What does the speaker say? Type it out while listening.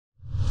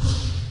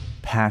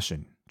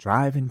passion,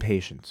 drive, and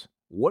patience.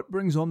 What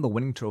brings home the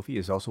winning trophy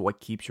is also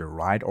what keeps your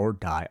ride or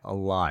die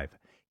alive.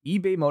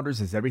 eBay Motors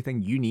has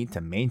everything you need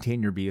to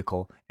maintain your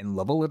vehicle and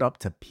level it up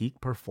to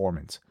peak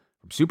performance.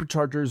 From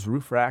superchargers,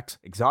 roof racks,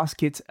 exhaust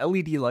kits,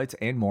 LED lights,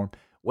 and more,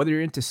 whether you're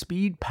into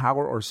speed,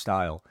 power, or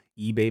style,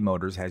 eBay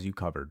Motors has you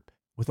covered.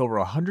 With over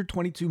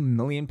 122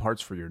 million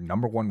parts for your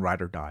number one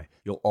ride or die,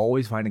 you'll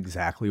always find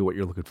exactly what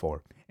you're looking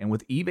for. And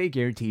with eBay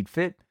Guaranteed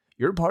Fit,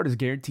 your part is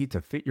guaranteed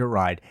to fit your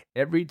ride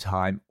every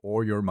time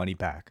or your money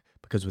back.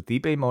 Because with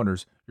eBay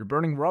Motors, you're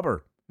burning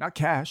rubber, not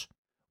cash.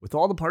 With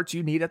all the parts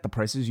you need at the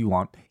prices you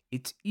want,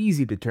 it's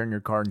easy to turn your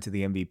car into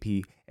the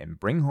MVP and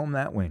bring home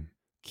that win.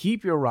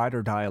 Keep your ride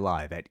or die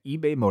alive at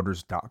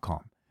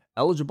ebaymotors.com.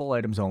 Eligible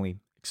items only.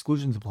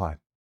 Exclusions apply.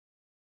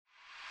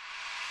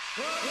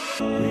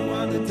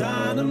 Rewind the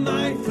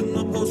dynamite from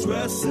the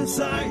post-wrestling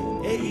site.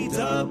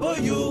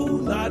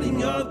 AEW,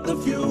 lighting up the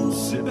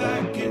fuse. Sit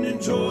back and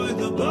enjoy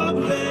the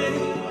bubbly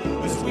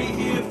as we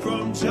hear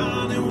from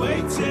John and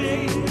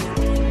Waiting.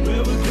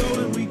 Where we're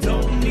going, we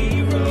don't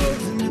need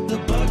roads. And if the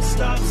buck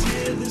stops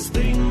here, this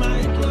thing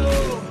might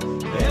blow.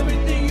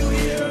 Everything you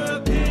hear are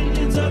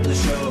opinions of the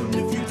show. And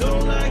if you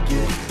don't like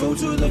it, go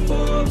to the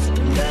forums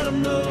and let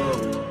them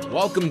know.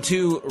 Welcome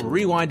to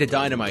Rewind to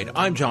Dynamite.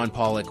 I'm John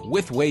Pollock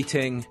with Wei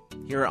Ting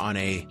here on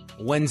a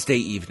Wednesday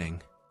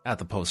evening at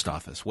the post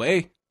office.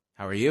 Wei,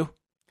 how are you?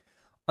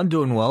 I'm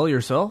doing well.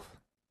 Yourself?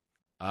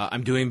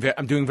 I'm doing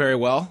very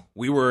well.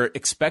 We were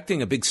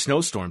expecting a big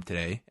snowstorm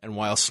today, and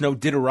while snow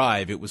did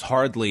arrive, it was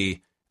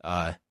hardly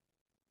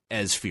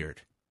as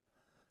feared.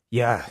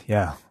 Yeah.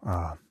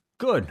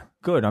 Good.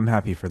 I'm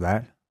happy for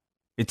that.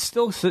 It's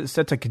still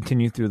set to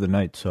continue through the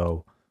night,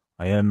 so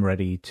I am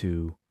ready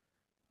to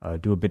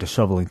do a bit of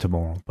shoveling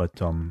tomorrow.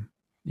 But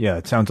yeah,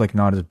 it sounds like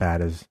not as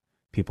bad as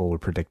people were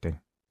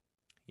predicting.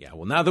 Yeah,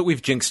 well, now that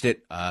we've jinxed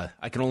it,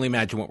 I can only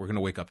imagine what we're going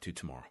to wake up to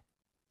tomorrow.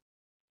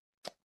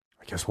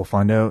 I guess we'll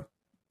find out.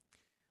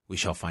 We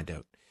shall find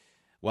out.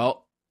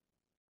 Well,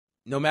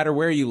 no matter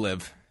where you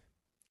live,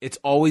 it's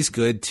always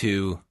good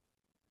to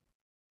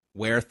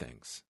wear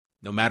things.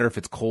 No matter if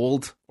it's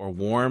cold or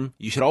warm,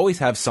 you should always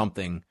have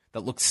something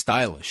that looks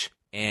stylish.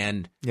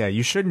 And yeah,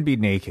 you shouldn't be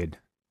naked.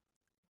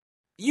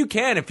 You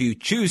can if you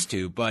choose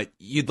to, but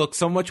you'd look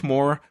so much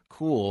more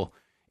cool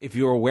if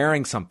you were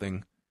wearing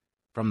something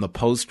from the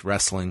Post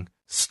Wrestling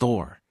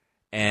store.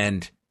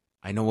 And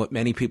I know what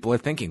many people are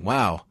thinking.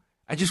 Wow,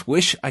 I just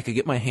wish I could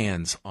get my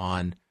hands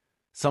on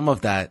some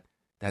of that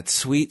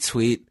sweet,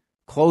 sweet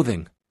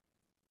clothing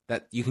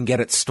that you can get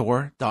at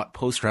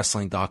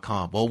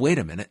store.postwrestling.com. Well, wait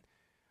a minute.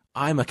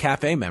 I'm a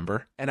cafe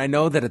member, and I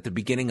know that at the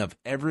beginning of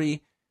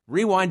every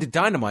Rewind to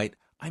Dynamite,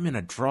 I'm in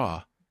a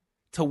draw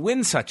to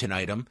win such an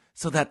item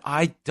so that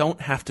I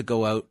don't have to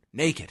go out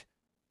naked.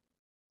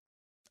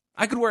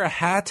 I could wear a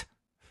hat.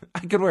 I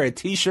could wear a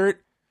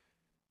t-shirt.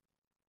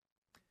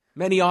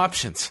 Many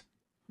options.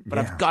 But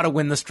yeah. I've got to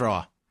win this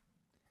draw.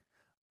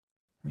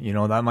 You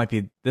know,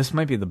 this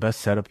might be the best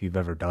setup you've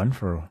ever done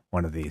for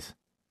one of these.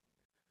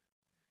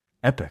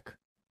 Epic.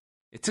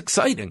 It's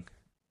exciting.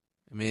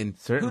 I mean,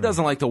 certainly. Who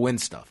doesn't like to win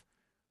stuff?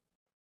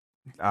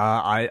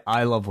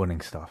 I love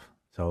winning stuff.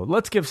 So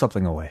let's give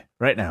something away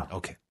right now.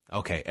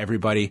 Okay,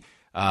 everybody.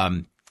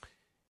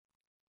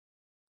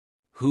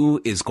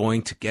 Who is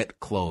going to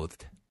get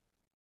clothed?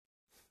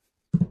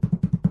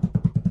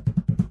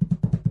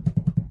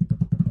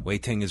 Wei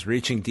Ting is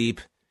reaching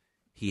deep.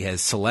 He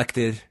has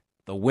selected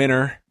the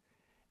winner,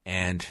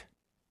 and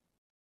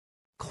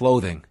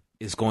clothing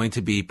is going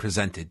to be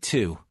presented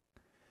to.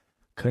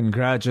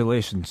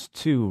 Congratulations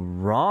to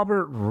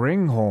Robert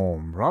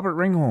Ringholm. Robert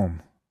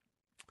Ringholm.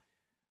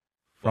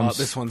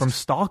 This one's from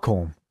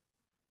Stockholm.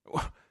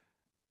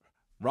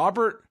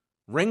 Robert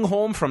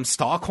Ringholm from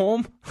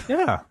Stockholm?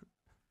 Yeah.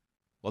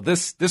 Well,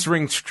 this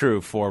rings true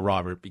for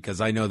Robert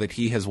because I know that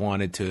he has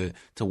wanted to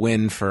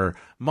win for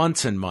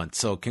months and months.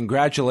 So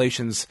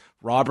congratulations,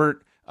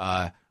 Robert.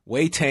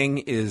 Wei Ting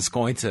is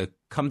going to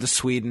come to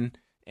Sweden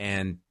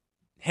and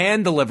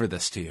hand deliver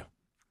this to you.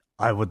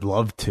 I would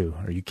love to.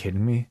 Are you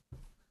kidding me?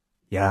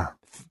 Yeah.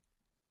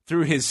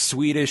 Through his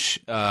Swedish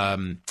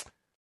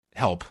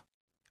help.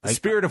 The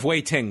spirit of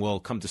Wei Ting will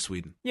come to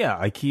Sweden. Yeah,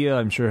 IKEA,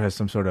 I'm sure, has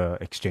some sort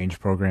of exchange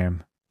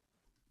program.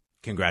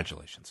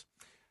 Congratulations.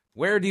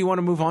 Where do you want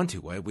to move on to?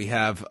 We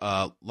have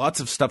lots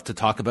of stuff to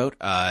talk about.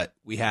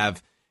 We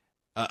have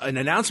an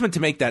announcement to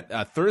make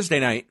that Thursday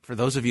night, for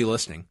those of you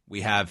listening,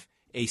 we have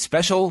a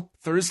special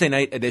Thursday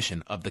night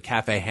edition of the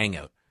Cafe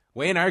Hangout.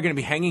 Wei and I are going to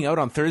be hanging out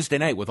on Thursday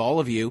night with all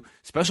of you.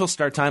 Special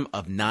start time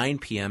of 9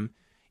 p.m.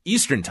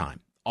 Eastern time.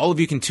 All of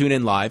you can tune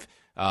in live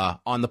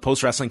on the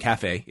Post Wrestling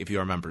Cafe if you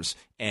are members.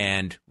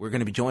 And we're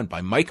going to be joined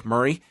by Mike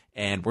Murray,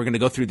 and we're going to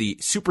go through the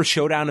Super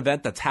Showdown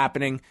event that's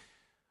happening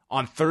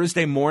on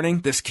Thursday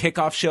morning. This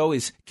kickoff show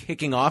is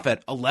kicking off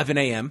at 11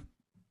 a.m.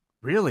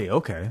 Really?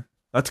 Okay.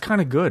 That's kind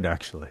of good,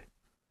 actually.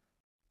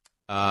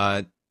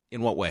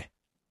 In what way?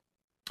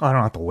 I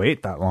don't have to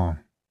wait that long.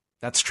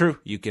 That's true.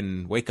 You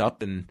can wake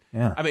up and...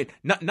 Yeah. I mean,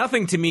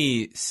 nothing to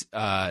me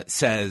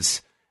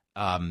says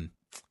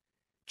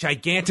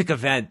gigantic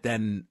event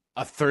than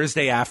a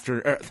Thursday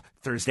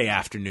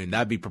afternoon.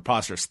 That'd be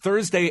preposterous.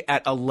 Thursday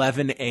at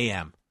 11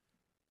 a.m.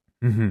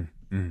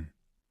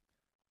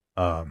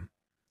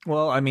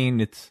 Well, I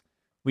mean,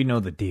 we know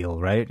the deal,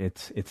 right?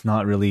 It's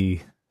not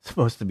really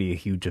supposed to be a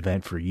huge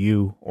event for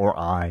you or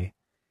I.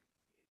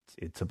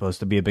 It's supposed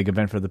to be a big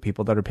event for the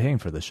people that are paying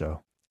for the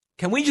show.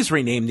 Can we just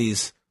rename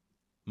these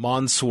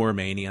Mansoor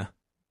Mania?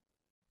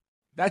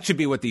 That should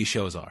be what these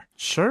shows are.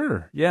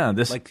 Sure. Yeah.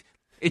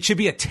 It should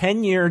be a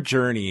 10-year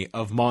journey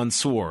of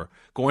Mansoor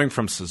going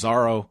from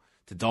Cesaro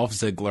to Dolph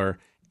Ziggler,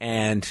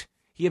 and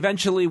he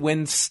eventually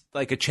wins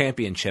like a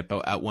championship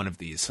at one of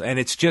these. And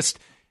it's just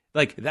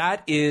like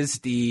that is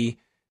the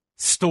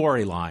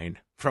storyline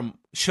from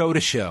show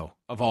to show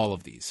of all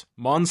of these.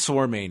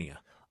 Mansoor Mania.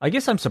 I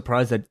guess I'm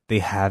surprised that they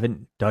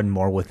haven't done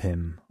more with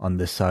him on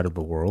this side of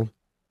the world.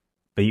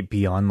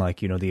 Beyond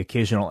like, you know, the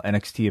occasional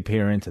NXT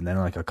appearance and then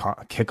like a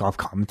kickoff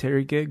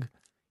commentary gig.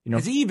 You know,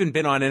 has he even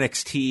been on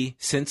NXT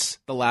since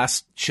the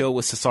last show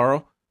with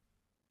Cesaro?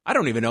 I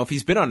don't even know if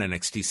he's been on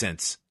NXT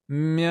since.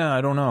 Yeah,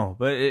 I don't know.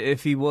 But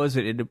if he was,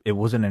 it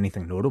wasn't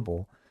anything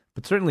notable.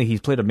 But certainly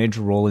he's played a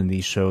major role in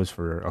these shows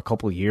for a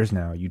couple of years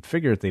now. You'd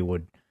figure they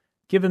would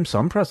give him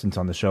some presence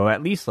on the show,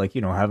 at least like,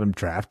 you know, have him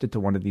drafted to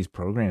one of these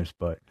programs.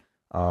 But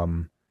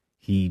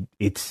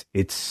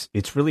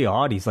it's really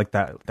odd. He's like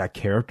that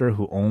character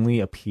who only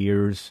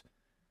appears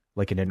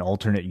like in an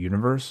alternate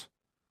universe,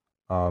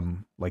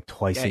 like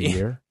twice a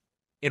year.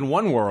 In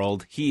one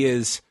world, he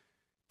is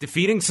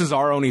defeating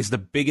Cesaro and he's the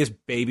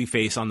biggest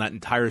babyface on that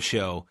entire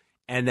show.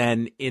 And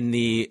then in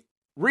the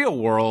real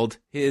world,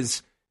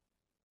 his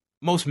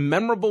most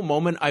memorable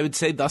moment, I would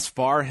say thus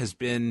far, has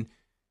been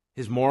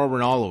his Mauro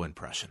Ranallo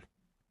impression.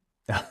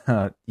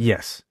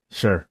 Yes,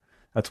 sure.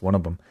 That's one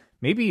of them.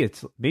 Maybe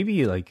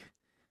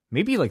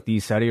like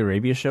these Saudi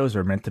Arabia shows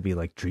are meant to be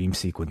like dream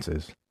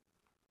sequences.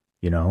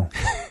 You know,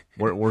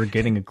 we're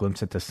getting a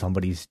glimpse into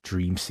somebody's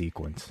dream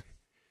sequence.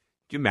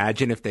 Do you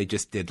imagine if they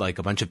just did like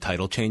a bunch of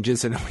title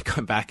changes and then we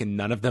come back and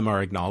none of them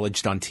are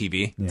acknowledged on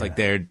TV? Yeah. It's like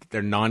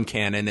they're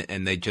non-canon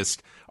and they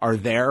just are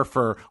there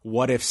for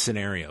what if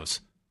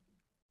scenarios.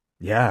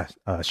 Yeah,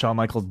 Shawn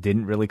Michaels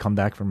didn't really come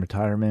back from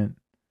retirement.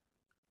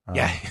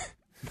 Yeah,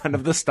 none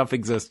of this stuff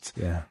exists.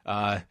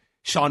 Yeah,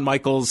 Shawn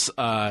Michaels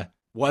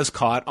was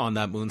caught on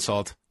that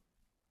moonsault.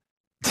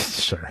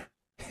 Sure.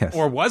 Yes.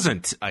 Or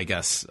wasn't, I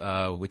guess.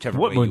 Whichever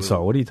what way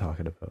moonsault? What are you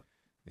talking about?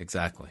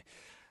 Exactly.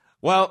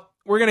 Well,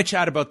 we're going to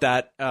chat about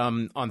that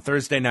on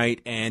Thursday night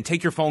and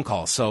take your phone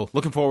calls. So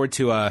looking forward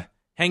to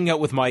hanging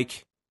out with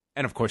Mike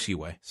and, of course,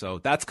 Yue. So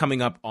that's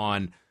coming up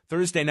on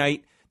Thursday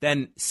night.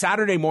 Then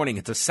Saturday morning,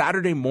 it's a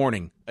Saturday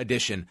morning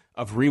edition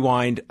of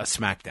Rewind a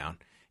SmackDown.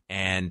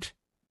 And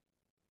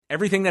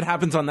everything that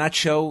happens on that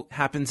show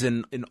happens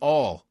in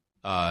all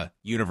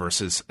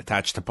universes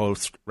attached to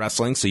Post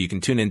Wrestling. So you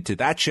can tune into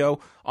that show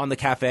on the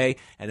cafe.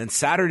 And then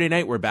Saturday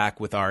night, we're back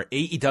with our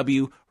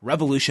AEW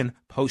Revolution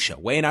post show.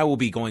 Wei and I will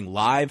be going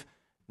live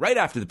right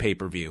after the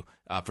pay-per-view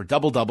for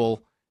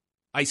Double,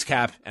 Ice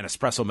Cap, and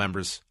Espresso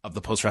members of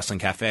the Post Wrestling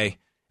Cafe.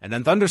 And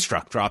then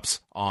Thunderstruck drops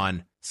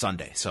on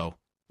Sunday. So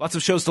lots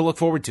of shows to look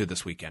forward to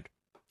this weekend.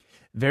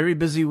 Very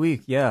busy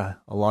week. Yeah,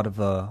 a lot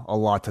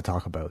to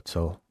talk about.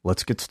 So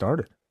let's get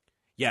started.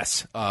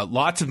 Yes,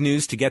 lots of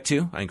news to get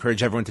to. I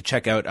encourage everyone to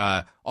check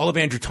out all of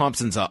Andrew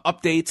Thompson's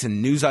updates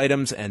and news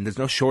items, and there's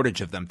no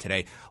shortage of them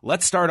today.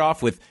 Let's start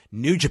off with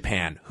New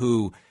Japan,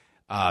 who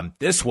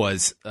this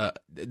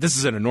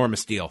is an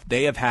enormous deal.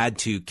 They have had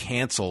to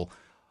cancel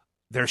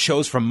their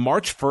shows from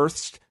March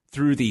 1st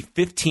through the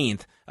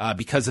 15th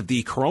because of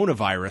the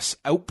coronavirus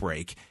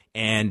outbreak,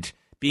 and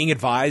being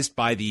advised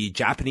by the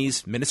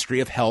Japanese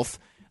Ministry of Health,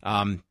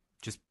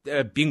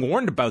 being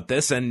warned about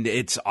this, and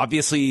it's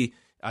obviously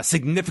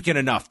significant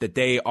enough that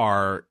they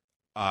are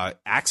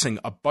axing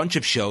a bunch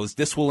of shows.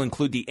 This will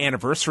include the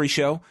anniversary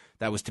show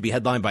that was to be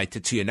headlined by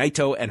Tetsuya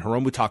Naito and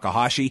Hiromu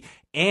Takahashi,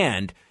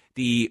 and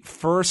the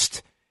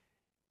first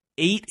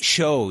 8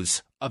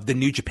 shows of the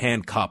New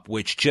Japan Cup,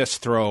 which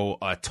just throw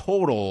a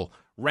total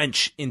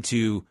wrench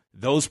into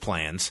those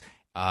plans.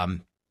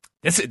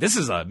 This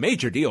is a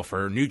major deal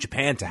for New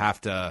Japan to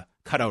have to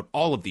cut out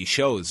all of these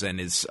shows, and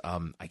is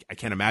I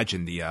can't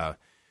imagine the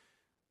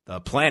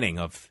planning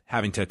of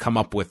having to come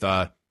up with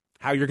how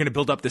you're going to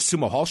build up this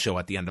Sumo Hall show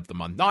at the end of the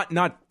month.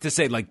 Not to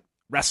say like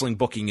wrestling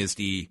booking is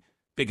the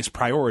biggest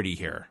priority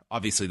here.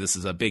 Obviously, this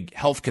is a big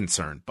health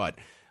concern, but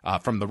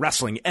from the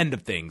wrestling end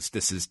of things,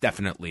 this is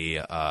definitely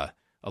a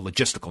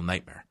logistical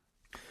nightmare.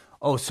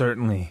 Oh,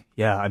 certainly.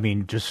 Yeah, I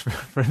mean, just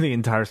for the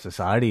entire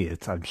society,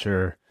 I'm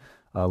sure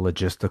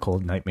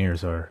logistical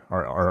nightmares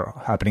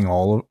are happening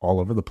all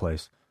over the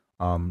place.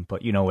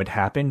 But, you know, it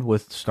happened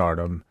with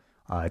Stardom.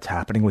 It's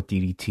happening with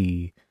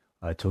DDT,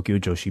 Tokyo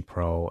Joshi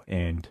Pro,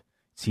 and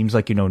it seems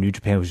like, you know, New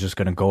Japan was just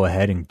going to go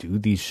ahead and do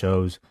these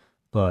shows.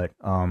 But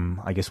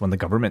I guess when the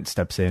government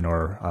steps in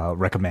or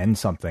recommends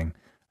something,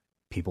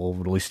 people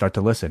really start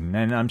to listen.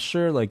 And I'm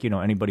sure, like, you know,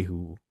 anybody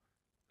who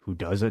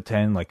does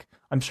attend, like,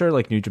 I'm sure,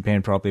 like, New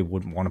Japan probably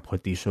wouldn't want to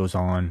put these shows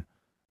on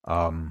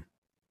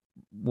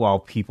while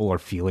people are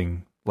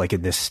feeling like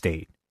in this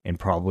state. and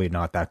probably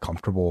not that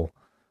comfortable,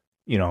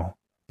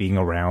 being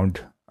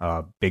around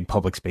big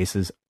public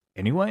spaces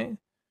anyway.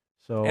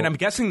 So, and I'm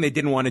guessing they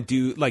didn't want to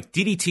do like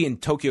DDT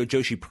and Tokyo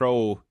Joshi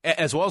Pro,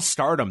 as well as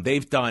Stardom.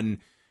 They've done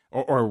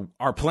or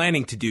are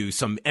planning to do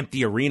some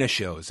empty arena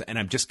shows, and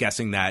I'm just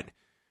guessing that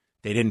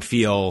they didn't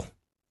feel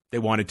they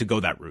wanted to go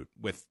that route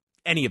with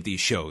any of these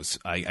shows.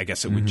 I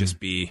guess it would just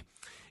be,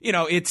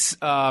 it's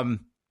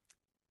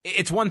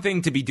one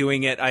thing to be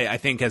doing it, I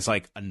think, as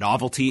like a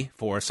novelty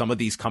for some of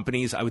these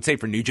companies. I would say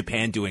for New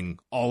Japan doing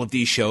all of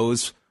these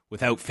shows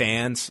without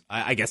fans,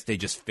 I guess they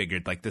just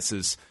figured like this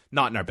is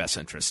not in our best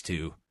interest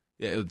to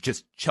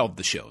just shelve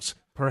the shows.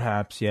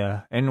 Perhaps,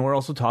 yeah. And we're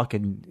also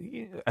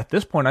talking, at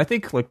this point, I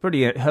think like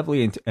pretty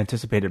heavily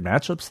anticipated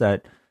matchups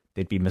that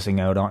they'd be missing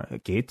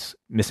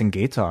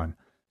gates on.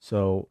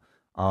 So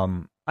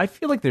I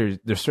feel like there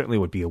certainly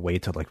would be a way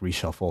to like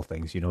reshuffle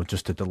things,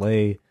 just to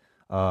delay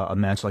a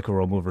match like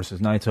Hiromu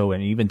versus Naito,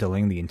 and even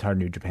delaying the entire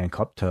New Japan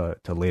Cup to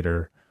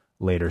later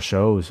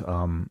shows.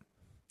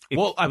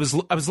 Well, I was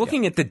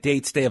looking at the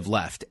dates they have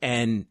left,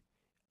 and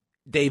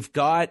they've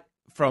got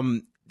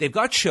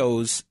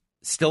shows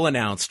still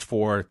announced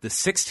for the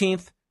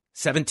 16th,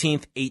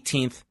 17th,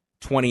 18th,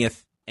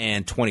 20th,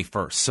 and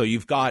 21st. So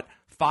you've got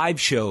 5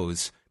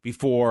 shows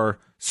before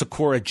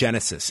Sakura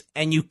Genesis,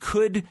 and you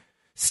could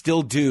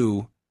still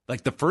do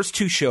like the first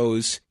 2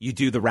 shows. You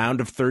do the round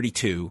of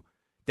 32,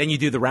 then you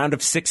do the round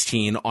of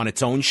 16 on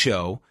its own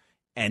show,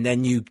 and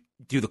then you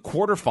do the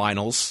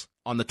quarterfinals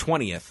on the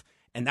 20th,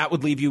 and that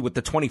would leave you with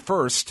the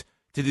 21st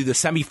to do the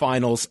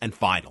semifinals and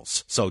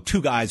finals. So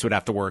 2 guys would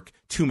have to work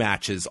 2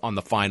 matches on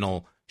the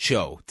final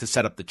show to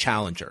set up the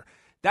challenger.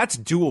 That's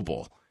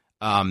doable.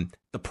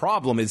 The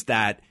problem is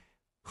that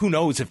who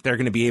knows if they're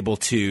going to be able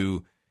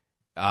to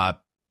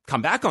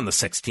come back on the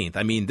 16th.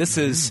 I mean, this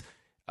is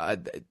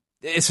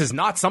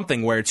not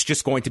something where it's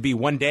just going to be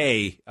one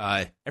day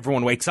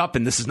everyone wakes up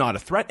and this is not a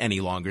threat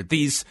any longer.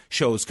 These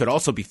shows could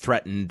also be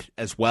threatened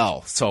as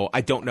well. So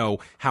I don't know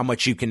how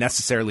much you can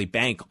necessarily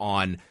bank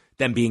on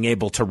them being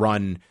able to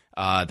run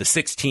the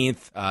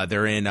 16th.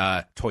 They're in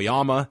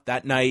Toyama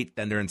that night.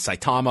 Then they're in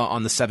Saitama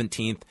on the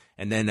 17th.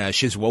 And then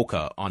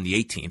Shizuoka on the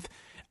 18th.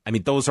 I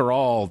mean, those are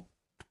all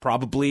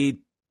probably,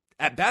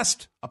 at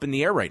best, up in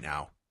the air right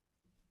now.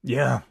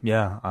 Yeah.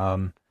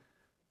 I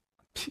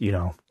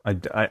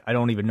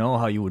don't even know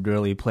how you would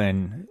really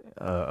plan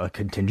a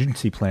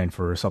contingency plan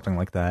for something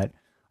like that.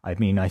 I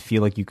mean, I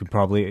feel like you could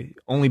probably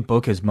only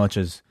book as much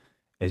as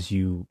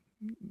you're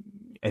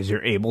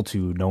able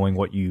to, knowing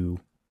what you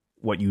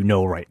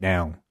know right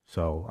now.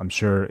 So I'm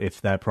sure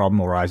if that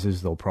problem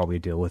arises, they'll probably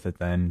deal with it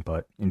then.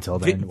 But until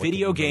then,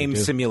 video game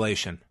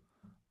simulation.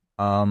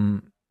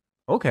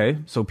 Okay,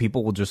 so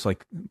people will just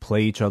like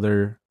play each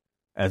other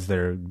as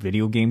their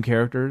video game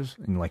characters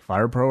in like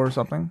Fire Pro or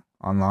something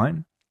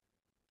online.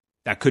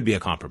 That could be a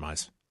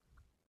compromise.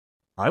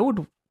 I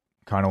would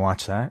kind of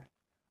watch that.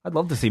 I'd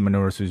love to see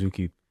Minoru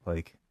Suzuki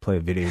like play a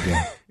video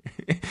game.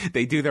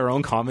 They do their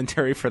own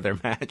commentary for their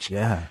match.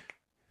 Yeah.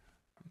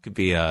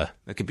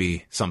 That could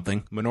be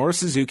something. Minoru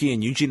Suzuki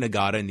and Yuji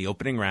Nagata in the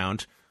opening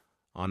round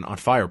on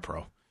Fire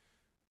Pro.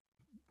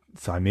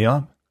 Sign me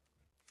up.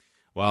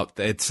 Well,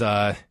 it's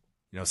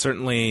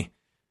certainly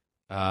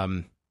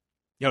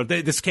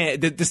this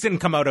didn't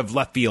come out of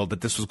left field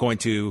that this was going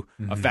to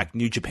affect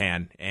New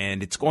Japan,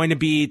 and it's going to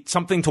be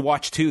something to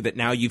watch too. That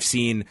now you've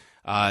seen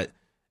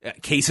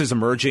cases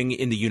emerging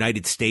in the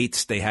United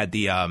States. They had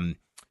the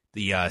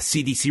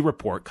CDC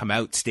report come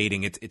out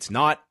stating it's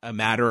not a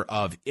matter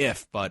of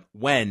if, but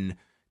when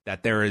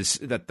that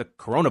the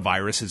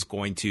coronavirus is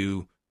going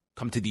to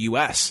come to the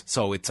U.S.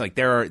 So it's like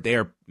they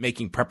are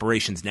making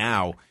preparations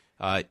now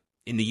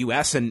in the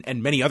U.S. and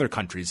many other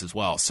countries as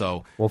well.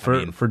 So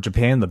for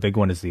Japan, the big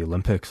one is the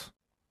Olympics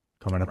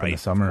coming up in the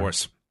summer. Of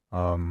course.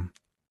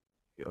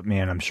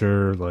 Man, I'm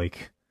sure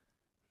like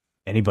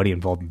anybody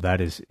involved in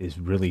that is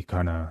really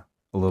kind of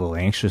a little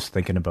anxious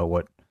thinking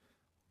about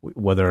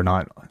whether or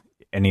not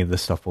any of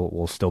this stuff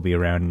will still be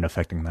around and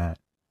affecting that.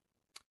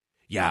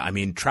 Yeah, I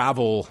mean,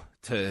 travel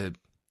to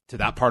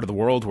that part of the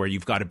world where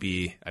you've got to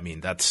be, I mean,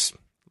 that's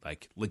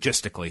like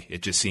logistically,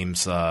 it just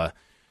seems to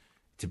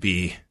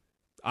be,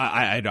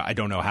 I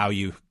don't know how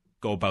you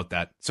go about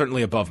that.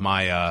 Certainly above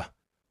my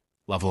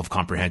level of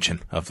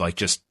comprehension of like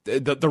just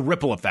the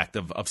ripple effect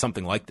of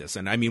something like this.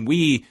 And I mean,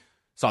 we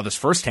saw this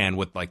firsthand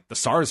with like the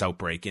SARS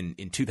outbreak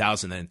in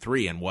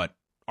 2003 and what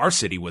our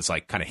city was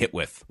like kind of hit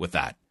with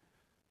that.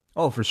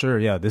 Oh, for sure.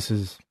 Yeah, this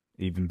is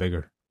even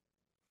bigger.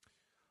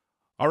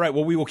 All right.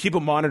 Well, we will keep it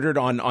monitored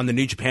on the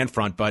New Japan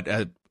front, but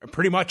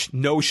pretty much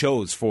no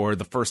shows for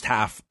the first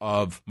half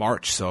of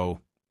March. So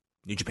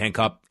New Japan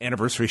Cup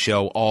anniversary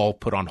show all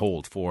put on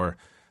hold for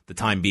the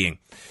time being.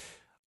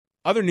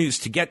 Other news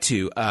to get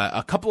to,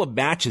 a couple of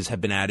matches have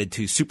been added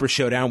to Super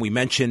Showdown. We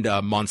mentioned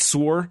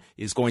Mansoor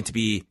is going to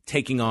be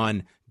taking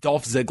on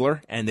Dolph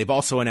Ziggler, and they've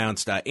also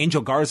announced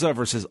Angel Garza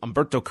versus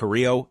Humberto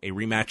Carrillo, a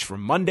rematch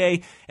from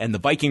Monday, and the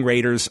Viking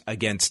Raiders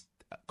against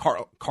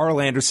Carl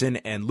Anderson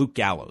and Luke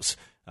Gallows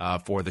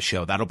for the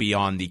show. That'll be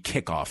on the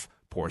kickoff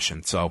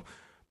portion. So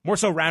more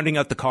so rounding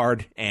out the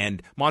card.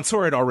 And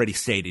Mansoor had already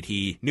stated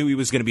he knew he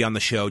was going to be on the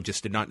show,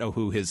 just did not know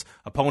who his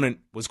opponent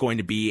was going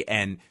to be.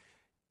 And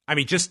I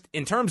mean, just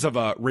in terms of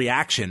a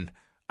reaction,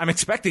 I'm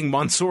expecting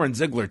Mansoor and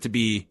Ziggler to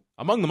be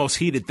among the most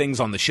heated things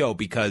on the show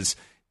because,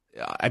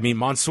 I mean,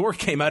 Mansoor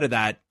came out of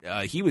that.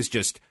 He was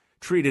just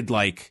treated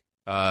like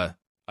a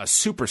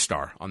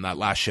superstar on that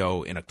last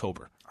show in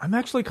October. I'm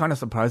actually kind of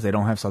surprised they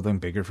don't have something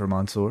bigger for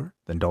Mansoor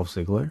than Dolph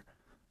Ziggler.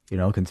 You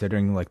know,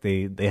 considering like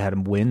they had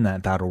him win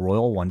that Battle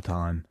Royal one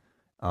time,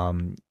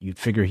 you'd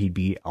figure he'd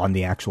be on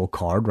the actual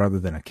card rather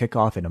than a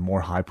kickoff in a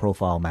more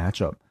high-profile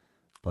matchup.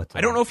 But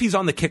I don't know if he's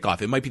on the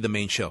kickoff. It might be the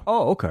main show.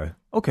 Oh, okay.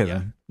 Okay, yeah.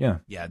 Then. Yeah.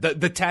 Yeah,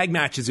 the tag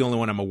match is the only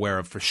one I'm aware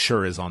of for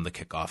sure is on the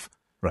kickoff.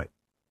 Right.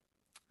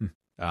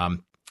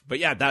 But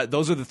yeah,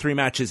 those are the 3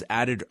 matches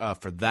added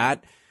for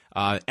that.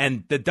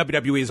 And the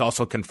WWE has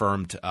also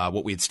confirmed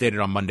what we had stated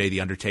on Monday.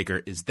 The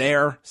Undertaker is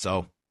there,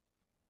 so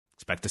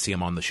expect to see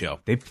him on the show.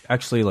 They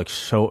actually like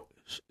showed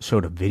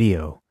a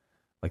video,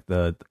 I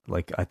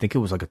think it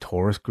was like a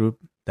tourist group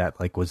that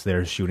like was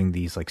there shooting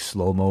these like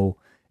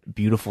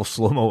beautiful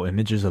slow-mo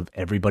images of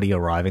everybody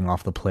arriving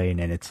off the plane,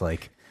 and it's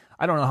like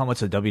I don't know how much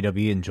the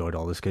WWE enjoyed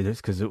all this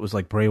because it was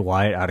like Bray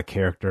Wyatt out of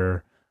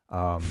character,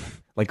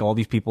 like all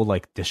these people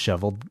like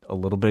disheveled a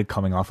little bit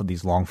coming off of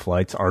these long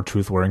flights.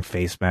 R-Truth wearing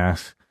face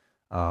masks,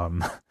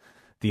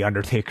 the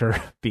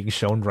Undertaker being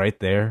shown right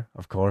there,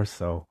 of course.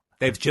 So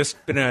they've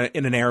just been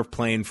in an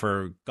airplane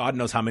for God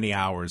knows how many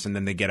hours, and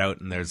then they get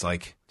out and there's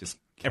like just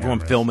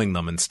everyone filming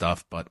them and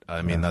stuff. But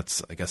I mean,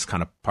 that's, I guess,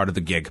 kind of part of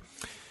the gig.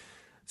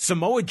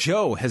 Samoa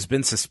Joe has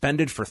been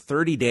suspended for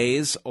 30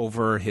 days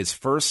over his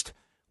first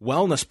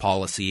wellness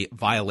policy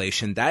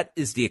violation. That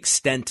is the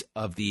extent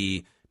of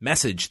the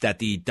message that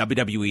the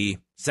WWE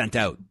sent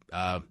out.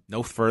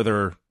 No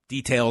further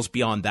details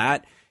beyond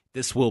that.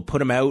 This will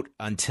put him out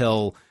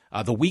until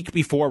the week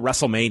before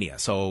WrestleMania.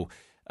 So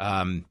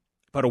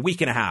about a week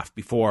and a half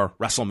before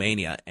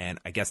WrestleMania. And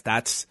I guess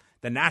that's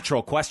the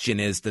natural question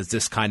is, does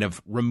this kind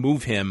of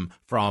remove him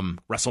from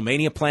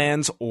WrestleMania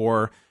plans,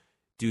 or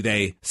do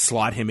they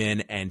slot him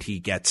in and he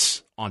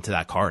gets onto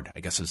that card? I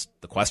guess is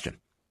the question.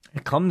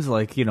 It comes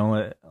like, you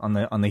know,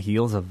 on the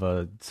heels of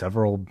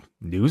several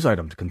news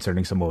items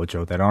concerning Samoa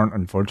Joe that aren't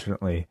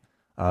unfortunately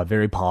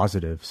very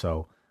positive.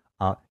 So,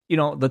 you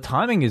know, the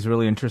timing is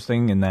really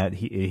interesting in that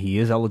he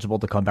is eligible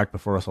to come back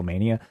before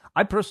WrestleMania.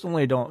 I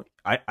personally don't.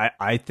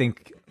 I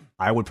think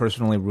I would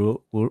personally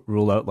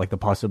rule out like the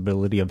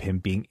possibility of him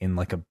being in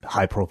like a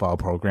high profile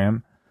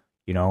program.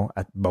 You know,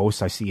 at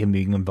most I see him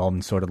being involved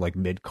in sort of like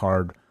mid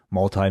card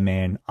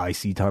multi-man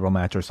IC title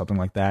match or something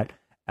like that.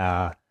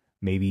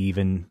 Maybe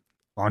even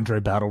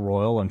Andre Battle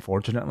Royal,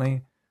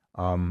 unfortunately.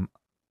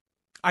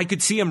 I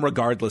could see him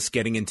regardless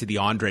getting into the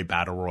Andre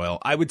Battle Royal.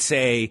 I would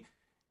say,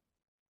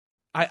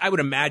 I would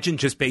imagine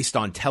just based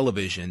on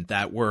television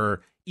that we're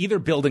either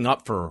building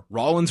up for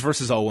Rollins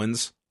versus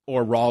Owens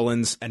or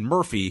Rollins and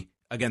Murphy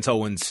against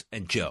Owens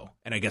and Joe.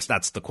 And I guess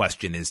that's the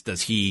question is,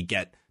 does he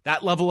get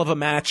that level of a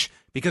match?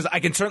 Because I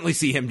can certainly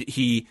see him,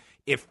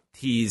 if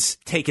he's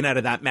taken out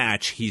of that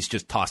match, he's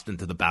just tossed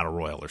into the Battle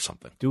Royal or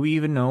something. Do we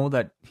even know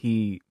that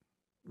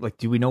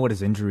do we know what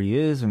his injury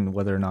is and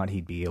whether or not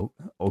he'd be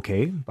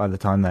okay by the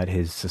time that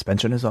his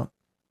suspension is up?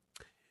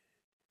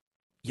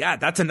 Yeah,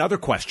 that's another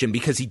question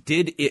because he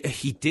did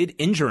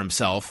injure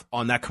himself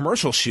on that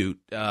commercial shoot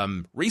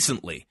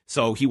recently.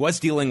 So he was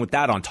dealing with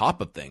that on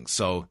top of things.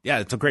 So yeah,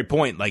 it's a great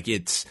point. Like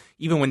it's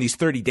even when these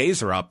 30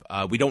 days are up,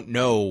 we don't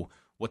know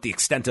what the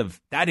extent of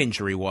that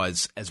injury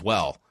was as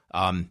well.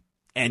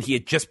 And he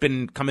had just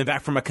been coming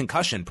back from a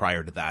concussion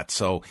prior to that.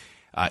 So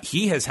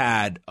he has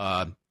had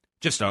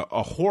just a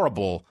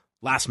horrible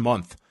last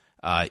month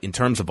in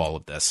terms of all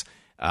of this.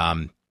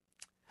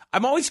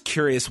 I'm always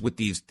curious with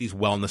these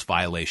wellness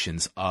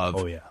violations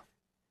of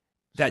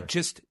that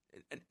just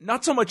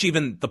not so much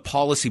even the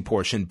policy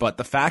portion, but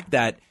the fact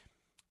that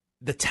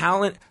the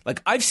talent,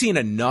 like I've seen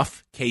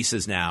enough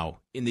cases now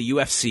in the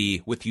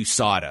UFC with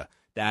USADA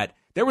that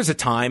there was a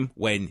time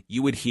when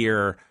you would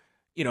hear,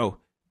 you know,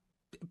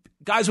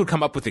 guys would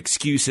come up with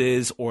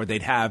excuses or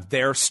they'd have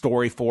their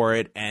story for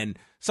it. And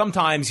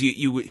sometimes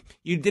you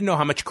didn't know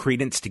how much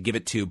credence to give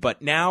it to.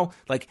 But now,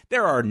 like,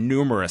 there are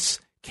numerous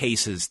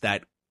cases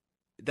that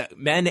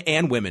men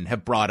and women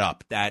have brought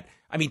up that,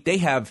 I mean, they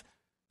have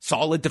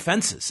solid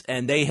defenses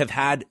and they have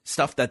had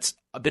stuff that's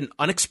been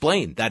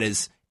unexplained that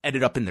is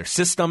ended up in their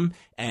system.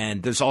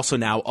 And there's also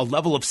now a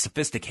level of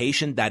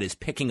sophistication that is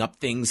picking up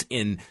things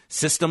in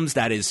systems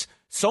that is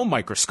so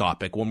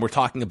microscopic when we're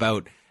talking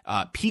about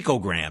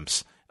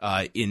picograms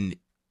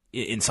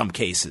in some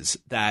cases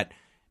that,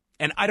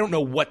 and I don't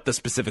know what the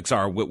specifics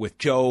are with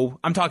Joe.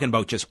 I'm talking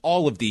about just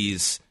all of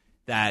these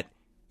that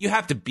you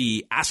have to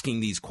be asking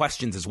these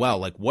questions as well.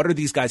 Like, what are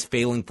these guys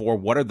failing for?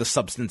 What are the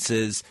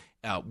substances?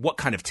 What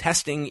kind of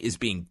testing is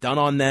being done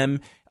on them?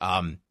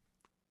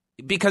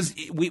 Because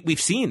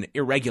we've seen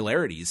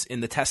irregularities in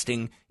the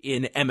testing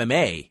in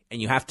MMA,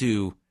 and you have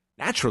to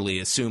naturally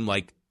assume,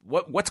 like,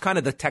 what's kind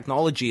of the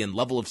technology and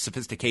level of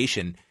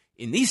sophistication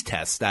in these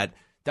tests that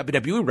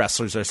WWE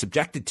wrestlers are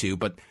subjected to,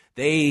 but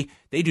they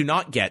do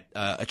not get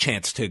a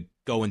chance to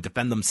go and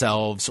defend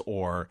themselves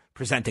or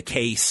present a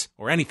case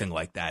or anything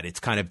like that. It's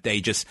kind of, they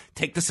just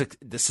take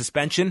the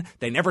suspension,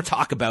 they never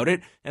talk about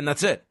it, and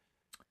that's it.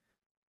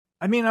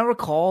 I mean, I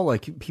recall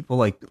like people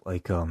like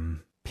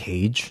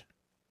Paige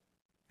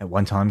at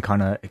one time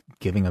kind of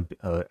giving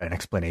an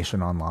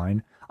explanation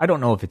online. I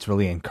don't know if it's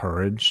really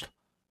encouraged,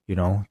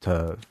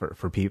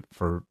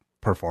 for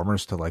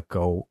performers to like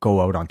go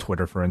out on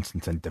Twitter, for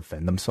instance, and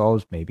defend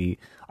themselves. Maybe,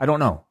 I don't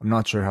know. I'm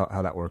not sure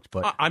how that works,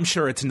 but I'm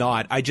sure it's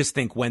not. I just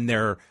think when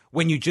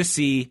you just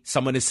see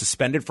someone is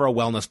suspended for a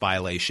wellness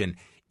violation,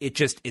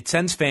 it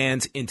sends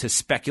fans into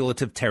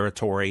speculative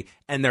territory,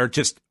 and they're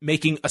just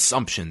making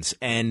assumptions.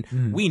 And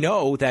we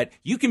know that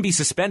you can be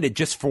suspended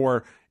just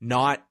for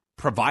not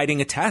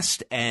providing a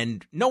test,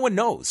 and no one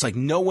knows. Like,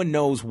 no one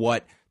knows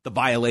what the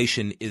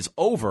violation is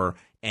over.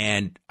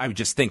 And I would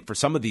just think for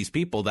some of these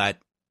people that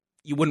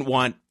you wouldn't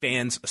want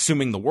fans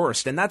assuming the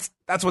worst. And that's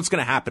what's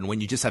going to happen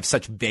when you just have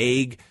such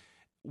vague,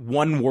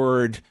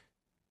 one-word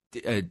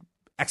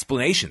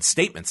explanations,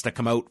 statements that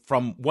come out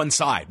from one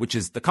side, which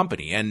is the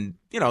company. And,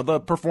 the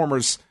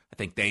performers, I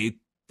think they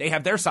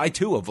have their side,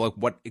 too, of like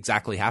what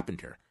exactly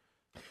happened here.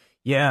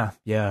 Yeah.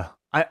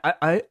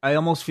 I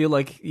almost feel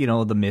like,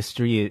 the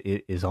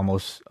mystery is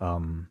almost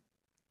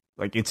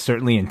like it's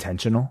certainly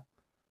intentional.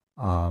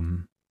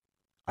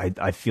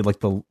 I feel like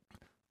the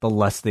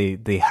less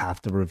they have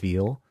to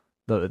reveal,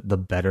 the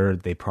better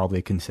they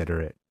probably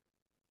consider it.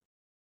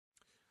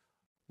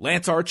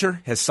 Lance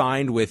Archer has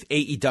signed with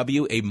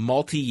AEW a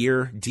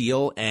multi-year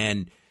deal,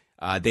 and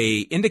they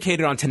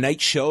indicated on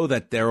tonight's show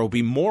that there will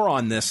be more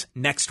on this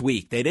next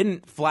week. They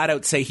didn't flat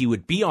out say he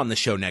would be on the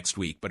show next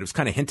week, but it was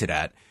kind of hinted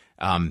at.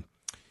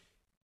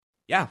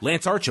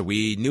 Lance Archer,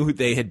 we knew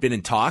they had been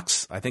in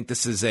talks. I think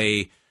this is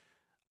a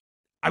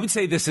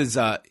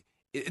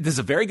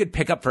very good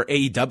pickup for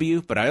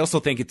AEW, but I also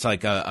think it's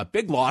like a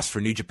big loss for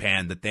New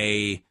Japan that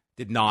they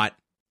did not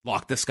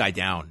lock this guy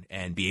down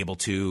and be able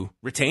to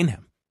retain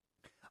him.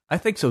 I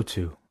think so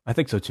too. I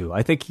think,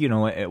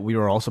 we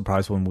were all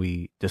surprised when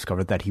we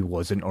discovered that he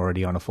wasn't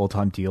already on a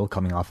full-time deal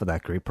coming off of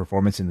that great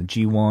performance in the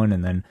G1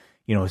 and then,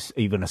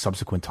 even a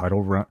subsequent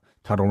title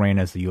reign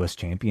as the U.S.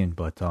 champion.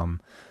 But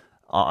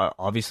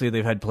obviously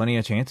they've had plenty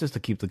of chances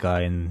to keep the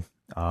guy, and,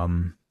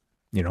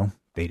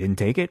 they didn't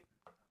take it.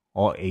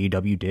 All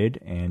AEW did,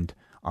 and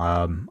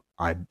I'm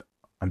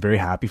very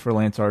happy for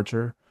Lance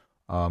Archer.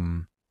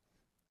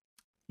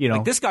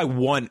 Like this guy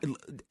won.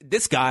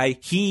 This guy,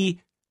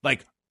 he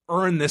like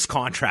earned this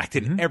contract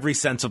in every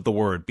sense of the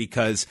word,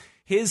 because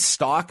his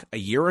stock a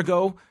year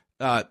ago,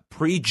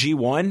 pre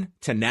G1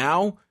 to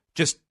now,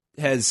 just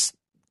has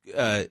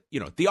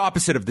the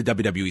opposite of the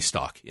WWE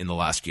stock in the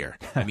last year.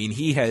 I mean,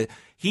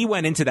 he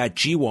went into that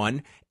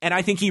G1, and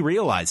I think he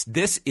realized,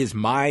 this is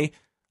my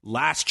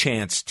last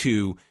chance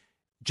to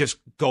just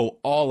go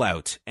all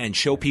out and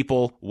show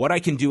people what I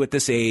can do at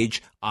this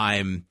age.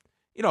 I'm,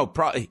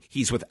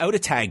 he's without a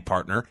tag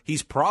partner.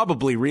 He's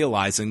probably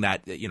realizing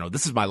that,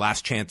 this is my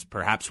last chance,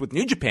 perhaps with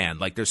New Japan.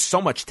 Like, there's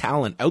so much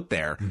talent out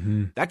there.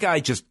 That guy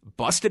just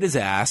busted his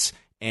ass,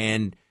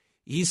 and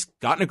he's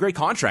gotten a great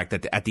contract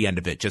at the end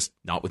of it, just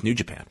not with New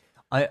Japan.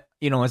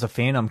 As a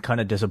fan, I'm kind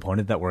of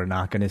disappointed that we're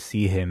not going to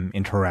see him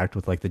interact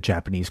with like the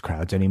Japanese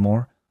crowds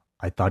anymore.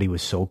 I thought he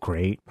was so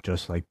great,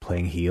 just like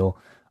playing heel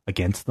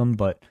against them.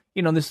 But,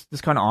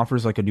 this kind of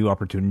offers like a new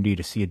opportunity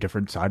to see a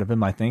different side of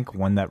him, I think,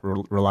 one that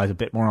relies a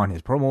bit more on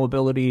his promo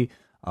ability.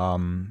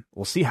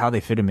 We'll see how they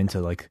fit him into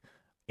like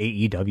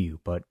AEW,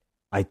 but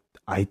I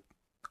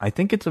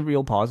think it's a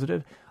real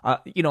positive.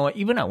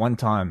 Even at one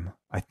time,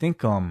 I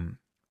think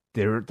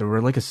there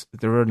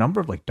were a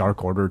number of like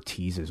Dark Order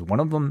teases.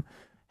 One of them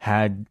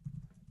had,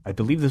 I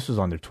believe this was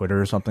on their Twitter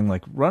or something,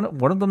 like one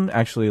of them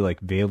actually like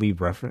vaguely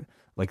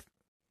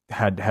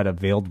had a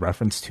veiled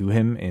reference to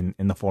him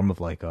in the form of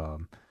like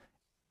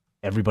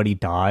everybody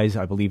dies,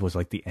 I believe, was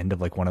like the end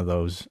of like one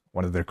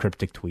of their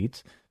cryptic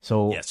tweets.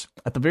 So yes,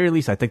 at the very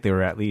least, I think they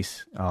were at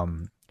least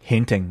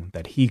hinting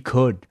that he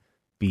could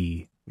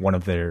be one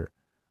of the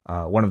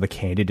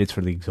candidates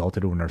for the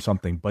Exalted One or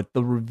something. But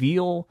the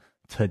reveal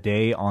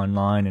today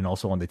online and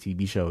also on the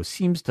TV show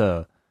seems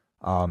to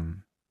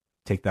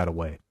take that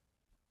away.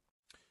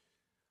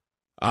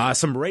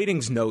 Some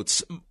ratings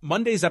notes.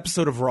 Monday's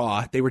episode of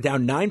Raw, they were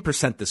down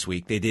 9% this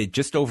week. They did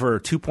just over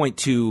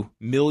 2.2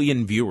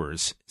 million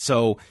viewers.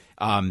 So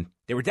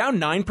they were down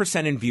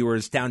 9% in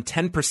viewers, down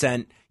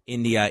 10%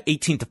 in the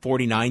 18 to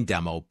 49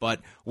 demo.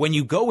 But when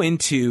you go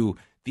into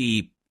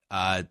the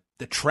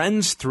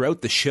trends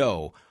throughout the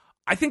show,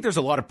 I think there's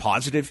a lot of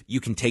positive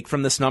you can take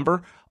from this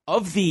number.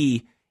 Of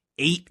the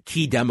 8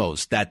 key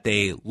demos that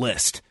they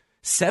list,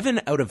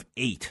 7 out of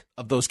 8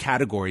 of those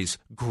categories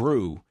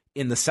grew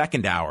in the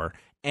second hour.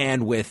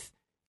 And with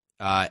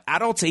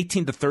adults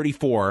 18 to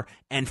 34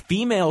 and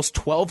females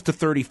 12 to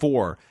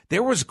 34,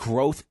 there was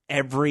growth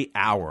every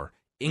hour,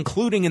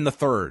 including in the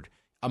third,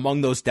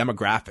 among those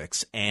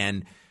demographics.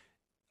 And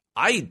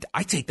I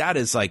take that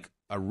as like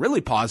a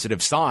really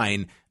positive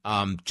sign.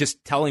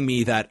 just telling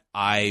me that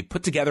I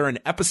put together an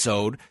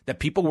episode that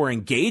people were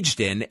engaged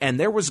in, and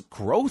there was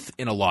growth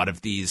in a lot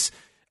of these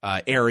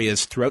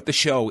areas throughout the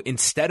show,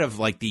 instead of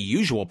like the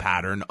usual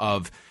pattern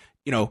of,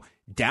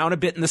 down a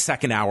bit in the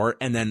second hour,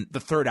 and then the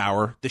third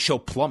hour, the show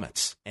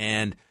plummets.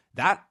 And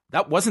that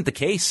wasn't the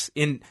case.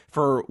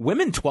 For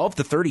women 12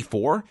 to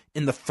 34,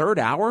 in the third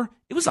hour,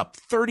 it was up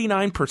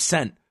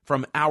 39%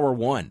 from hour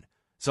one.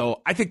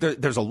 So I think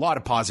there's a lot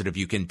of positive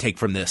you can take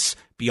from this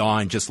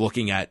beyond just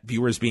looking at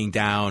viewers being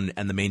down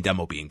and the main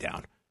demo being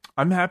down.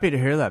 I'm happy to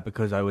hear that,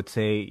 because I would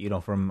say,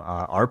 from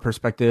our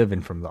perspective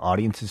and from the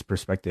audience's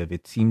perspective,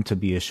 it seemed to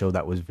be a show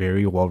that was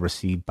very well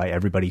received by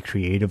everybody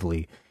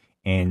creatively.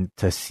 And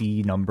to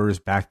see numbers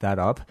back that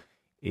up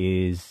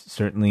is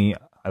certainly,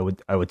 I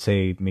would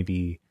say,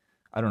 maybe,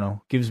 I don't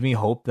know, gives me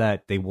hope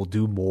that they will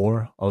do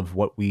more of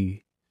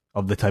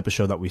the type of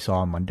show that we saw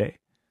on Monday.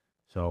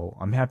 So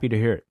I'm happy to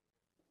hear it.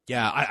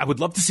 Yeah, I would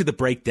love to see the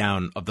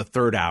breakdown of the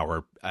third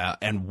hour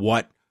and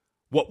what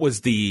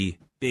was the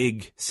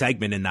big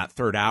segment in that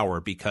third hour,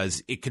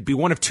 because it could be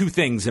one of two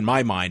things in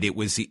my mind. It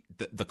was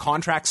the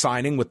contract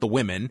signing with the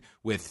women,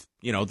 with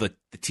the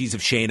tease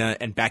of Shayna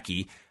and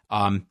Becky,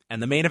 and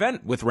the main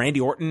event with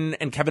Randy Orton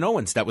and Kevin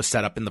Owens that was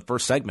set up in the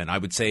first segment. I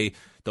would say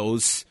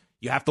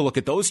you have to look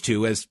at those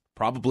two as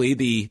probably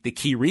the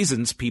key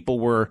reasons people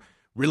were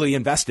really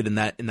invested in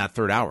that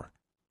third hour.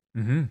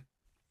 Mm-hmm.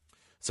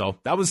 So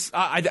that was,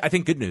 I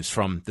think, good news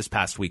from this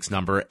past week's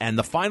number. And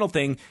the final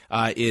thing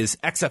is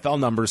XFL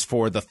numbers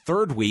for the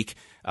third week.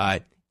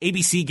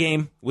 ABC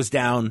game was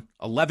down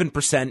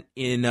 11%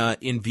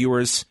 in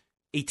viewers,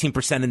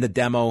 18% in the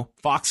demo.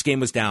 Fox game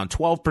was down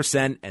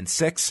 12% and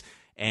 6%.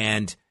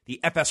 And the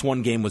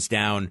FS1 game was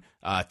down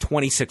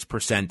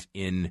 26%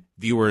 in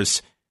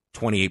viewers,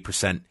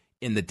 28%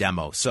 in the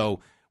demo. So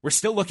we're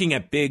still looking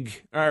at big,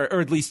 or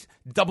at least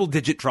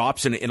double-digit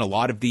drops in a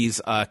lot of these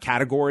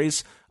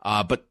categories,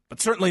 but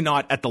certainly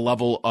not at the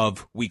level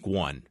of week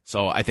one.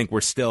 So I think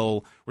we're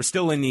still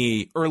in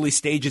the early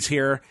stages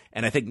here,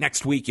 and I think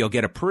next week you'll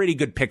get a pretty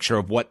good picture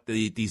of what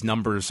these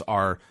numbers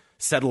are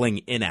settling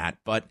in at.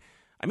 But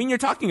I mean, you're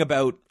talking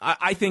about,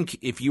 I think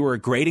if you were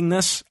grading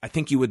this, I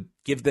think you would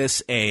give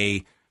this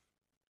a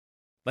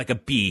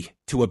B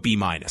to a B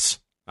minus.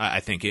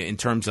 I think in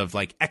terms of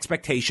like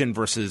expectation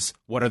versus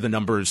what are the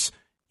numbers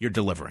you're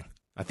delivering.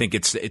 I think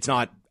it's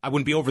not, I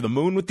wouldn't be over the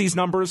moon with these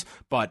numbers,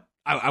 but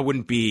I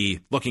wouldn't be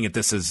looking at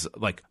this as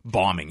like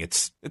bombing.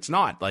 It's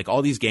not. Like,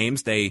 all these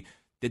games, they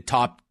did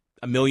top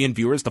 1 million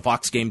viewers. The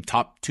Fox game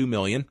top 2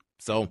 million.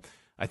 So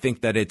I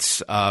think that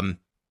it's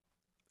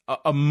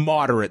a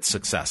moderate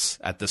success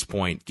at this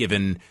point,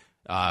 given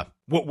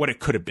what it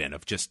could have been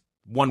of just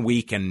 1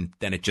 week and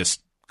then it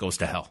just goes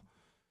to hell.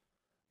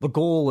 The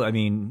goal, I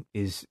mean,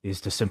 is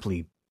to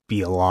simply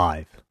be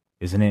alive,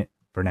 isn't it?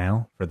 For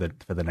now, for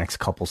the next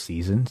couple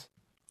seasons,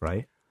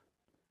 right?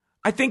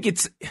 I think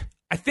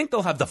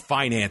they'll have the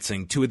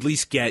financing to at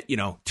least get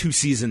 2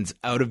 seasons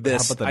out of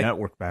this. How about the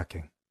network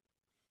backing?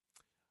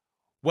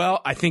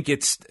 Well, I think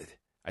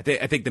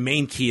the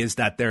main key is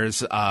that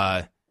there's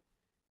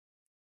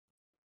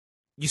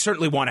you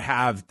certainly want to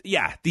have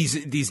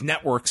these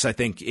networks. I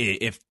think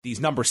if these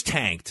numbers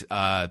tanked,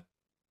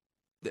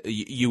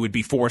 you would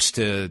be forced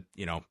to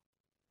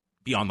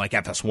be on like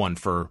FS1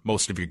 for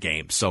most of your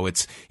games. So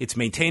it's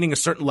maintaining a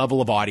certain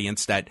level of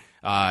audience that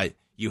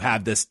you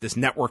have this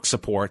network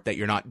support, that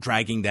you're not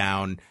dragging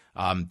down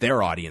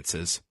their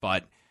audiences.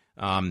 But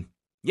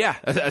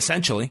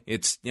essentially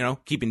it's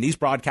keeping these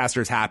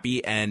broadcasters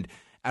happy and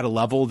at a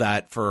level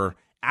that for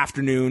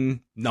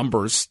afternoon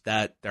numbers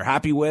that they're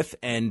happy with.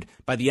 And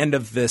by the end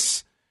of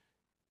this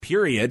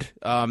period,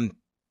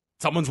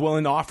 someone's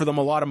willing to offer them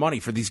a lot of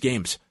money for these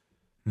games.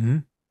 Mm-hmm.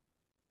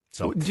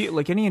 So do you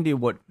any idea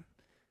what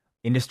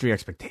industry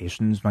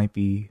expectations might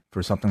be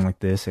for something like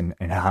this, and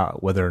how,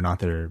 whether or not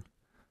they're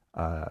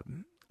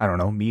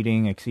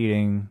meeting,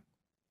 exceeding?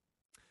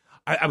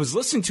 I was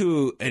listening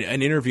to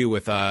an interview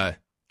with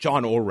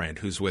John Orand,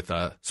 who's with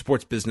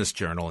Sports Business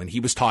Journal, and he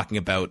was talking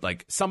about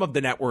like some of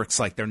the networks,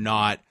 like they're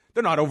not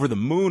over the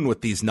moon with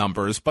these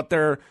numbers, but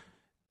they're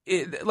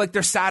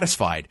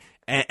satisfied.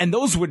 And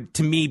those would,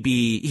 to me,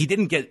 he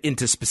didn't get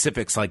into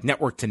specifics like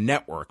network to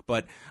network,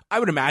 but I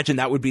would imagine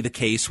that would be the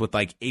case with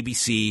like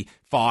ABC,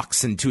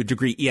 Fox, and to a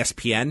degree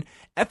ESPN.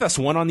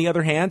 FS1, on the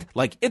other hand,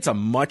 like it's a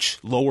much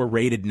lower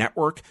rated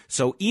network.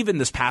 So even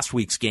this past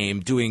week's game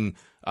doing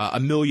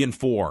 1.4 million,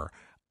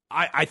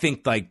 I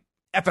think like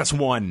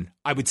FS1,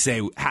 I would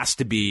say, has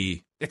to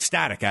be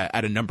ecstatic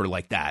at a number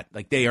like that.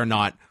 Like they are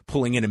not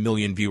pulling in 1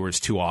 million viewers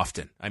too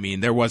often. I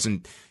mean, there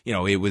wasn't,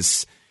 it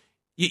was,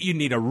 you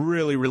need a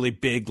really, really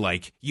big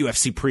like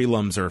UFC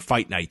prelims or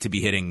fight night to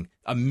be hitting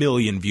 1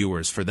 million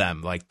viewers for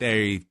them. Like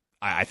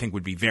I think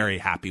would be very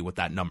happy with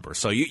that number.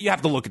 So you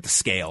have to look at the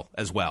scale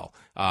as well.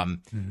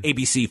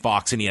 ABC,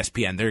 Fox, and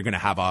ESPN, they're going to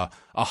have a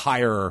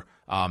higher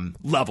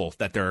level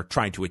that they're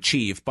trying to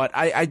achieve. But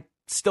I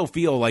still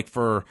feel like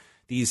for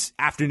these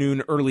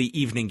afternoon, early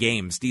evening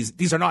games,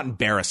 these are not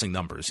embarrassing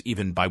numbers,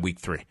 even by week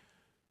 3.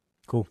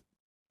 Cool.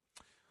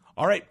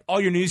 All right, all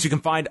your news you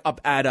can find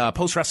up at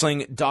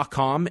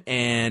postwrestling.com,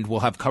 and we'll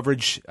have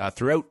coverage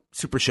throughout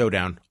Super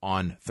Showdown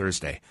on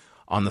Thursday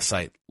on the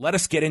site. Let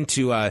us get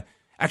into,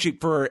 actually,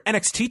 for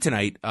NXT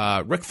tonight,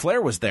 Ric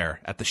Flair was there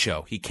at the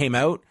show. He came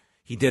out,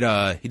 he did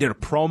a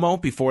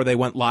promo before they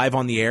went live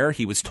on the air.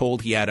 He was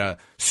told he had a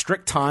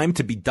strict time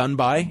to be done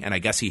by, and I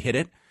guess he hit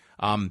it.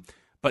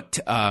 But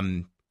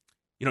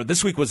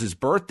this week was his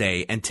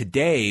birthday, and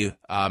today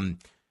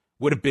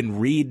would have been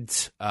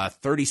Reed's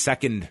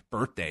 32nd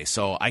birthday.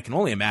 So I can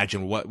only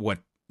imagine what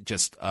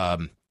just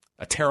a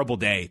terrible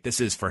day this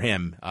is for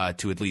him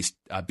to at least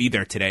be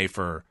there today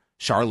for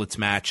Charlotte's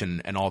match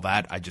and all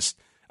that.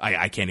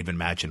 I can't even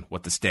imagine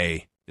what this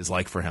day is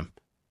like for him.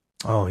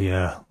 Oh,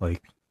 yeah,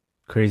 like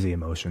crazy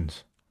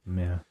emotions.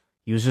 Yeah.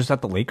 He was just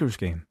at the Lakers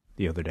game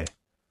the other day.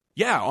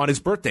 Yeah, on his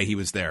birthday he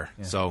was there.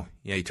 Yeah. So,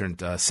 yeah, he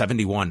turned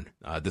 71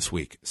 this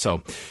week.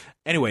 So,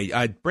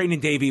 anyway, Braden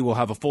and Davey will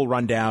have a full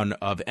rundown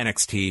of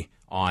NXT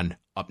on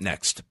up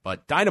next.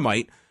 But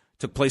Dynamite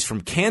took place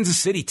from Kansas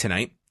City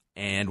tonight,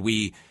 and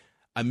we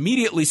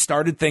immediately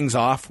started things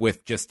off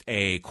with just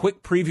a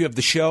quick preview of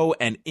the show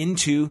and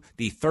into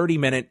the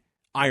 30-minute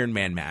Iron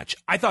Man match.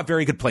 I thought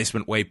very good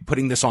placement, Way,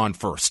 putting this on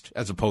first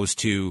as opposed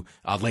to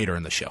later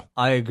in the show.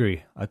 I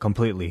agree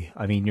completely.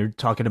 I mean, you're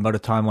talking about a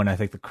time when I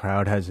think the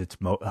crowd has its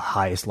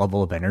highest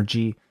level of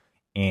energy,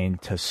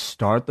 and to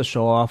start the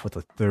show off with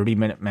a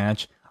 30-minute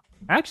match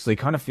actually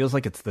kind of feels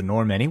like it's the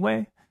norm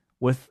anyway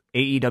with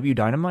AEW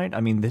Dynamite. I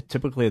mean,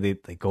 typically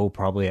they go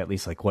probably at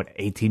least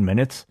 18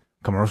 minutes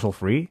commercial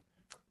free.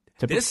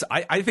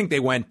 I think they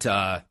went...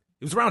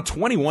 it was around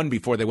 21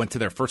 before they went to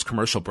their first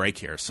commercial break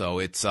here. So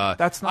it's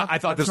that's not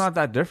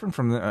that different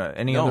from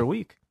any other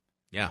week.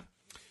 Yeah.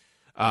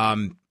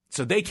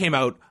 So they came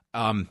out.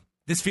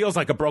 This feels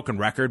like a broken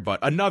record, but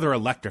another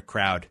electric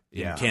crowd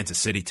in Kansas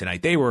City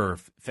tonight. They were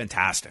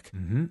fantastic.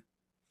 Mm-hmm.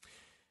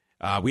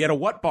 We had a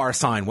What Bar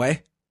sign,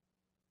 Way.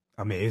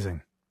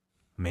 Amazing.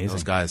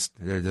 Those guys,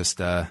 they're just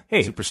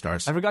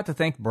superstars. I forgot to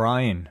thank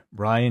Brian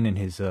and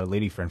his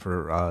lady friend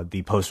for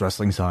the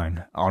post-wrestling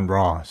sign on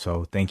Raw.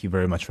 So thank you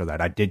very much for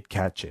that. I did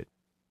catch it.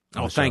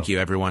 Oh, thank you,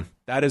 everyone.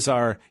 That is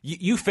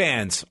you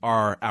fans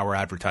are our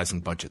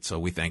advertising budget, so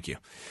we thank you.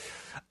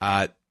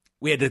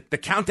 We had the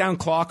countdown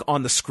clock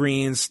on the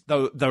screens.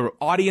 The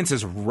audience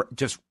is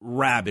just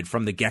rabid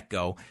from the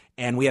get-go.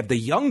 And we have the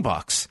Young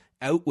Bucks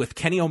out with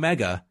Kenny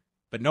Omega,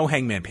 but no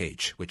Hangman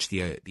Page, which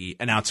the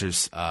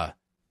announcers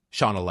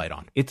shone a light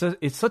on.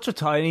 It's such a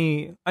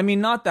tiny, I mean,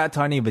 not that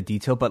tiny of a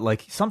detail,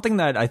 but something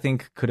that I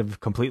think could have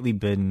completely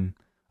been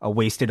a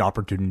wasted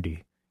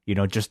opportunity.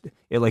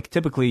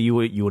 Typically you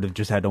would have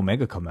just had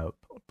Omega come out,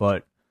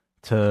 but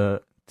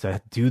to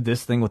do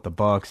this thing with the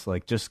Bucks,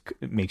 just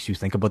makes you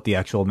think about the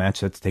actual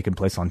match that's taking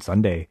place on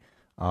Sunday.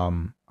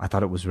 I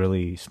thought it was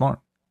really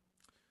smart.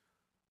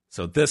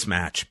 So this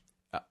match,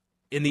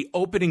 in the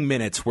opening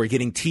minutes, we're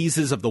getting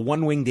teases of the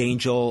One-Winged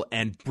Angel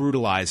and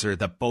Brutalizer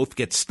that both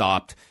get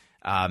stopped.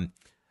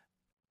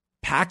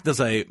 Pac does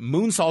a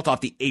moonsault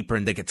off the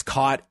apron that gets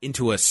caught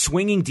into a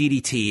swinging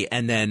DDT,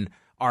 and then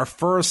our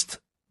first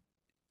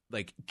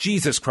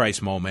Jesus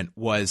Christ moment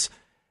was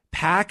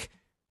Pac,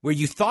 where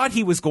you thought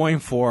he was going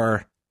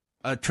for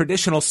a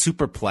traditional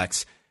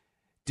superplex.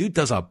 Dude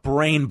does a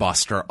brain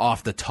buster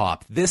off the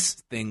top. This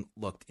thing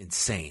looked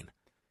insane.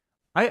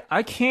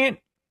 I can't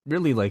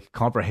really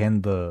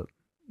comprehend the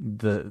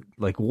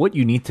what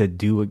you need to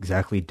do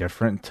exactly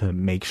different to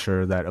make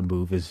sure that a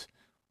move is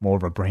more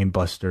of a brain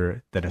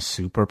buster than a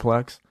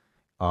superplex.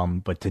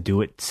 But to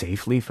do it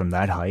safely from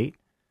that height,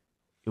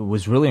 it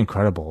was really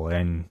incredible.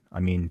 And I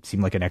mean, it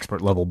seemed like an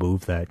expert level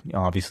move that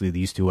obviously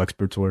these two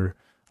experts were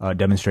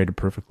demonstrated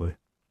perfectly.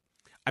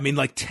 I mean,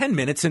 10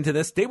 minutes into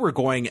this, they were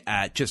going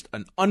at just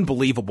an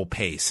unbelievable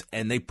pace,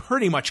 and they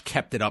pretty much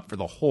kept it up for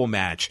the whole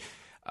match.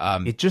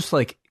 It just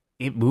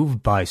it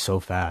moved by so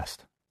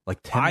fast.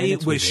 10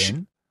 minutes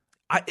within.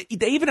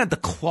 They even had the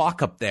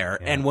clock up there,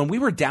 and when we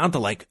were down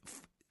to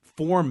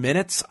 4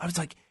 minutes, I was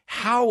like,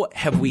 how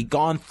have we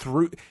gone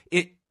through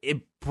it?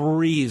 It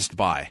breezed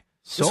by.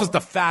 This was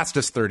the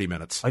fastest 30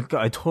 minutes. I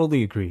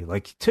totally agree.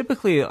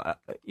 Typically,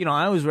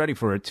 I was ready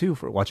for it too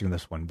for watching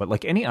this one.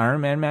 But any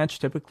Iron Man match,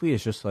 typically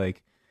it's just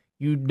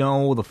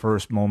the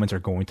first moments are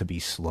going to be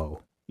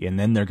slow, and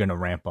then they're going to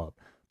ramp up.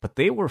 But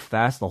they were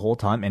fast the whole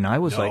time, and I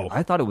was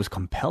I thought it was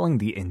compelling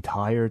the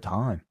entire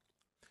time.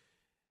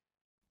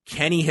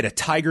 Kenny hit a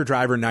Tiger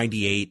Driver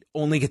 98,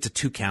 only gets a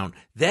 2 count.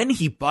 Then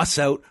he busts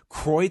out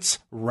Kreutz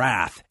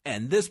Wrath,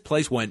 and this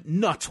place went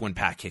nuts when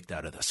Pat kicked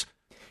out of this.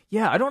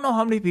 Yeah, I don't know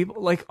how many people,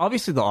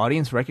 obviously the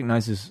audience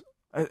recognizes,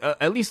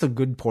 at least a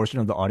good portion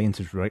of the audience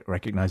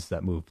recognizes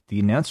that move. The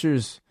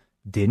announcers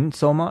didn't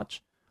so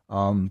much,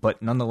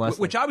 but nonetheless.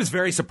 Which I was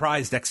very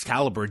surprised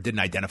Excalibur didn't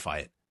identify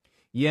it.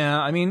 Yeah,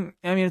 I mean,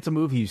 it's a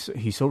move he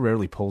so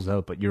rarely pulls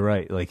out, but you're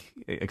right.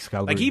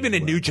 Excalibur. Even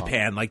in New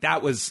Japan,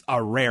 that was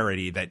a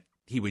rarity that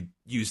he would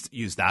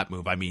use that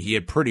move. I mean, he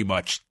had pretty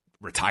much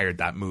retired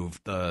that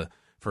move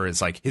for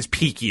his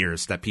peak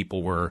years that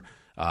people were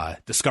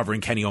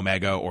discovering Kenny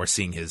Omega or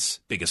seeing his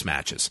biggest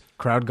matches.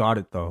 Crowd got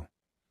it though.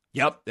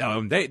 Yep,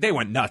 they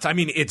went nuts. I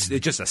mean, it's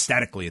just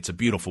aesthetically, it's a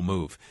beautiful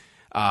move.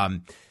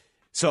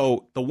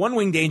 So the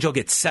One-Winged Angel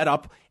gets set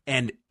up,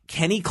 and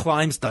Kenny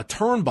climbs the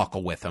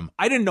turnbuckle with him.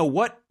 I didn't know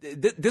what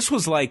this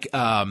was like.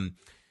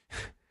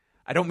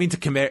 I don't mean to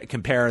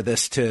compare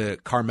this to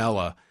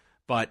Carmella,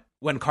 but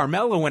when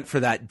Carmella went for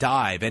that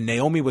dive and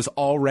Naomi was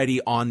already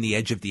on the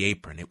edge of the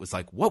apron, it was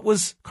like, what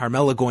was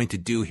Carmella going to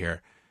do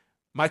here?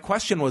 My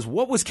question was,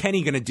 what was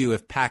Kenny going to do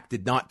if Pac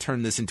did not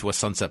turn this into a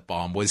sunset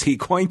bomb? Was he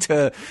going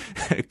to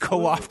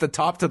go off the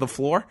top to the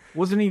floor?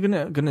 Wasn't he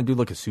going to do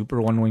like a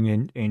super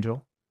One-Winged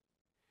Angel?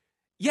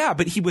 Yeah,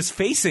 but he was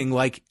facing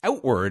like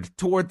outward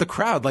toward the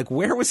crowd. Like,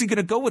 where was he going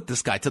to go with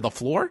this guy? To the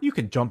floor? You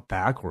could jump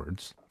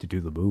backwards to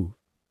do the move.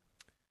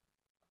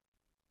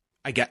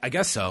 I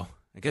guess so.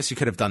 I guess you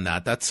could have done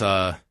that. That's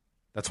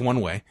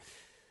one way.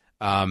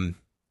 Omega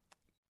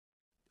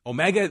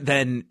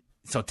then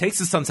takes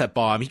the sunset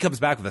bomb. He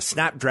comes back with a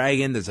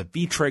Snapdragon. There's a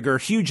V-trigger,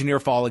 huge near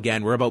fall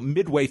again. We're about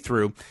midway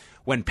through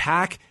when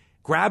Pac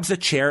grabs a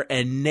chair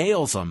and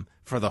nails him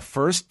for the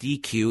first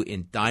DQ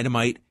in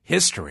Dynamite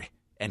history.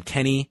 And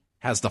Kenny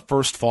has the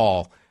first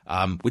fall,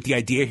 with the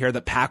idea here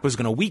that Pac was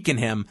going to weaken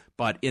him,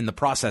 but in the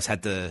process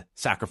had to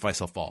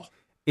sacrifice a fall.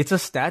 It's a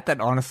stat that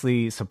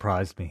honestly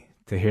surprised me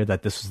to hear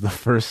that this was the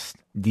first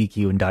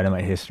DQ in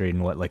Dynamite history in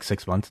like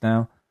 6 months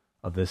now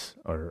of this,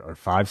 or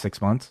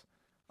 5-6 months.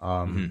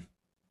 And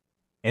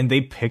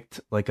they picked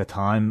like a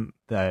time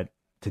to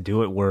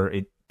do it where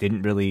it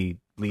didn't really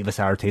leave a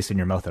sour taste in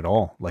your mouth at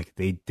all. Like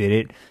they did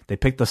it. They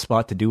picked the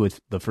spot to do it,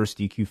 the first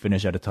DQ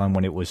finish at a time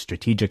when it was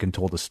strategic and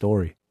told a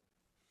story.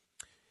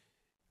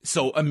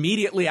 So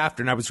immediately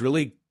after, and I was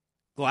really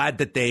glad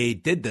that they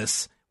did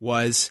this,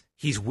 was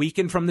he's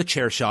weakened from the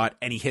chair shot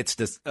and he hits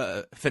this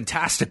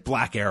fantastic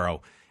Black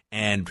Arrow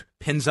and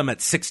pins him at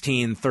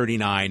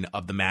 16:39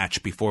 of the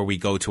match before we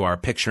go to our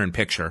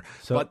picture-in-picture.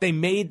 So, but they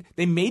made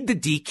the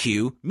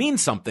DQ mean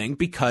something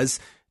because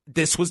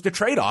this was the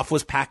trade-off,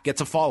 was Pac gets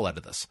a fall out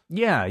of this.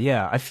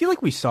 Yeah. I feel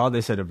like we saw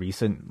this at a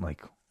recent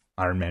like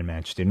Iron Man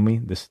match, didn't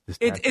we?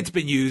 It's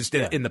been used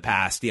in the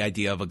past, the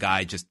idea of a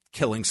guy just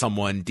killing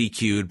someone,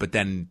 DQ'd, but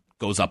then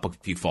goes up a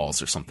few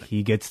falls or something.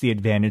 He gets the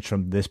advantage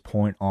from this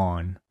point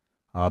on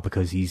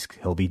because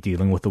he'll be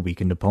dealing with a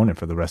weakened opponent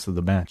for the rest of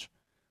the match.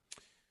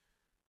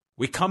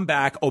 We come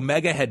back.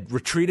 Omega had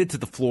retreated to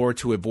the floor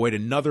to avoid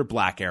another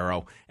Black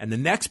Arrow. And the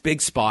next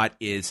big spot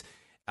is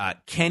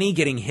Kenny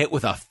getting hit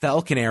with a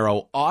Falcon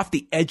Arrow off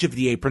the edge of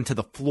the apron to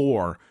the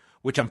floor,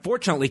 which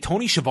unfortunately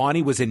Tony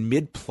Schiavone was in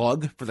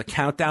mid-plug for the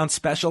Countdown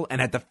special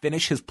and had to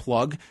finish his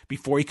plug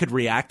before he could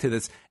react to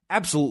this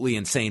absolutely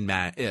insane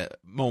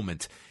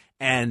moment.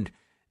 And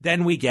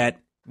then we get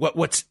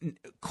what's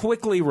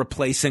quickly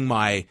replacing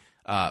my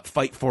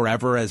Fight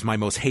Forever as my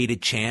most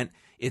hated chant.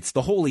 It's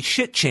the holy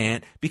shit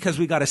chant because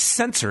we got to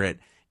censor it.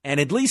 And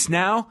at least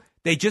now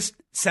they just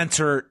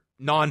censor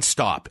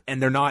nonstop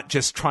and they're not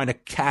just trying to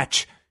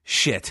catch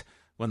shit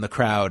when the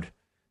crowd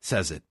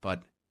says it.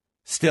 But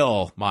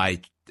still,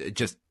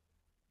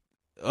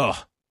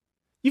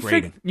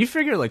 you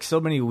figure like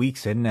so many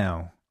weeks in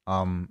now,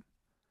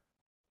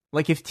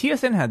 like if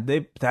TSN had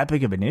that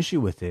big of an issue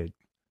with it,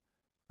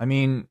 I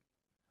mean,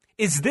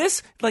 is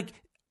this like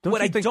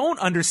what I don't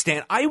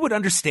understand? I would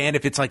understand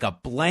if it's like a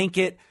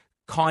blanket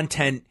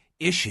content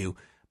issue,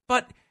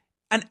 but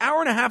an hour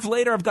and a half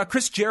later, I've got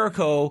Chris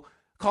Jericho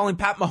calling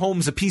Pat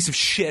Mahomes a piece of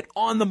shit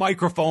on the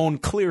microphone,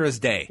 clear as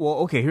day. Well,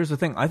 okay, here's the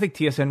thing. I think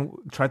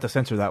TSN tried to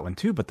censor that one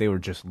too, but they were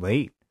just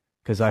late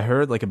because I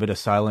heard like a bit of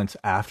silence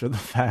after the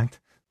fact.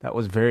 That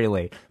was very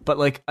late. But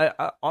like,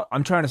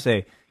 I'm trying to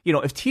say, you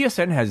know, if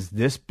TSN has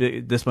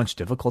this much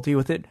difficulty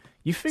with it,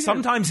 you figure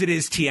sometimes it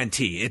is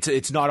TNT.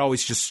 It's not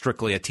always just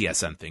strictly a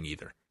TSN thing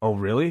either. Oh,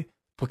 really?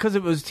 Because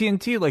it was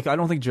TNT, like, I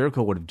don't think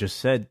Jericho would have just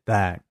said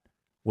that.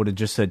 Would have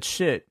just said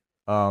shit,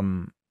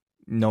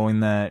 knowing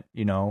that,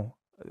 you know,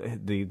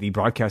 the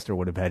broadcaster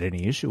would have had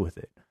any issue with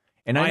it.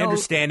 And my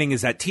understanding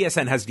is that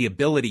TSN has the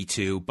ability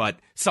to, but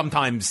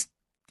sometimes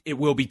it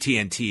will be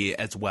TNT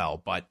as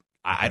well. But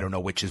I don't know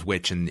which is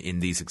which in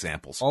these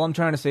examples. All I'm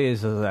trying to say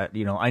is that,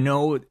 you know, I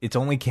know it's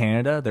only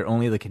Canada. They're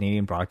only the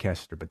Canadian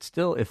broadcaster. But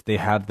still, if they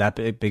have that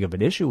big of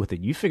an issue with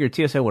it, you figure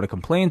TSN would have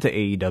complained to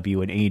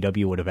AEW and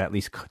AEW would have at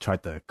least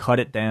tried to cut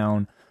it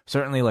down.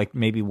 Certainly, like,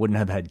 maybe wouldn't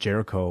have had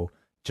Jericho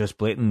just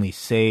blatantly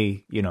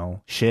say, you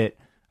know, shit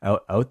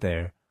out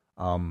there.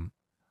 And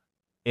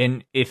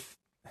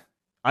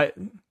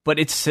but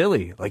it's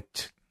silly.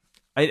 Like,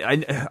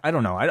 I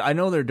don't know. I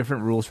know there are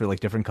different rules for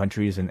like different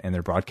countries and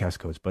their broadcast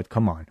codes, but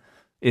come on.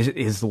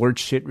 Is the word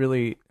shit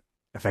really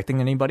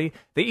affecting anybody?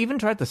 They even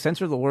tried to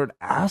censor the word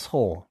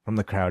asshole from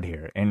the crowd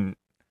here. And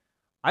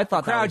I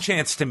thought crowd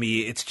chants to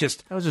me, it's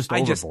just, that was just I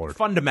overboard. Just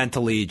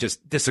fundamentally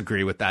just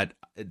disagree with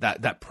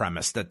that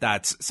premise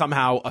that's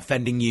somehow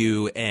offending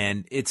you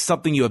and it's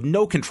something you have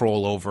no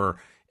control over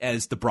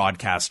as the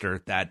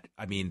broadcaster. That,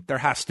 I mean, there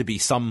has to be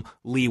some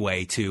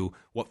leeway to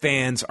what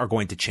fans are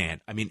going to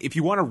chant. I mean, if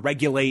you want to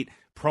regulate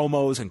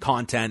promos and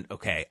content,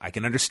 okay, I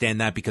can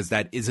understand that because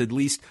that is at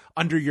least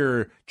under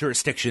your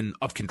jurisdiction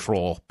of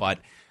control. But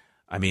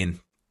I mean,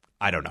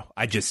 I don't know.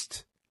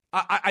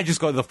 I just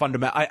go to the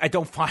fundamental. I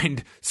don't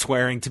find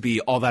swearing to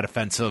be all that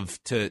offensive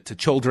to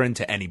children,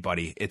 to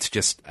anybody. It's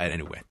just,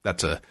 anyway,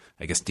 that's a,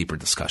 I guess, deeper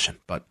discussion.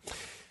 But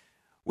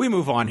we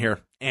move on here,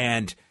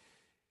 and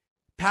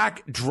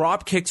Pac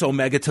drop kicks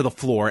Omega to the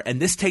floor,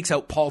 and this takes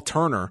out Paul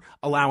Turner,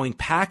 allowing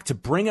Pac to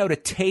bring out a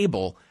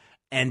table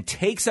and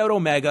takes out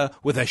Omega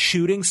with a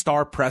shooting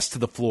star press to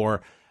the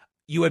floor.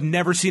 You have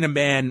never seen a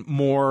man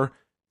more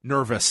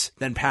nervous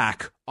than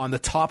Pac on the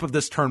top of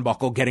this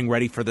turnbuckle getting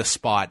ready for this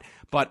spot.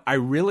 But I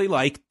really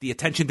like the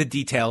attention to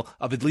detail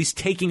of at least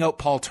taking out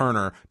Paul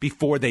Turner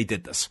before they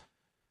did this.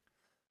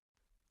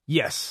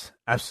 Yes,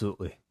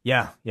 absolutely.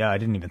 Yeah, I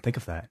didn't even think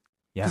of that.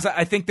 Yeah. Because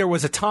I think there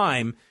was a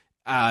time,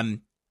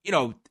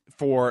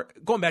 for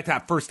going back to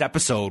that first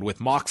episode with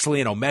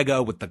Moxley and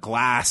Omega with the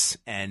glass,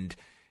 and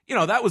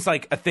that was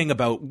like a thing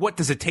about what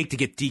does it take to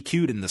get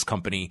DQ'd in this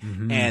company.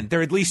 Mm-hmm. And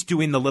they're at least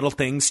doing the little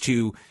things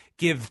to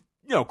give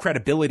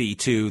credibility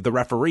to the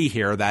referee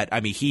here that, I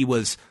mean, he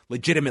was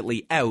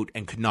legitimately out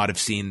and could not have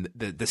seen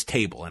this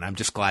table. And I'm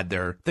just glad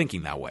they're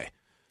thinking that way.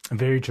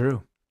 Very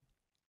true.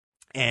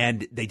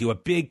 And they do a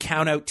big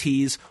count out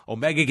tease.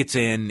 Omega gets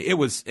in. It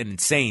was an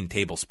insane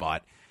table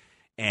spot.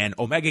 And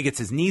Omega gets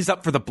his knees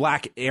up for the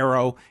Black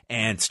Arrow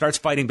and starts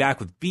fighting back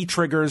with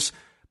V-triggers.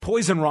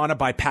 Poison Rana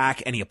by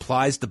Pac, and he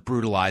applies the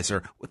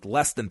brutalizer. With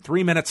less than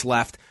 3 minutes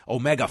left,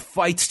 Omega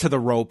fights to the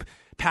rope.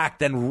 Pac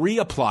then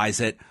reapplies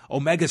it.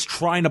 Omega's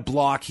trying to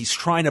block. He's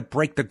trying to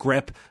break the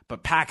grip,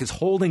 but Pac is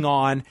holding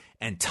on,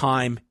 and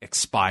time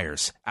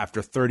expires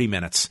after 30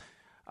 minutes.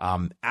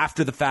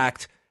 After the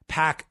fact,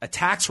 Pac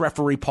attacks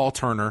referee Paul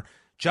Turner.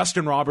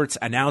 Justin Roberts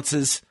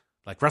announces,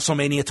 like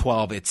WrestleMania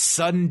 12, it's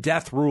sudden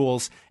death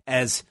rules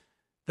as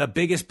the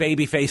biggest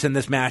babyface in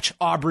this match,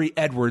 Aubrey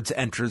Edwards,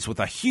 enters with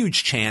a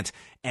huge chant,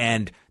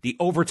 and the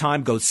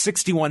overtime goes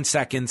 61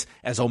 seconds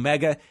as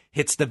Omega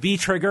hits the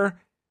V-trigger,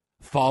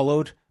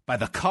 followed by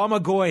the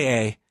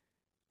Kamagoye,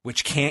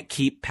 which can't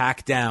keep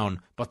Pac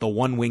down, but the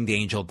one-winged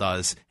angel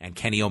does, and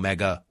Kenny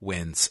Omega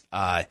wins.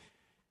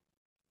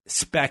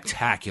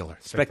 Spectacular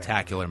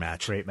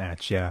match. Great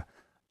match, yeah.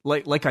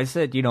 Like I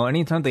said,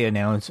 anytime they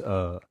announce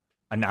an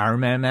Iron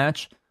Man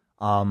match,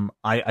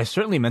 I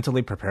certainly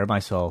mentally prepare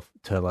myself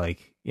to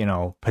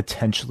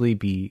potentially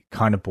be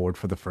kind of bored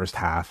for the first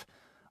half.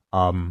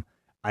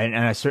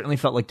 I certainly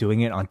felt like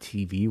doing it on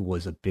TV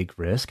was a big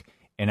risk.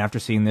 And after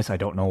seeing this, I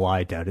don't know why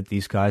I doubted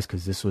these guys,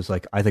 because this was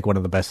I think one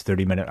of the best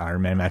 30-minute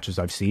Iron Man matches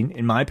I've seen.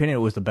 In my opinion,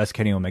 it was the best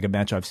Kenny Omega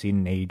match I've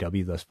seen in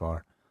AEW thus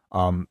far.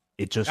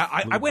 It just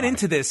I went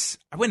into this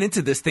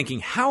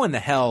thinking, how in the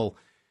hell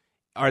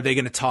are they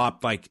going to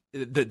top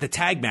the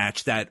tag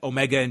match that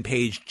Omega and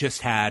Page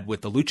just had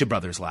with the Lucha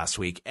Brothers last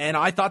week? And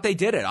I thought they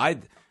did it.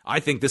 I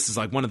think this is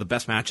one of the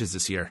best matches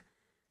this year.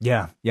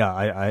 Yeah,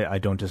 I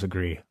don't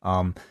disagree.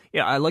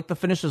 I like the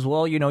finish as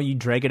well. You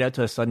drag it out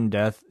to a sudden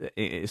death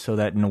so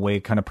that in a way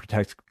it kind of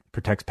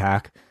protects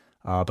Pac,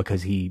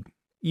 because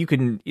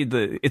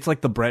it's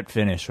like the Brett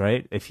finish,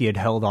 right? If he had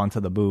held on to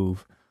the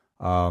move,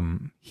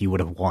 he would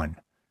have won.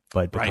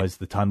 But because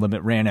the time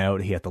limit ran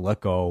out, he had to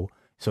let go.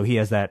 So he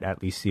has that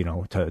at least,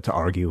 to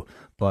argue.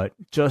 But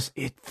just,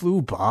 it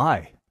flew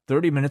by.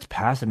 30 minutes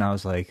passed, and I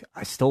was like,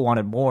 I still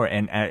wanted more.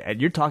 And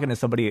you're talking to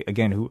somebody,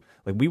 again, who,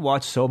 we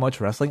watch so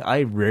much wrestling.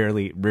 I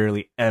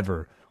rarely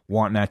ever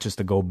want matches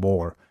to go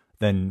more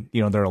than,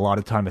 there are a lot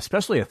of time,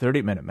 especially a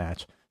 30-minute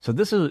match. So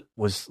this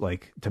was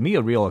to me,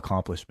 a real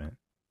accomplishment.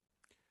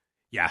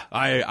 Yeah,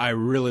 I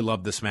really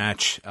love this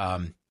match.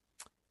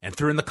 And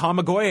threw in the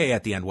Kamagoye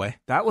at the end, way.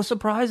 That was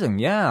surprising,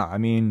 yeah. I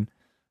mean,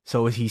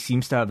 so he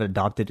seems to have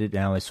adopted it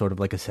now as sort of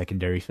like a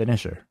secondary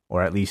finisher,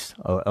 or at least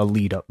a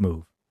lead-up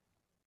move.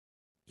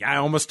 Yeah, I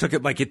almost took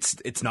it like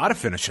it's not a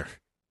finisher.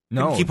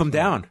 No, keep him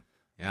down.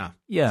 Yeah.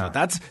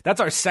 So that's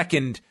our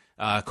second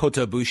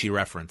Kota Ibushi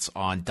reference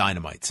on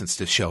Dynamite since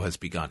this show has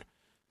begun.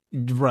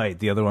 Right.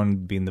 The other one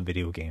being the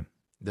video game.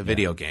 The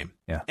video game.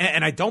 Yeah.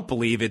 And I don't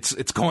believe it's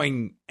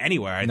going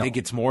anywhere. I think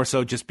it's more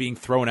so just being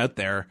thrown out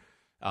there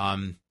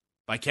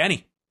by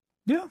Kenny.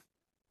 Yeah.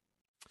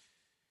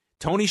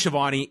 Tony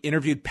Schiavone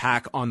interviewed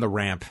Pac on the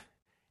ramp,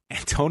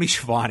 and Tony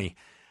Schiavone,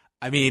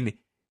 I mean,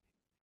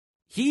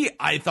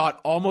 I thought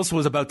almost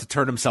was about to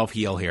turn himself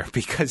heel here,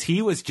 because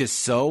he was just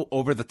so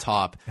over the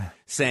top,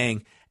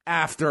 saying,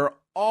 after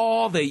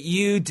all that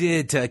you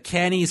did to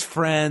Kenny's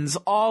friends,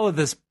 all of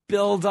this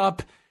build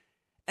up,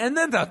 and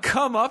then to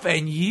come up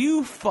and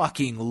you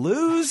fucking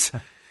lose.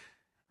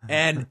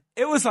 And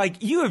it was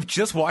like, you have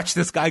just watched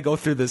this guy go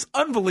through this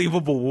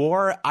unbelievable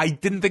war. I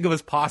didn't think it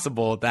was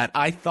possible that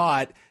I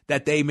thought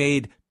that they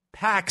made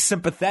Pac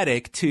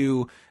sympathetic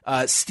to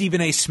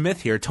Stephen A.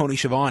 Smith here, Tony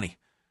Schiavone.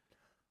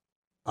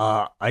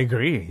 I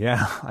agree.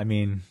 Yeah. I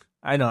mean,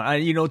 I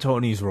know,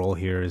 Tony's role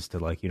here is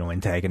to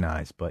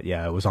antagonize, but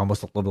yeah, it was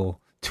almost a little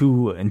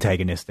too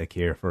antagonistic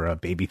here for a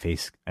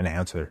babyface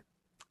announcer.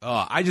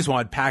 I just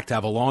wanted Pac to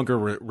have a longer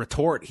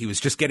retort. He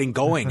was just getting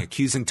going,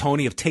 accusing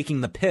Tony of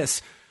taking the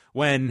piss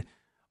when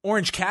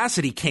Orange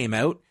Cassidy came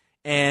out,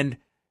 and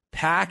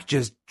Pac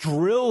just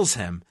drills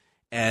him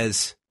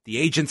as the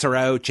agents are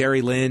out,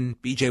 Jerry Lynn,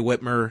 BJ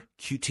Whitmer,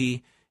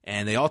 QT,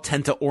 and they all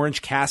tend to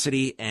Orange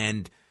Cassidy,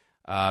 and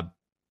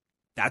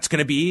that's going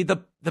to be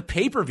the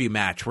pay-per-view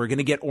match. We're going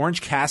to get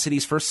Orange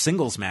Cassidy's first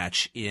singles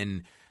match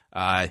in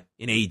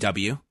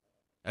AEW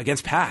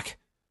against Pac.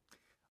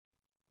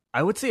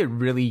 I would say a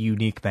really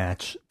unique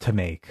match to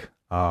make,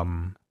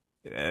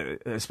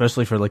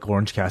 especially for like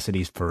Orange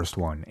Cassidy's first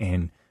one.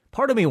 And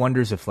part of me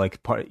wonders if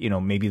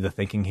maybe the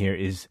thinking here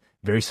is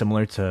very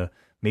similar to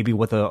maybe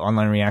what the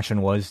online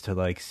reaction was to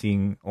like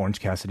seeing Orange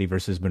Cassidy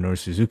versus Minoru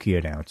Suzuki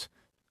announce,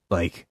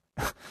 like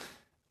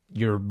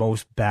your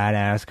most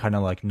badass kind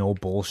of like no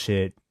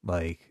bullshit,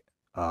 like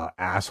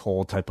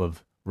asshole type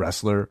of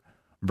wrestler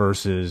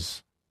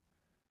versus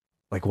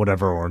like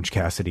whatever Orange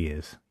Cassidy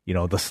is,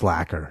 the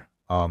slacker.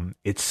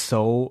 It's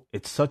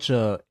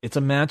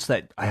a match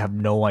that I have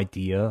no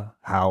idea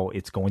how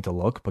it's going to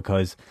look,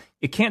 because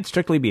it can't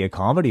strictly be a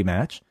comedy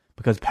match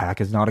because Pac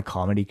is not a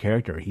comedy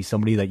character. He's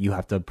somebody that you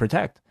have to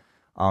protect.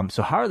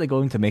 So how are they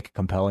going to make it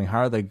compelling? How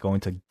are they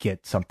going to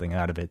get something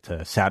out of it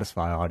to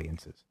satisfy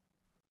audiences?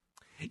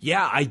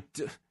 Yeah,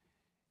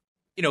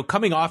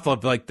 coming off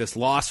of like this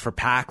loss for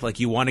Pac,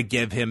 like you want to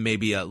give him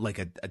maybe a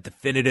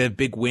definitive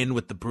big win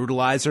with the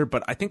Brutalizer,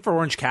 but I think for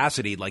Orange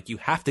Cassidy, like you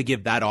have to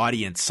give that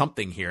audience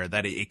something here,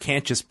 that it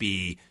can't just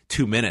be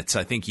 2 minutes.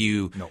 I think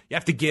you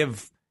have to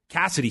give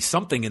Cassidy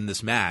something in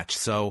this match.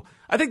 So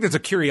I think there's a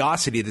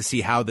curiosity to see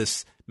how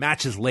this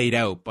match is laid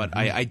out, but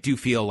I do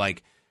feel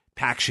like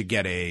Pac should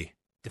get a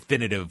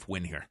definitive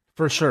win here.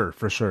 For sure.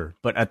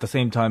 But at the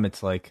same time,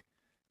 it's like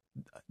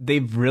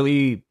they've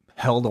really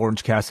held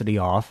Orange Cassidy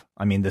off.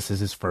 I mean, this is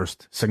his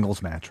first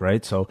singles match,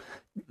 right? So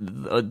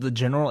the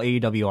general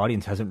AEW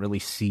audience hasn't really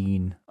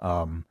seen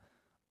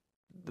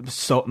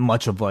so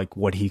much of like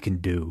what he can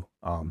do.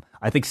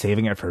 I think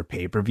saving it for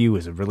pay-per-view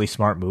is a really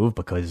smart move,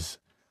 because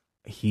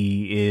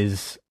he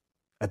is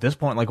at this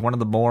point like one of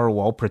the more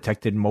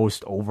well-protected,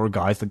 most over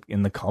guys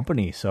in the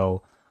company.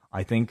 So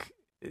I think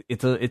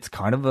it's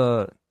kind of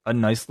a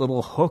nice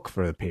little hook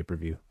for the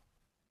pay-per-view.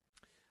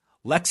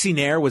 Lexi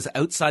Nair was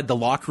outside the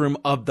locker room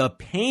of the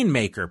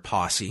Painmaker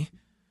Posse,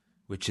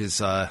 which is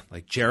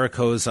like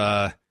Jericho's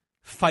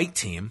fight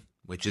team,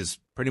 which is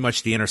pretty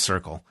much the Inner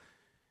Circle.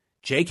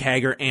 Jake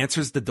Hager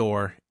answers the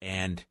door,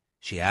 and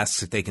she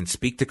asks if they can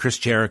speak to Chris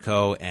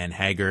Jericho, and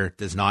Hager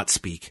does not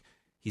speak.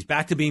 He's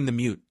back to being the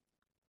mute.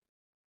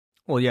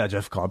 Well, yeah,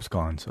 Jeff Cobb's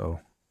gone, so.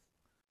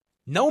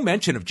 No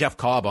mention of Jeff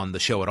Cobb on the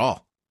show at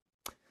all.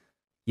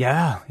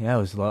 Yeah, it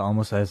was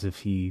almost as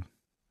if he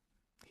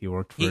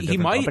worked for a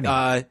different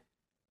company.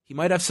 He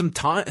might have some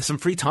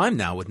free time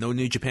now with no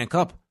New Japan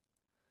Cup.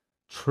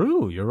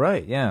 True, you're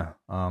right. Yeah.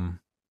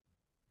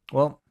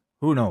 Well,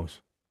 who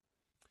knows?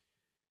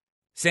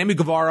 Sammy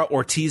Guevara,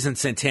 Ortiz, and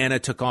Santana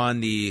took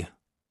on the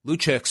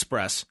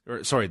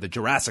the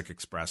Jurassic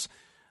Express,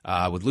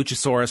 with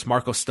Luchasaurus,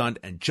 Marco Stunt,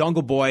 and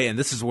Jungle Boy. And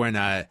this is when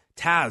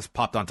Taz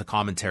popped onto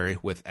commentary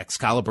with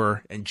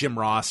Excalibur and Jim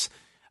Ross.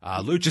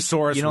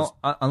 Luchasaurus,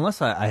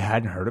 unless I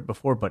hadn't heard it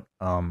before, but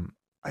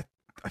I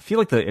feel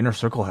like the Inner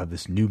Circle have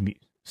this new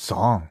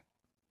song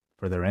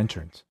for their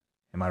entrance.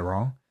 Am I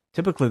wrong?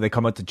 Typically they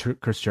come out to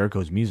Chris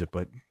Jericho's music,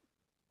 but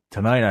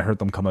tonight I heard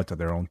them come out to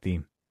their own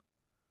theme.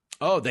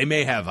 Oh, they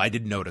may have. I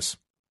didn't notice.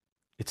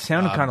 It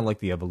sounded kind of like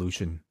the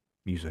Evolution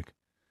music.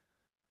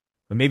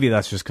 But maybe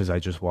that's just because I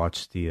just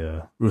watched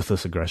the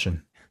Ruthless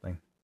Aggression thing.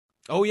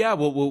 Oh yeah,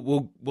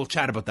 we'll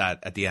chat about that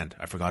at the end.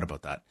 I forgot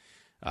about that.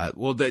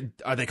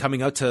 Are they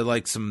coming out to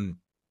like some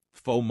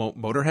faux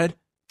Motorhead?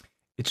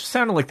 It just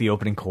sounded like the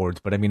opening chords,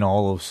 but I mean,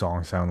 all those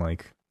songs sound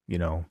like,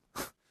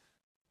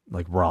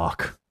 like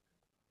rock,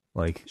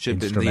 like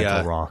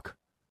instrumental rock.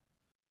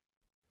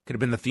 Could have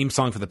been the theme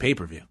song for the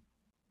pay-per-view.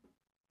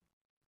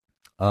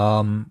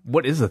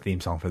 What is the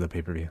theme song for the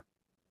pay-per-view?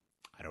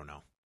 I don't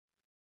know.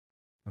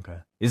 Okay.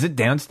 Is it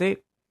Downstate?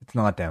 It's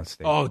not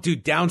Downstate. Oh,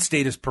 dude,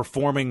 Downstate is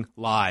performing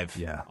live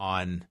Yeah.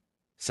 on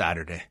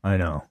Saturday. I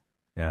know.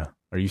 Yeah.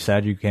 Are you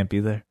sad you can't be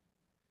there?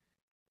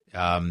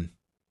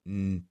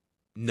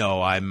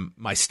 No,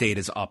 my state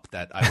is up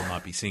that I will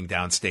not be seeing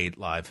Downstate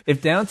live.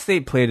 If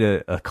Downstate played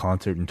a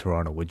concert in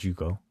Toronto, would you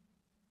go?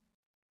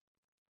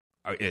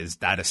 Is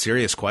that a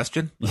serious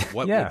question?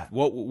 What, yeah.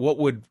 What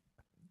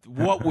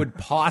would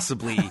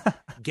possibly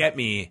get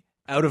me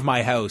out of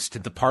my house to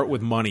depart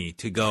with money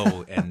to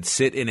go and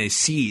sit in a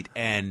seat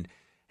and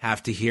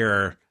have to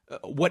hear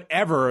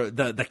whatever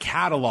the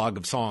catalog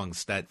of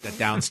songs that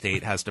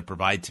Downstate has to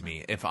provide to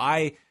me? If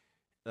I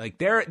like,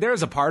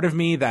 there's a part of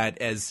me that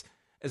as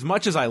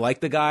much as I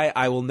like the guy,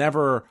 I will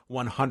never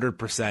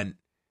 100%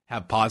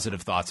 have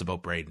positive thoughts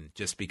about Braden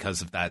just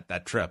because of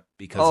that trip,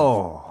 because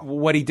of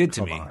what he did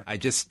to me. On.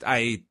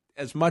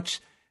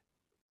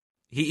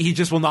 He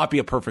just will not be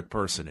a perfect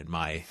person in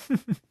my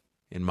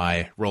in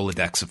my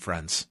Rolodex of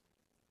friends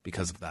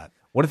because of that.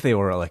 What if they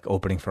were like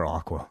opening for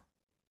Aqua?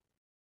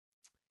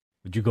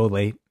 Would you go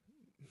late?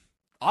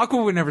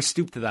 Aqua would never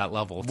stoop to that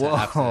level.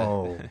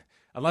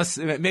 Unless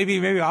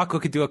maybe Aqua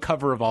could do a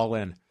cover of All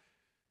In.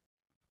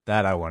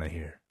 That I want to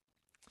hear.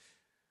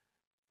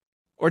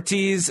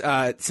 Ortiz,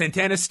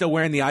 Santana's still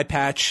wearing the eye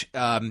patch.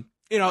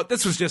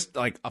 This was just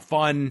like a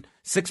fun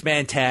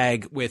 6-man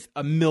tag with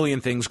a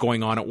million things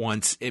going on at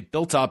once. It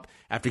built up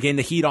after getting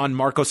the heat on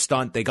Marco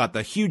Stunt. They got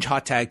the huge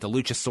hot tag to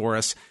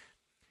Luchasaurus.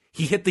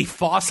 He hit the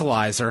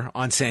fossilizer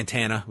on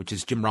Santana, which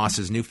is Jim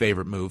Ross's new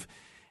favorite move,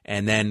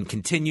 and then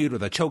continued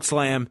with a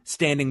chokeslam,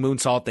 standing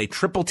moonsault. They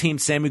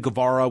triple-teamed Sammy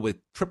Guevara with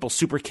triple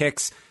super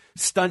kicks.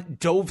 Stunt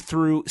dove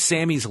through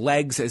Sammy's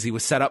legs as he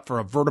was set up for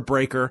a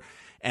vertebreaker.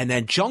 And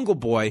then Jungle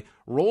Boy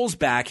rolls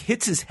back,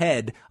 hits his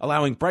head,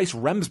 allowing Bryce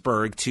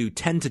Remsburg to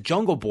tend to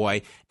Jungle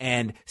Boy.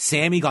 And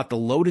Sammy got the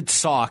loaded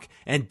sock.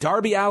 And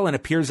Darby Allin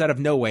appears out of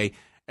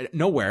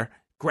nowhere,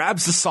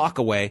 grabs the sock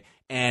away,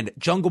 and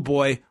Jungle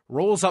Boy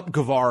rolls up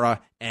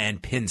Guevara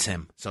and pins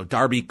him. So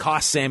Darby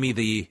costs Sammy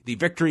the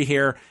victory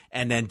here,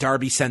 and then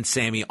Darby sends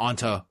Sammy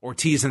onto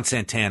Ortiz and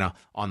Santana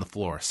on the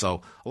floor.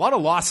 So a lot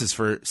of losses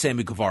for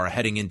Sammy Guevara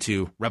heading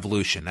into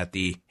Revolution at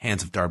the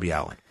hands of Darby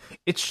Allin.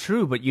 It's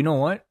true, but you know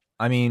what?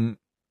 I mean,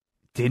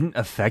 doesn't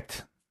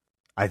affect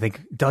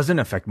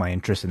my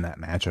interest in that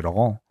match at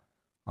all.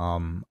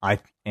 I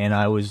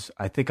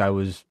think I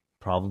was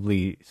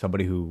probably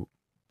somebody who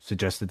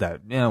suggested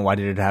that, why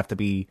did it have to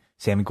be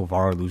Sammy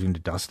Guevara losing to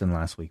Dustin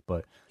last week?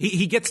 But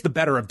he gets the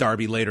better of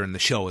Darby later in the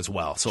show as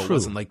well. So It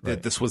wasn't like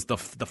right. This was the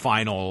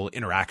final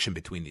interaction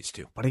between these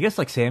two. But I guess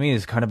like Sammy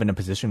is kind of in a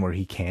position where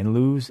he can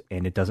lose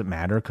and it doesn't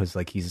matter because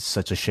like he's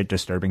such a shit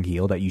disturbing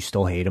heel that you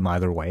still hate him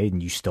either way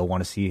and you still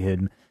want to see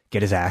him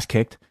get his ass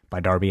kicked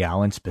by Darby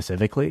Allin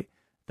specifically.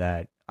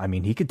 That, I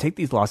mean, he could take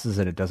these losses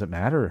and it doesn't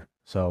matter.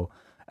 So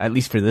at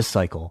least for this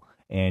cycle.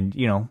 And,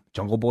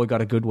 Jungle Boy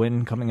got a good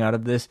win coming out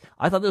of this.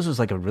 I thought this was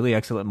like a really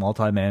excellent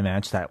multi-man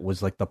match that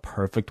was like the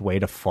perfect way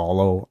to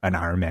follow an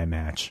Iron Man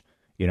match.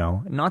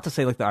 Not to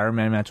say like the Iron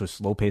Man match was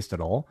slow paced at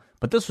all,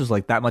 but this was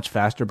like that much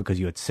faster because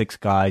you had 6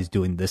 guys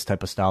doing this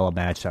type of style of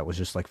match that was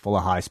just like full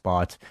of high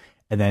spots.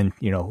 And then,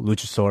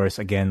 Luchasaurus,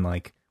 again,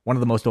 like one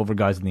of the most over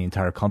guys in the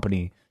entire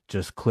company,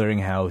 just clearing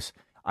house.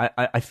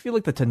 I feel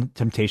like the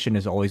temptation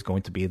is always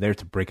going to be there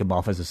to break him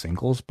off as a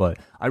singles, but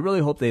I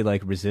really hope they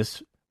like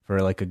resist for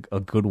like a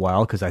good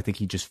while because I think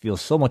he just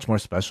feels so much more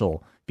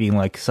special being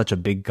like such a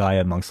big guy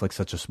amongst like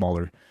such a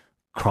smaller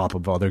crop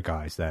of other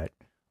guys that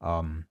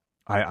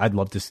I'd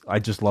love to. I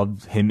just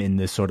love him in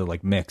this sort of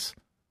like mix.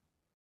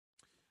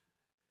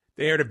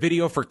 They aired a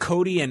video for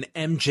Cody and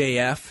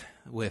MJF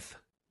with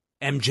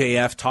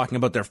MJF talking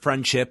about their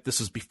friendship. This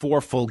was before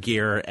Full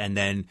Gear, and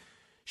then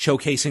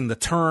showcasing the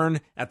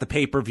turn at the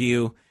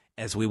pay-per-view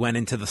as we went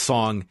into the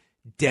song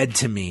Dead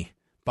to Me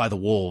by the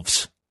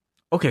Wolves.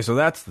 Okay, so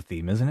that's the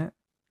theme, isn't it?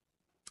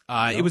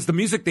 It was the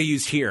music they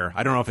used here.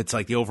 I don't know if it's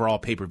like the overall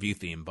pay-per-view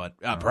theme, but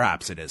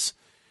perhaps it is.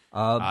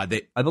 I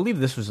believe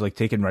this was like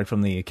taken right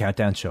from the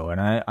Countdown show, and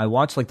I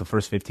watched like the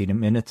first 15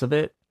 minutes of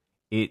it.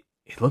 It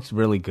looks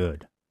really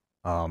good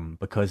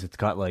because it's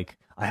got like,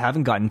 I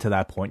haven't gotten to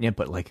that point yet,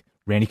 but like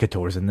Randy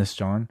Couture's in this,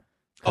 John.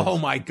 Oh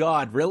my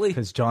God, really?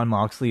 Because Jon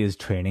Moxley is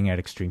training at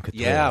Extreme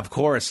Couture. Yeah, of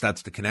course.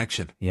 That's the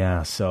connection.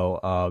 Yeah,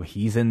 so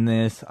he's in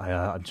this.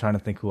 I'm trying to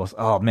think who else.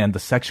 Oh man, the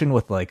section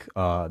with like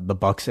the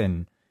Bucks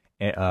and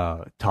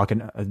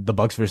talking the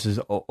Bucks versus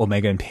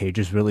Omega and Page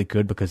is really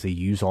good because they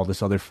use all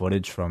this other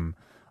footage from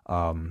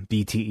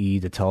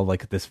BTE to tell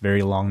like this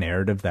very long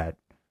narrative that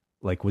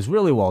like was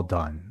really well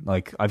done.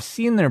 Like I've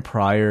seen their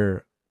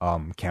prior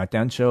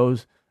Countdown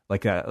shows,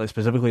 like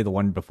specifically the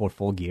one before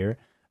Full Gear.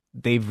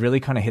 They've really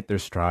kind of hit their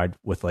stride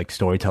with like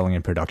storytelling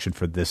and production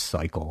for this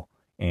cycle.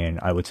 And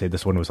I would say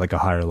this one was like a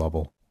higher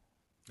level.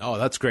 Oh,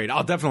 that's great.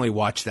 I'll definitely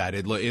watch that.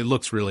 It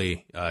looks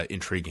really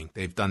intriguing.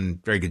 They've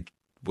done very good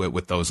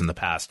with those in the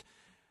past.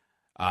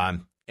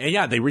 And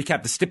yeah, they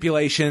recap the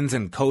stipulations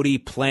and Cody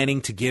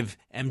planning to give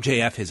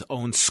MJF his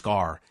own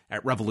scar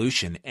at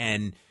Revolution.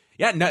 And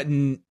yeah,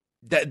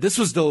 this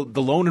was the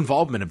lone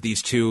involvement of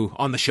these two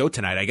on the show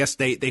tonight. I guess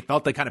they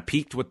felt they kind of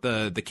peaked with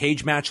the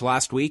cage match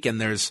last week, and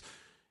there's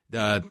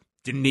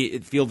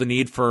didn't feel the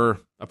need for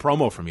a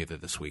promo from either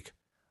this week.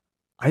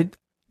 I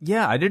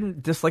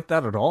didn't dislike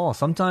that at all.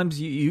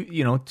 Sometimes you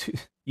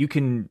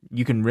can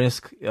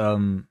risk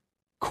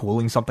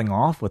cooling something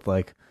off with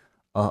like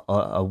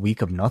a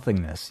week of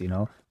nothingness.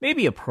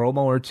 Maybe a promo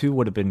or two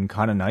would have been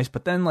kind of nice,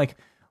 but then like,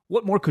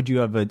 what more could you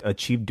have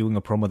achieved doing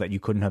a promo that you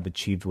couldn't have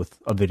achieved with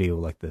a video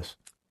like this?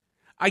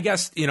 I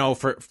guess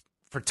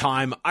for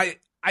time, I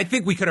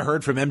think we could have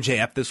heard from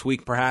MJF this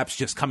week, perhaps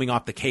just coming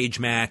off the cage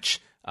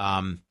match.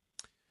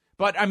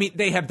 But I mean,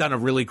 they have done a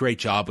really great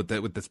job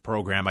with this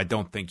program. I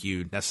don't think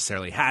you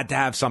necessarily had to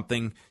have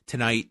something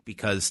tonight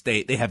because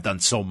they have done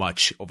so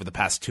much over the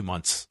past 2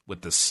 months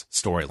with this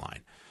storyline.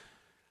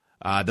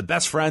 The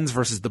Best Friends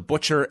versus the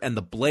Butcher and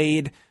the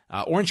Blade.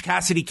 Orange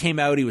Cassidy came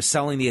out. He was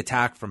selling the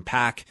attack from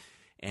Pac,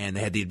 and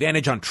they had the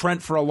advantage on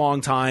Trent for a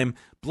long time.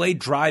 Blade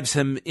drives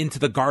him into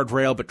the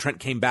guardrail, but Trent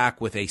came back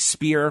with a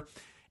spear.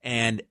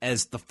 And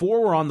as the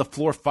four were on the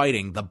floor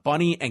fighting, the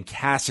Bunny and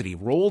Cassidy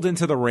rolled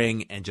into the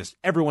ring and just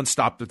everyone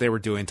stopped what they were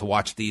doing to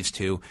watch these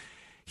two.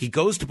 He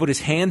goes to put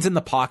his hands in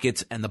the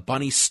pockets and the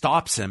Bunny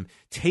stops him,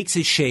 takes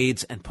his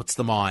shades and puts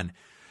them on.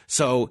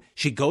 So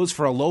she goes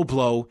for a low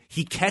blow.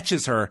 He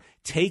catches her,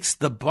 takes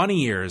the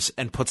bunny ears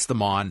and puts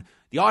them on.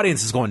 The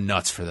audience is going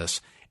nuts for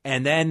this.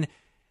 And then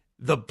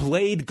the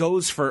blade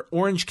goes for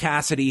Orange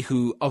Cassidy,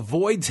 who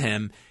avoids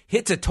him,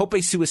 hits a tope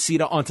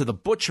suicida onto the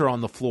Butcher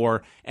on the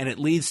floor, and it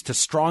leads to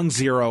strong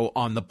zero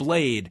on the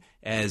blade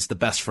as the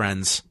Best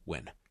Friends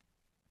win.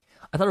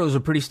 I thought it was a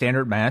pretty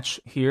standard match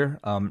here.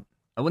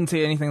 I wouldn't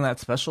say anything that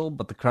special,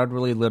 but the crowd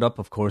really lit up,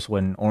 of course,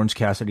 when Orange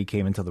Cassidy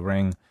came into the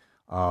ring.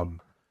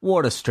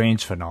 What a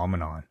strange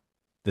phenomenon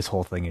this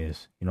whole thing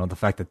is. You know, the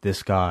fact that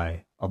this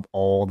guy, of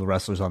all the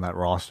wrestlers on that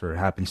roster,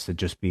 happens to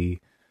just be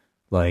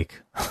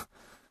like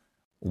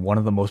one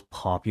of the most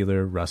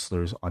popular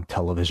wrestlers on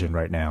television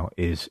right now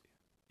is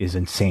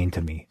insane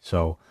to me.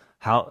 So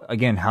how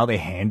they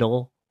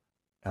handle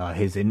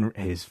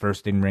his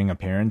first in-ring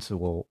appearance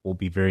will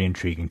be very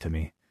intriguing to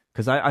me,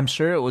 because I'm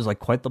sure it was like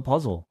quite the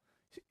puzzle.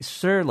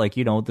 Sure, like,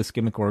 you know, this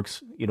gimmick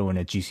works, you know, in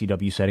a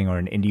GCW setting or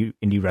an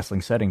indie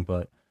wrestling setting,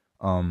 but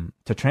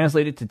to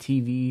translate it to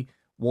TV,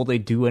 will they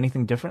do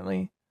anything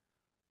differently?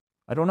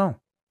 I don't know.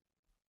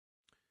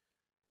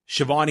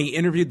 Schiavone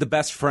interviewed the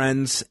Best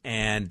Friends,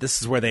 and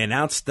this is where they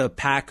announced the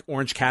Pac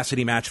Orange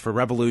Cassidy match for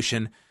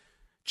Revolution.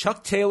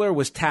 Chuck Taylor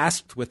was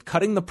tasked with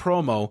cutting the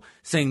promo,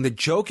 saying the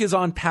joke is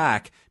on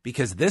Pac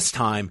because this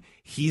time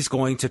he's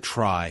going to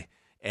try.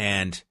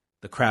 And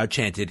the crowd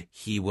chanted,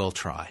 "He will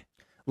try."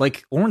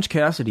 Like, Orange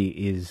Cassidy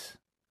is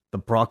the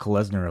Brock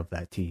Lesnar of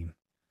that team,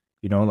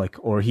 you know, like,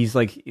 or he's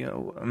like, you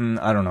know,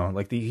 I don't know,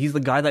 like he's the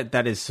guy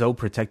that is so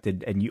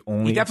protected, and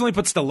he definitely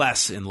puts the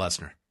less in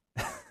Lesnar.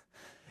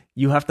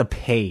 You have to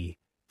pay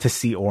to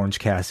see Orange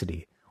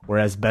Cassidy,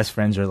 whereas Best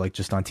Friends are like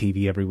just on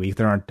TV every week.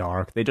 They're on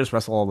Dark. They just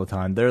wrestle all the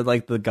time. They're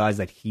like the guys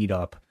that heat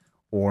up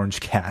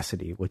Orange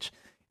Cassidy, which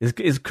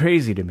is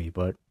crazy to me,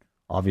 but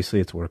obviously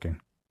it's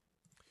working.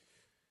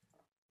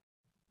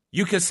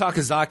 Yuka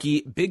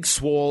Sakazaki, Big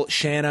Swole,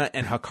 Shanna,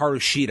 and Hikaru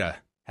Shida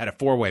had a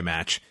four-way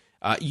match.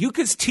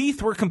 Yuka's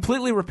teeth were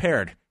completely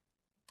repaired.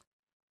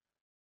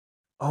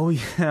 Oh,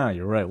 yeah,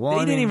 you're right. Well,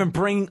 they didn't even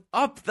bring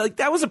up, like,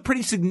 that was a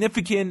pretty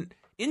significant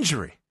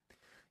injury.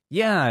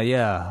 Yeah.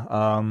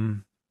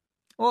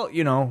 Well,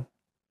 you know,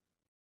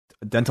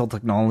 dental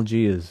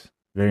technology is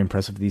very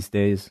impressive these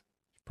days.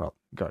 Probably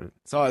got it.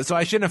 So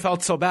I shouldn't have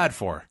felt so bad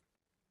for her.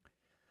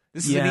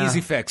 This is an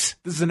easy fix.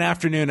 This is an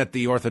afternoon at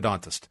the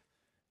orthodontist.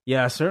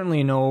 Yeah,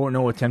 certainly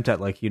no attempt at,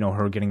 like, you know,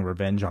 her getting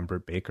revenge on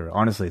Britt Baker.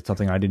 Honestly, it's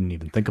something I didn't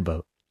even think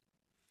about.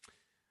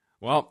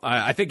 Well,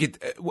 I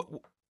think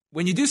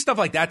when you do stuff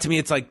like that, to me,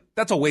 it's like,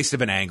 that's a waste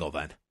of an angle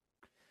then.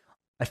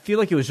 I feel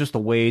like it was just a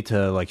way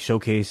to, like,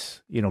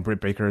 showcase, you know,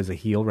 Britt Baker as a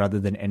heel rather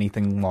than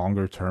anything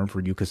longer term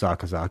for Yuka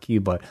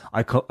Sakazaki. But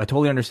I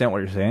totally understand what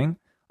you're saying.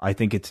 I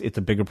think it's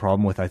a bigger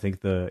problem with, I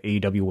think, the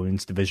AEW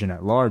women's division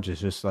at large.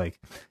 It's just like,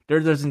 there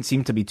doesn't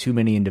seem to be too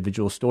many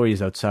individual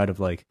stories outside of,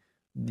 like,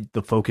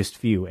 the focused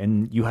few.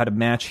 And you had a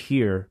match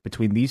here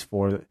between these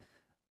four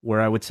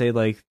where I would say,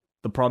 like,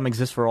 the problem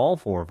exists for all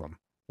four of them,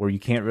 where you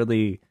can't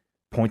really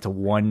point to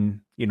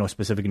one, you know,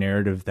 specific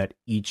narrative that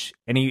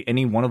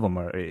any one of them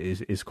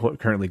is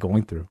currently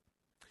going through.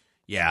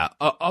 Yeah,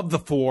 of the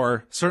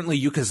four,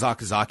 certainly Yuka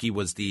Sakazaki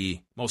was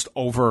the most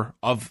over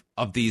of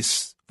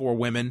these four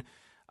women.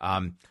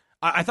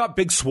 I thought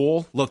Big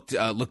Swole looked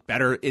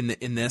better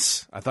in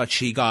this. I thought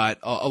she got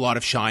a lot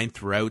of shine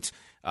throughout.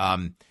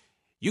 Yuka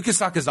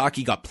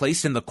Sakazaki got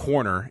placed in the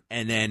corner,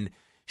 and then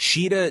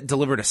Shida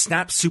delivered a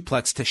snap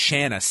suplex to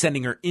Shanna,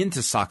 sending her into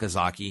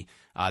Sakazaki.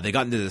 They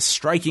got into this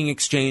striking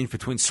exchange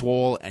between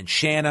Swole and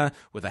Shanna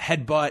with a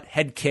headbutt,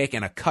 head kick,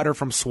 and a cutter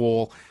from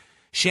Swole.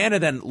 Shanna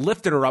then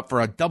lifted her up for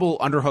a double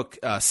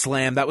underhook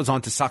slam. That was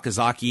onto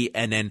Sakazaki,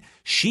 and then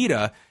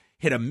Shida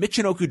hit a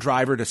Michinoku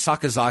driver to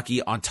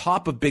Sakazaki on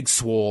top of Big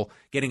Swole,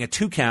 getting a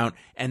 2 count,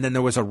 and then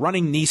there was a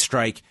running knee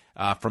strike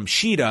from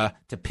Shida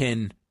to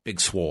pin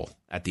Big Swole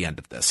at the end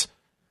of this.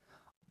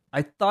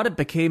 I thought it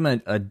became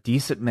a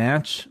decent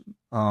match.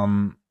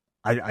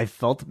 I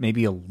felt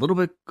maybe a little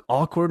bit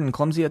awkward and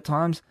clumsy at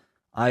times.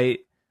 I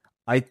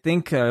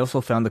think I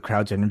also found the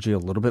crowd's energy a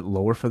little bit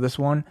lower for this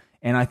one.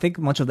 And I think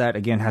much of that,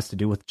 again, has to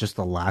do with just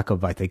the lack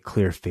of, I think,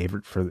 clear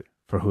favorite for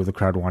who the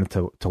crowd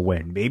wanted to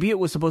win. Maybe it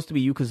was supposed to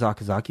be Yuka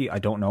Sakazaki. I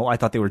don't know. I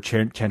thought they were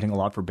chanting a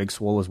lot for Big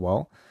Swole as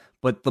well.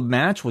 But the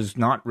match was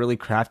not really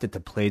crafted to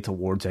play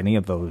towards any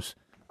of those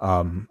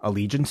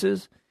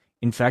allegiances.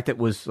 In fact, it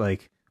was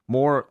like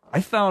more,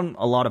 I found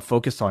a lot of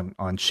focus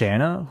on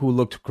Shanna, who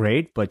looked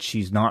great, but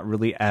she's not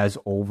really as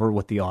over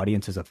with the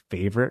audience as a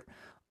favorite.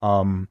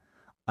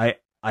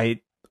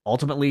 I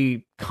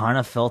ultimately kind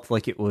of felt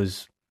like it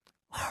was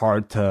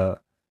hard to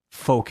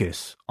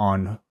focus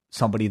on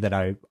somebody that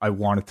I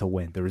wanted to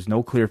win. There was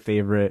no clear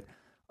favorite.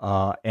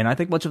 And I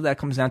think much of that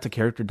comes down to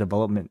character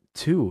development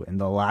too,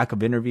 and the lack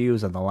of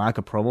interviews and the lack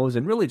of promos,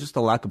 and really just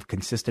the lack of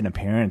consistent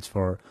appearance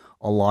for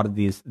a lot of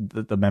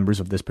the members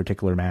of this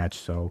particular match.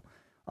 So,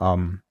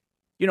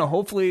 you know,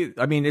 hopefully,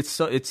 I mean, it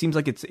seems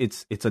like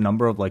it's a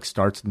number of like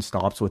starts and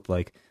stops with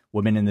like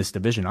women in this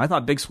division. I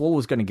thought Big Swole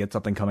was going to get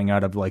something coming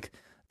out of like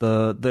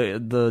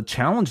the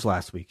challenge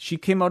last week. She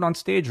came out on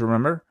stage,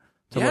 remember?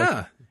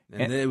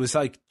 And it was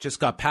like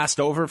just got passed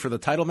over for the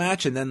title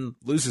match and then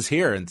loses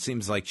here, and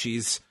seems like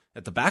she's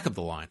at the back of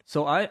the line.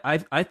 So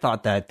I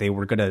thought that they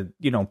were gonna,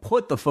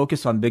 put the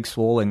focus on Big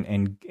Swole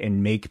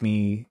and make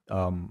me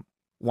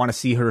want to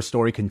see her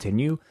story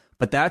continue.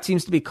 But that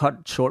seems to be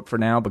cut short for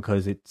now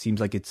because it seems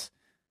like it's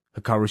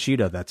Hikaru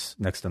Shida that's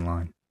next in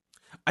line.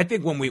 I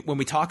think when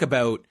we talk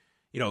about,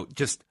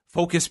 just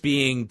focus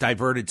being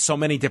diverted so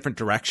many different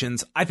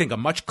directions, I think a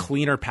much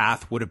cleaner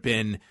path would have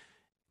been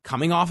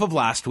coming off of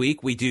last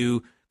week. We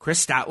do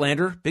Chris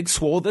Statlander, Big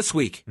Swole this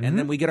week, and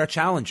then we get our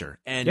challenger.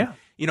 And,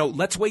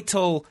 let's wait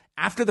till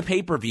after the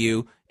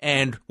pay-per-view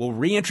and we'll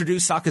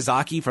reintroduce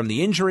Sakazaki from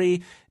the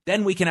injury.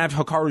 Then we can have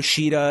Hikaru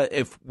Shida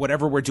if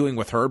whatever we're doing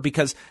with her,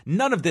 because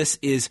none of this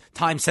is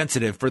time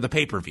sensitive for the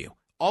pay-per-view.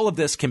 All of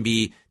this can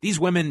be, these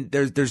women,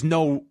 there's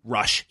no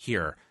rush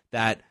here.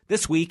 That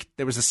this week,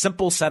 there was a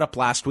simple setup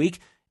last week,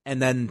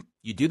 and then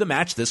you do the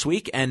match this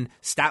week, and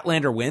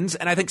Statlander wins.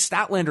 And I think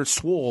Statlander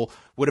Swole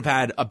would have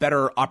had a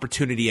better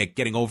opportunity at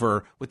getting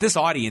over with this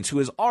audience who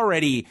has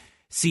already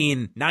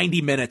seen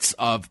 90 minutes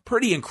of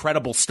pretty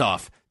incredible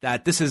stuff,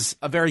 that this is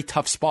a very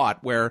tough spot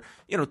where,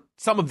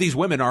 some of these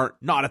women are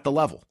not at the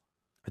level.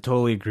 I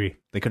totally agree.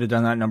 They could have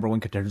done that number one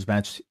contenders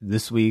match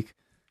this week.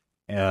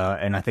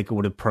 And I think it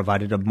would have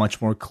provided a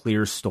much more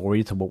clear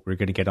story to what we're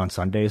going to get on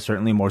Sunday,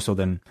 certainly more so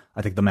than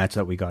I think the match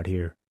that we got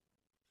here.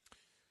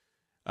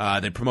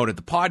 They promoted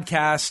the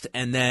podcast,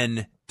 and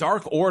then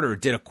Dark Order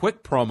did a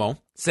quick promo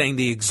saying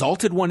the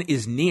Exalted One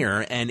is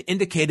near and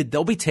indicated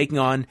they'll be taking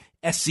on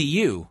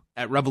SCU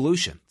at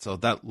Revolution. So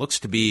that looks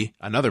to be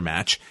another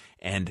match,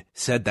 and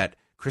said that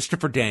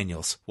Christopher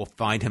Daniels will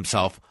find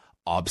himself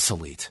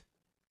obsolete.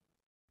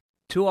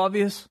 Too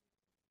obvious?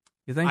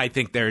 You think? I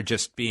think they're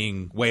just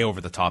being way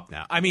over the top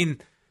now. I mean,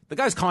 the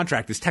guy's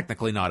contract is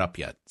technically not up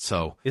yet,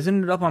 so...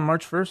 Isn't it up on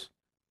March 1st?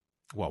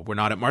 Well, we're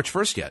not at March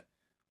 1st yet.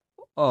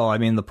 Oh, I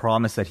mean, the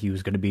promise that he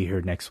was going to be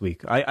here next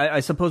week. I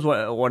suppose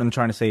what I'm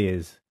trying to say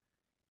is,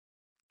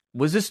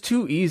 was this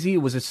too easy?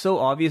 Was it so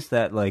obvious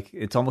that,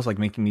 it's almost like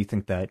making me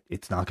think that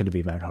it's not going to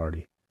be Matt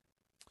Hardy?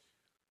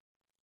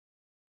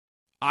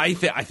 I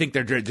think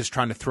they're just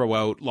trying to throw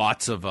out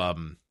lots of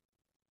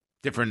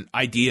different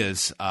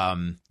ideas.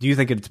 Do you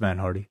think it's Matt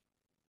Hardy?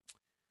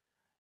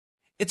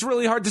 It's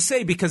really hard to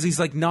say because he's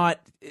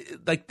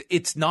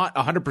it's not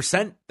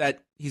 100%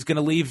 that he's going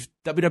to leave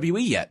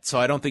WWE yet. So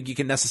I don't think you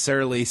can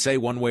necessarily say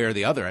one way or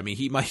the other. I mean,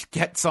 he might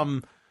get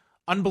some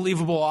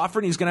unbelievable offer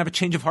and he's going to have a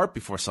change of heart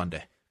before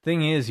Sunday.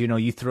 Thing is,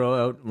 you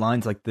throw out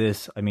lines like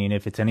this. I mean,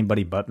 if it's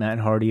anybody but Matt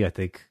Hardy, I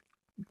think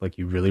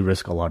you really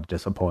risk a lot of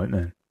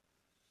disappointment.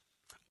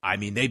 I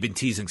mean, they've been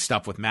teasing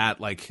stuff with Matt.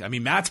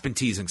 Matt's been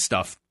teasing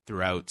stuff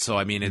throughout. So,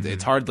 I mean,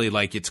 it's hardly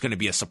like it's going to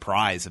be a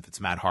surprise if it's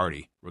Matt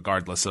Hardy,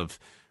 regardless of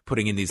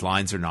putting in these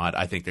lines or not.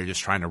 I think they're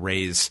just trying to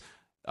raise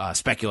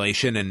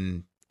speculation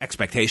and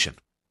expectation.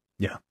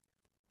 Yeah.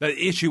 The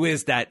issue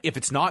is that if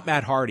it's not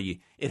Matt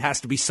Hardy, it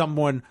has to be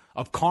someone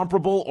of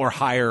comparable or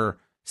higher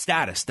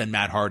status than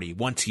Matt Hardy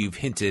once you've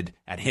hinted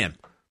at him.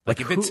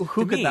 If it's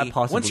who could that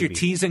possibly once you're be?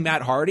 Teasing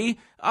Matt Hardy,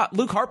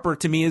 Luke Harper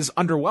to me is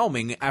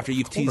underwhelming after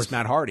you've teased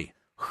Matt Hardy.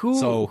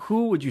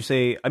 Who would you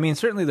say? I mean,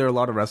 certainly there are a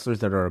lot of wrestlers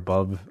that are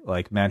above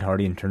Matt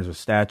Hardy in terms of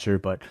stature,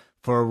 but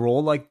for a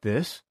role like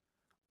this,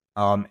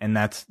 and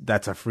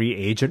that's a free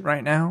agent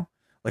right now.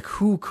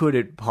 Who could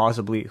it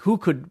possibly? Who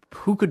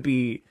could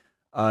be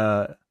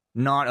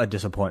not a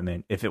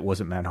disappointment if it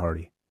wasn't Matt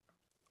Hardy?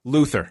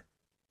 Luther.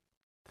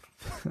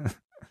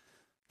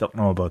 Don't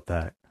know about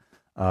that.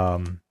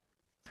 The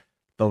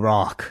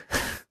Rock.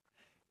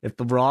 If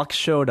The Rock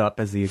showed up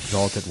as the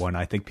Exalted One,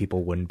 I think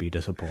people wouldn't be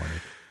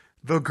disappointed.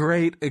 The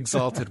great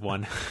Exalted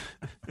One.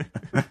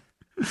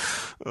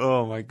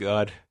 Oh my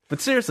God. But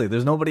seriously,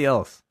 there's nobody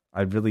else.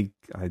 I'm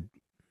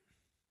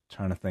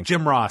trying to think.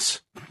 Jim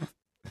Ross.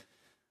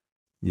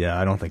 Yeah,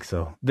 I don't think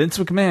so. Vince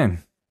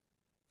McMahon.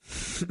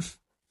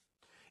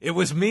 It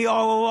was me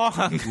all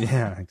along.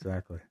 Yeah,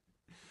 exactly.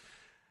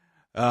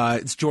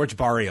 It's George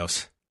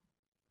Barrios.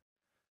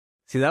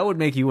 See, that would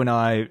make you and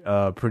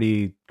I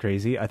pretty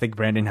crazy. I think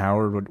Brandon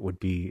Howard would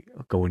be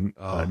going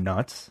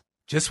nuts.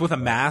 Just with a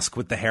mask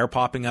with the hair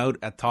popping out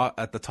at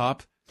the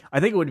top? I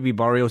think it would be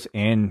Barrios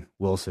and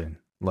Wilson,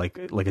 like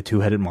a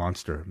two-headed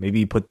monster.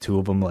 Maybe you put two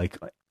of them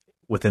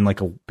within a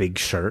big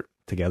shirt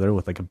together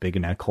with a big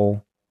neck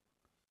hole.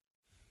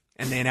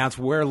 And they announce,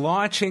 we're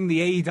launching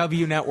the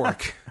AEW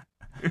network.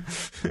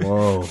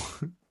 Whoa.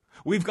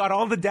 We've got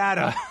all the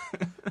data.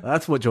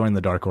 That's what joining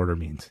the Dark Order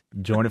means.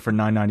 Join it for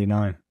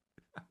 $9.99.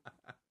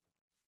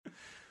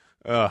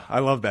 I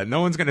love that.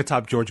 No one's going to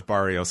top George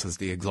Barrios as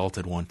the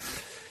Exalted One.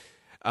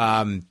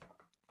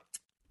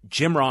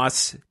 Jim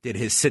Ross did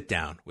his sit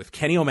down with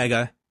Kenny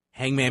Omega,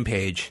 Hangman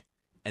Page,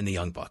 and the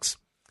Young Bucks.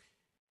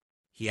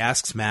 He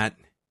asks Matt,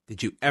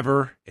 did you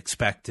ever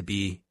expect to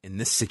be in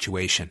this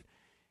situation?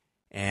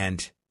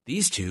 And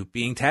these two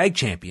being tag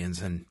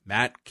champions, and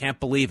Matt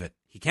can't believe it.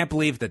 He can't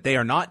believe that they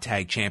are not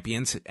tag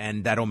champions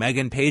and that Omega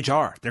and Page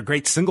are. They're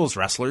great singles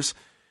wrestlers.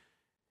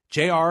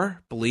 JR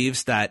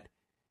believes that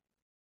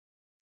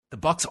the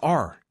Bucks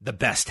are the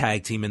best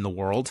tag team in the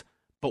world,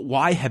 but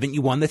why haven't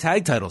you won the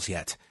tag titles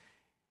yet?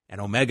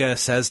 And Omega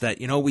says that,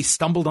 we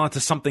stumbled onto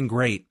something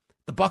great.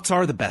 the Bucks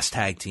are the best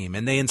tag team,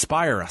 and they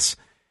inspire us.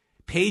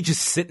 Page is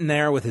sitting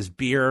there with his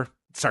beer,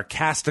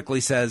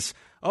 sarcastically says,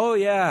 "Oh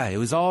yeah, it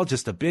was all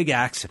just a big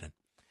accident."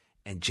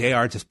 And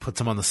JR just puts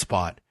him on the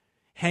spot.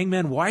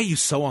 "Hangman, why are you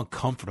so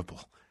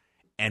uncomfortable?"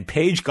 And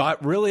Page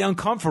got really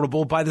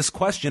uncomfortable by this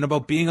question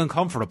about being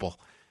uncomfortable.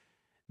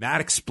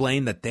 Matt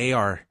explained that they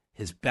are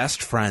his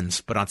best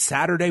friends, but on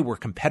Saturday we're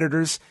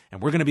competitors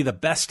and we're going to be the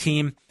best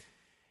team.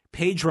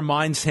 Page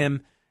reminds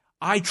him,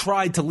 "I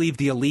tried to leave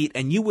the Elite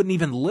and you wouldn't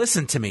even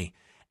listen to me."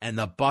 And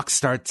the Bucks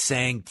start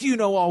saying, "Do you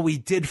know all we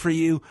did for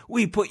you?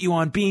 We put you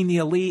on being the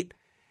Elite.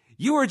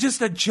 You were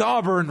just a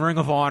jobber in Ring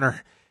of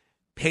Honor."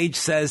 Page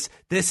says,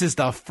 "This is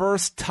the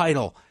first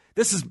title.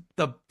 This is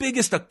the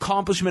biggest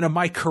accomplishment of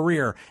my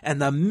career.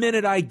 And the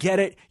minute I get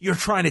it, you're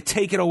trying to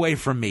take it away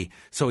from me."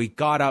 So he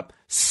got up,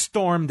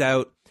 stormed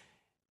out.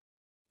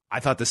 I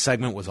thought the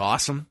segment was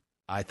awesome.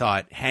 I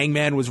thought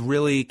Hangman was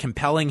really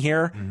compelling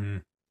here. Mm-hmm.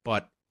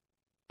 But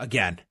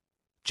again,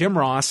 Jim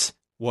Ross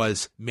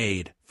was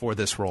made for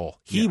this role.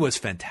 He was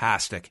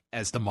fantastic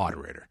as the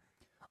moderator.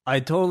 I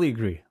totally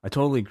agree.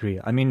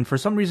 I mean, for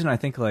some reason, I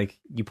think like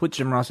you put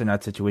Jim Ross in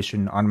that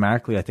situation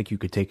automatically. I think you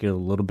could take it a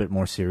little bit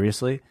more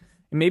seriously.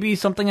 And maybe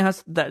some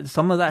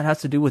of that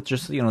has to do with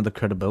just, the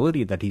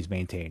credibility that he's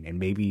maintained. And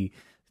maybe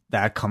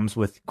that comes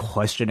with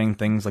questioning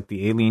things like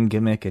the alien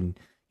gimmick and,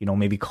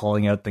 maybe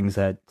calling out things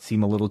that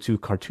seem a little too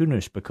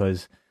cartoonish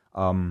because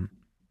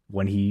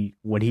when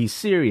he's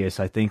serious,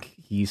 I think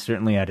he's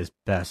certainly at his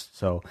best.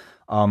 So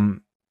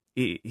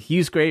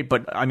he's great.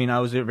 But I mean, I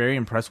was very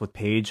impressed with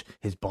Page.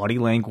 His body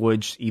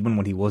language, even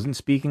when he wasn't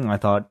speaking, I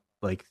thought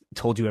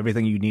told you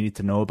everything you needed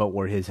to know about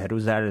where his head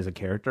was at as a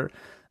character.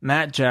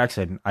 Matt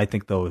Jackson, I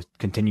think though,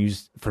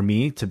 continues for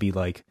me to be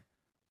like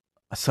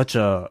such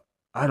an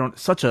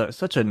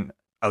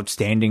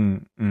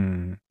outstanding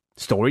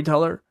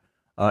storyteller.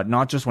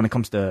 Not just when it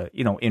comes to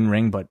in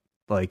ring, but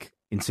like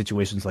in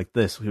situations like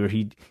this where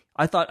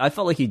I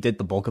felt like he did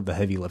the bulk of the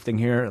heavy lifting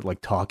here, like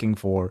talking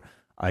for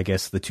I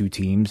guess the two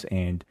teams,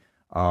 and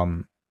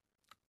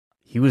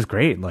he was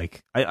great.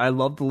 Like I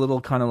love the little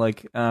kind of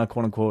like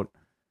quote unquote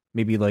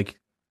maybe like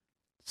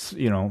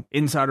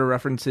insider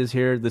references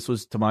here. This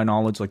was, to my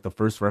knowledge, like the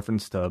first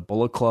reference to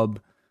Bullet Club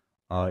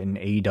in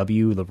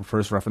AEW, the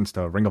first reference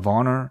to Ring of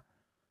Honor.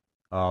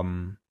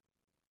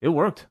 It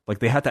worked. Like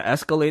they had to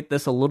escalate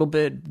this a little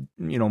bit,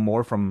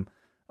 more from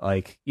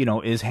like,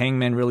 is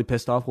Hangman really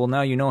pissed off? Well,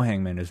 now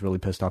Hangman is really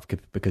pissed off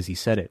because he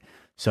said it.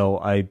 So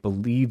I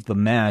believe in the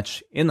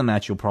match,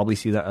 you'll probably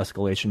see that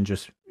escalation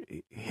just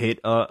hit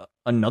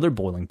another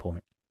boiling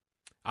point.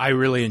 I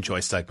really enjoy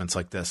segments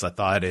like this. I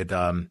thought it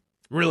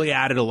really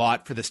added a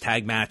lot for this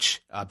tag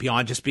match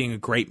beyond just being a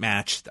great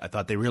match. I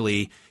thought they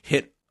really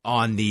hit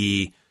on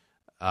the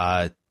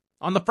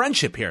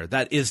friendship here.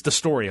 That is the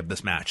story of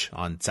this match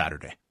on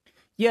Saturday.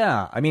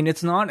 Yeah, I mean,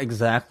 it's not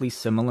exactly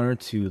similar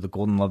to the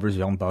Golden Lovers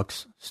Young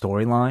Bucks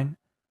storyline,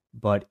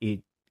 but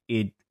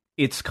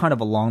it's kind of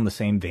along the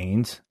same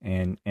veins,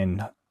 and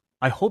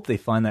I hope they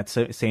find that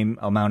same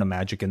amount of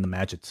magic in the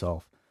match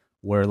itself,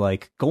 where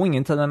like going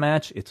into the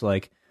match, it's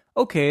like,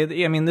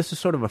 okay, I mean, this is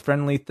sort of a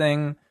friendly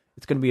thing.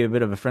 It's going to be a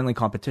bit of a friendly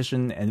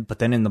competition, but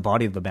then in the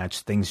body of the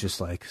match, things just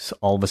like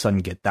all of a sudden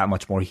get that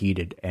much more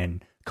heated,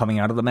 and coming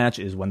out of the match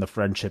is when the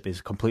friendship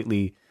is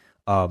completely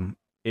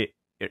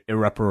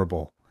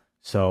irreparable.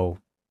 So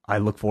I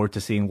look forward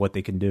to seeing what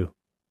they can do.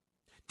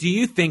 Do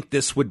you think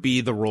this would be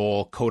the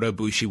role Kota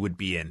Ibushi would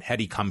be in had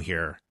he come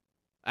here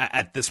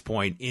at this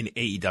point in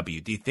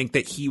AEW? Do you think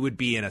that he would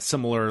be in a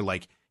similar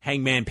like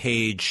Hangman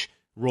Page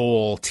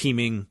role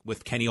teaming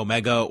with Kenny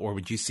Omega, or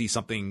would you see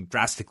something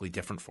drastically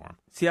different for him?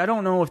 See, I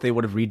don't know if they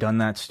would have redone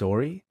that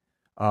story.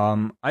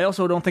 I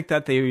also don't think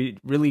that they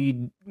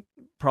really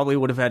probably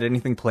would have had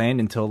anything planned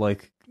until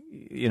like,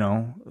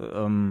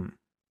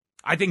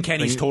 I think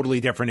Kenny's totally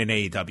different in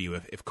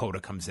AEW if Kota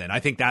comes in. I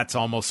think that's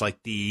almost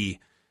like the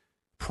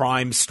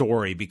prime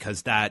story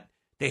because that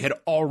they had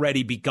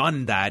already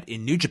begun that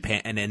in New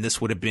Japan, and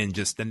this would have been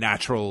just the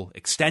natural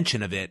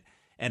extension of it.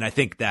 And I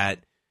think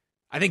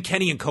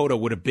Kenny and Kota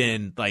would have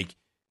been like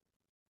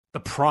the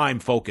prime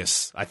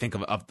focus, I think,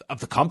 of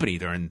the company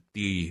during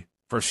the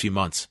first few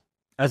months.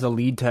 As a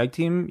lead tag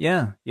team,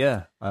 yeah.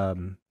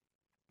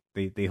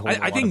 They hold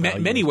I think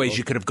many ways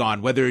you could have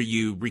gone, whether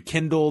you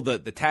rekindle the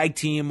tag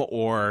team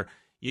or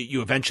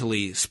you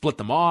eventually split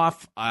them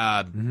off.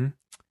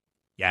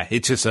 Yeah,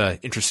 it's just an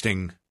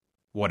interesting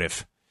what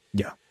if.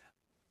 Yeah.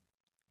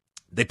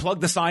 They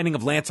plugged the signing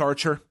of Lance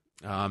Archer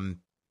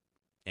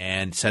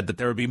and said that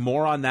there would be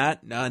more on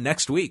that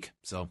next week.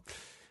 So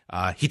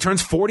he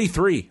turns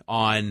 43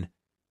 on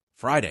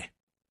Friday.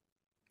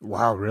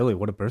 Wow, really?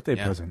 What a birthday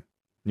present.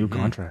 New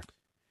contract.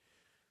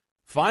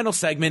 Final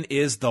segment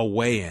is the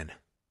weigh-in.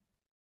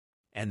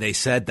 And they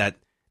said that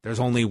there's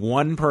only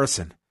one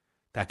person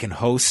that can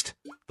host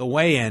the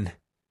weigh-in.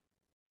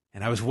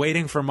 And I was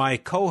waiting for my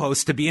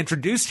co-host to be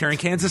introduced here in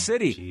Kansas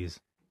City. Jeez.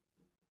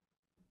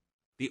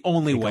 The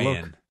only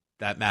weigh-in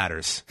that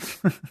matters.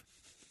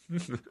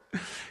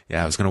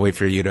 Yeah, I was going to wait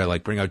for you to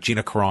like bring out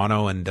Gina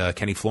Carano and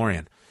Kenny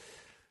Florian.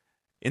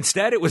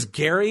 Instead, it was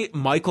Gary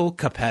Michael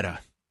Capetta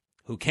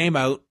who came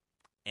out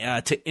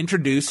to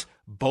introduce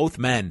both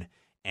men.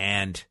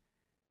 And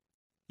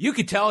you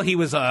could tell he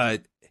was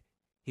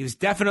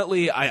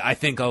definitely, I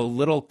think, a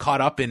little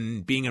caught up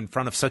in being in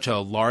front of such a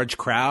large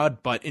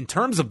crowd. But in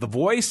terms of the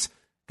voice,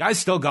 guys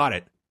still got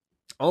it.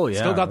 Oh, yeah.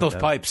 Still got those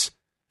pipes.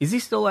 Is he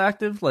still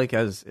active, like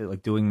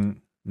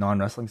doing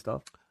non-wrestling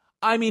stuff?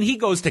 I mean, he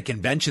goes to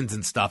conventions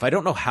and stuff. I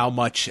don't know how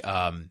much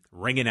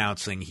ring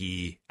announcing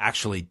he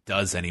actually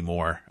does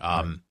anymore.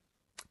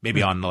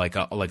 Maybe on like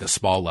a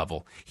small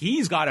level.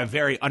 He's got a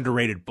very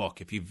underrated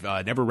book. If you've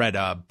never read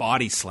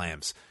Body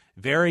Slams,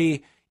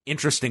 very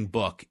interesting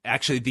book.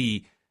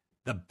 Actually,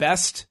 the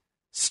best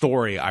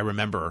story I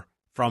remember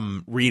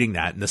from reading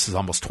that, and this is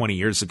almost 20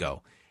 years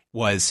ago,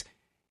 was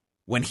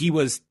when he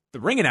was the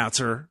ring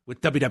announcer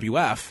with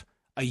WWF.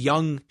 A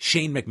young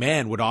Shane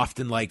McMahon would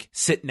often like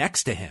sit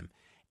next to him.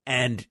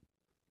 And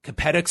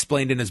Capetta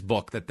explained in his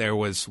book that there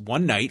was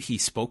one night he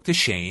spoke to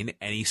Shane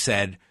and he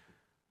said,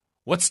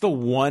 "What's the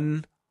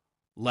one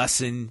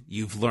lesson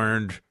you've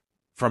learned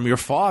from your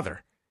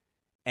father?"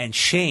 And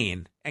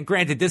Shane, and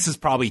granted, this is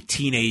probably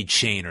teenage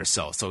Shane or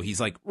so he's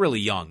like really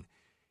young.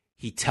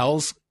 He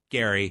tells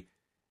Gary,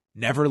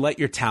 "Never let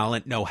your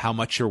talent know how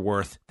much you're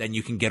worth, then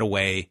you can get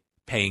away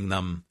paying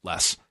them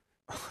less."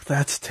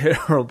 That's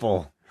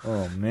terrible.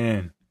 Oh,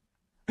 man.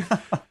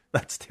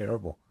 That's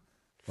terrible.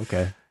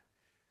 Okay.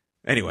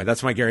 Anyway,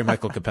 that's my Gary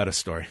Michael Capetta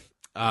story.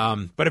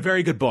 But a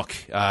very good book,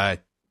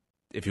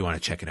 if you want to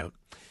check it out.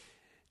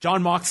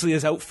 Jon Moxley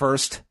is out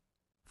first,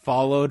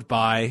 followed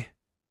by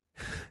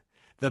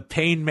the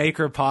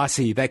Painmaker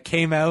Posse that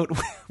came out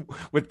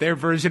with their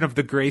version of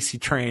the Gracie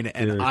Train,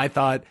 and dude, I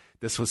thought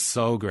this was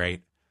so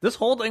great. This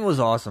whole thing was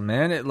awesome,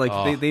 man.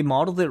 They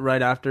modeled it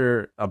right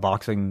after a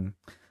boxing,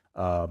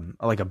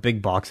 like a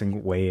big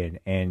boxing weigh-in,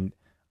 and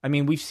I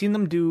mean, we've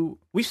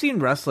seen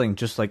wrestling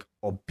just like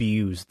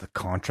abuse the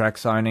contract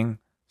signing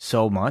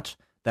so much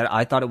that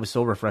I thought it was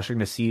so refreshing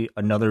to see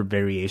another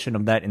variation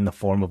of that in the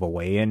form of a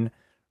weigh-in.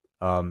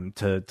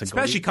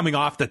 Especially coming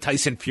off the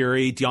Tyson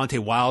Fury, Deontay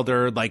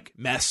Wilder like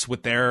mess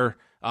with their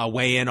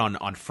weigh-in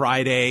on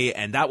Friday,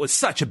 and that was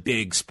such a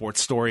big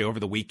sports story over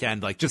the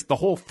weekend. Like just the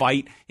whole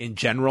fight in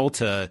general.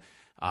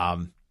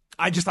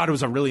 I just thought it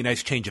was a really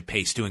nice change of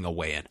pace doing a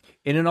weigh-in.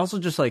 And it also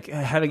just like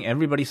having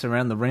everybody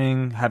surround the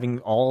ring, having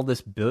all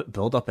this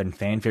build up and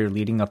fanfare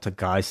leading up to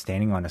guys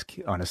standing on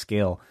a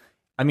scale.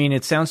 I mean,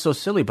 it sounds so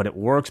silly, but it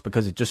works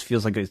because it just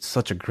feels like it's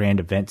such a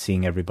grand event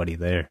seeing everybody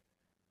there.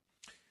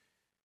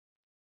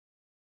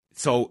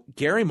 So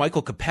Gary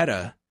Michael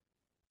Capetta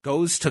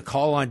goes to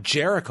call on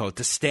Jericho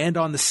to stand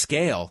on the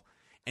scale,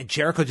 and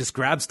Jericho just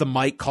grabs the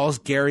mic, calls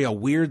Gary a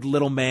weird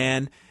little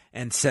man,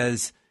 and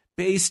says,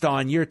 "Based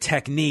on your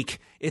technique,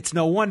 it's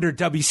no wonder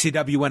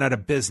WCW went out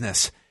of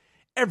business.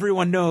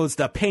 Everyone knows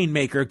the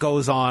Painmaker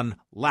goes on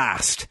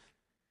last."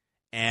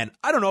 And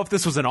I don't know if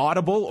this was an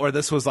audible or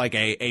this was like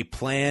a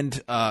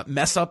planned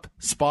mess up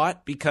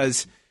spot,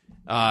 because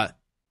I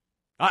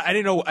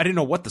didn't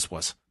know what this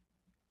was.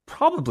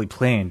 Probably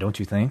planned, don't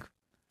you think?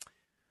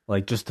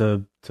 Like just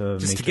to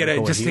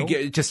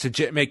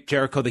make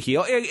Jericho the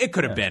heel. It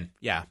could have been,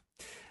 yeah.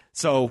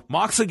 So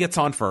Moxley gets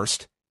on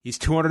first. He's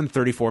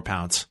 234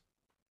 pounds,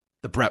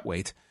 the Brett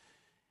weight.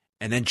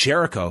 And then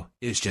Jericho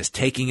is just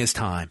taking his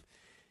time,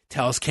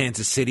 tells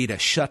Kansas City to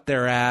shut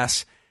their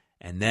ass,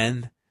 and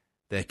then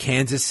the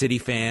Kansas City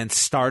fans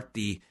start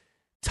the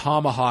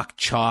tomahawk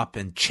chop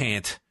and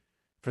chant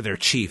for their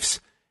Chiefs,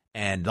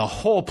 and the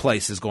whole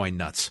place is going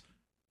nuts.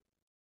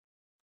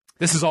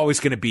 This is always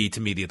going to be, to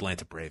me, the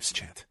Atlanta Braves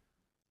chant.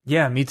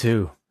 Yeah, me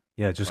too.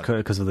 Yeah, just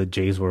because of the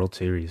Jays World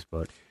Series,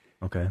 but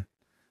okay.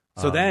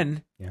 So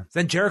then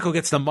Jericho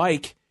gets the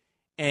mic,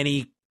 and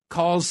he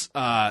calls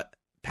Pat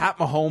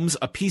Mahomes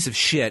a piece of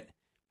shit,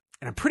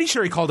 and I'm pretty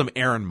sure he called him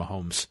Aaron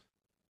Mahomes.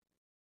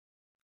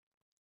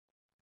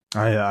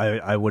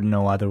 I wouldn't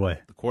know either way.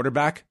 The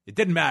quarterback? It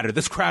didn't matter.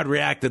 This crowd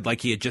reacted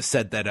like he had just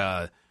said that,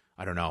 I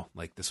don't know,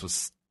 like this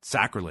was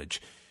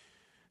sacrilege.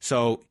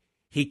 So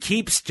he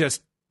keeps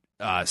just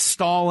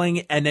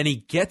stalling, and then he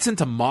gets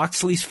into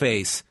Moxley's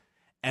face,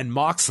 and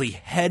Moxley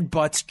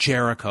headbutts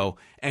Jericho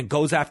and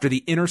goes after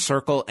the inner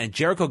circle, and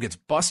Jericho gets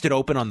busted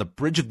open on the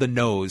bridge of the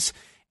nose,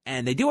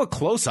 and they do a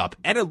close-up,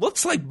 and it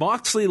looks like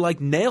Moxley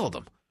nailed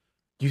him.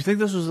 Do you think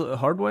this was a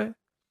hard way?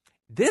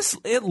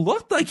 It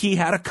looked like he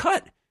had a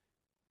cut.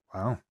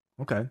 Wow.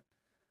 Okay.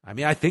 I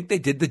mean, I think they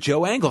did the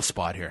Joe Angle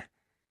spot here.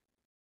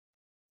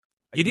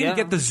 You didn't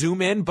get the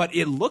zoom in, but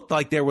it looked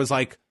like there was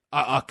like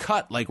a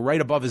cut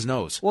right above his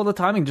nose. Well, the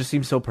timing just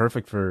seems so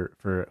perfect for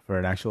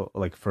an actual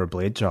for a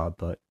blade job,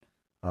 but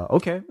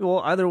okay. Well,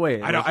 either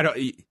way, I don't.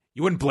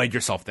 You wouldn't blade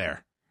yourself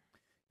there.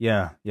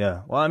 Yeah.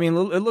 Well, I mean,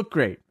 it looked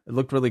great. It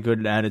looked really good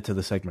and added to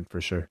the segment for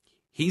sure.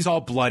 He's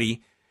all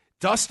bloody.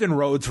 Dustin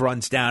Rhodes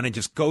runs down and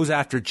just goes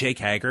after Jake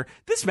Hager.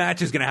 This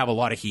match is going to have a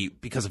lot of heat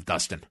because of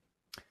Dustin.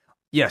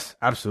 Yes,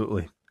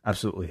 absolutely.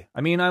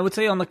 I mean, I would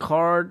say on the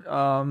card,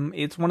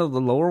 it's one of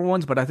the lower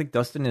ones, but I think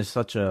Dustin is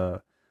such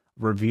a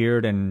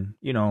revered and,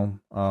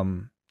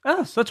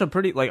 such a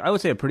pretty, I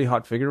would say a pretty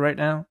hot figure right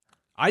now.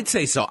 I'd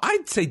say so.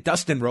 I'd say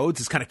Dustin Rhodes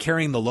is kind of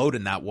carrying the load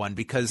in that one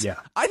because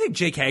I think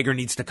Jake Hager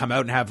needs to come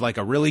out and have like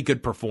a really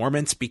good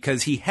performance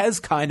because he has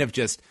kind of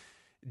just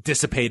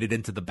dissipated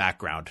into the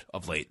background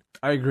of late.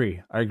 I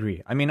agree.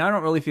 I mean, I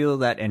don't really feel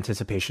that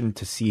anticipation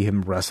to see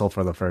him wrestle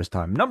for the first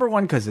time. Number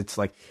one, because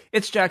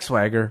it's Jack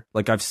Swagger.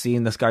 Like, I've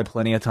seen this guy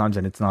plenty of times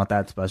and it's not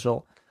that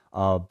special.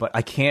 But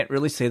I can't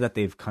really say that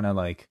they've kind of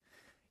like,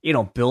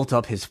 built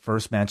up his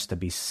first match to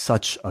be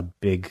such a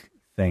big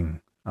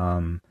thing.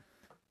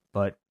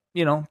 But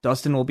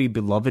Dustin will be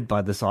beloved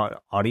by this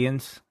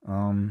audience.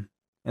 And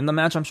the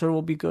match, I'm sure,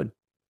 will be good.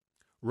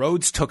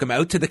 Rhodes took him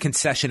out to the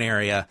concession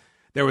area.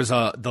 There was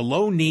the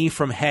low knee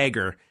from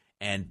Hager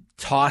and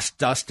tossed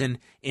Dustin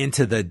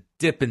into the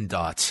Dippin'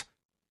 Dots.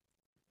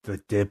 The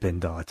Dippin'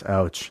 Dots.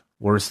 Ouch.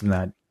 Worse than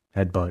that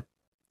headbutt.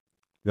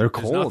 They're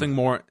cold.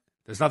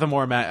 There's nothing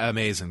more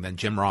amazing than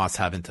Jim Ross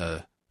having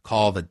to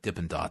call the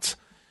Dippin' Dots.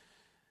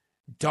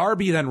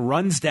 Darby then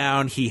runs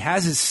down. He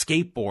has his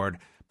skateboard,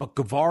 but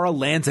Guevara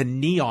lands a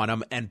knee on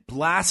him and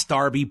blasts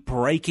Darby,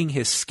 breaking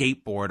his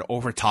skateboard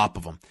over top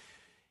of him.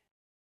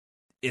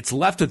 It's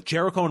left with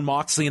Jericho and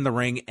Moxley in the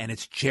ring, and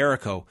it's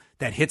Jericho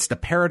that hits the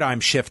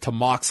paradigm shift to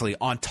Moxley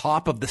on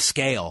top of the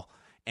scale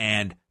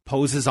and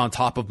poses on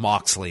top of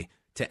Moxley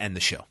to end the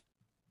show.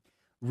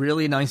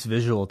 Really nice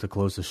visual to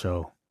close the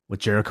show with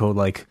Jericho,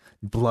 like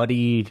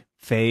bloodied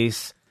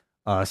face,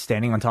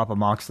 standing on top of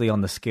Moxley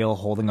on the scale,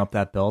 holding up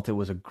that belt. It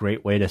was a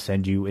great way to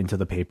send you into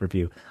the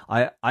pay-per-view.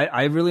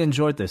 I really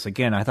enjoyed this.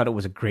 Again, I thought it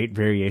was a great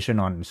variation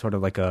on sort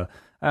of like a,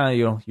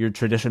 your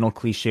traditional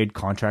cliched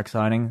contract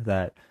signing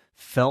that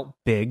felt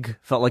big,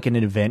 felt like an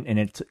event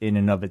in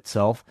and of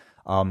itself.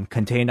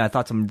 Contained, I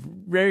thought, some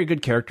very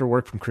good character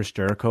work from Chris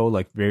Jericho,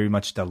 like very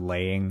much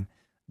delaying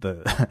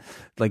the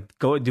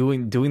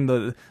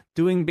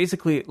doing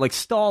basically like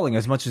stalling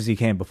as much as he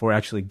can before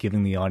actually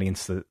giving the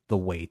audience the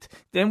weight.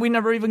 Then we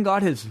never even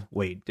got his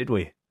weight, did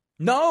we?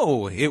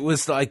 No, it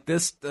was like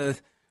this.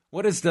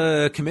 What is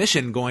the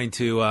commission going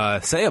to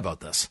say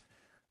about this?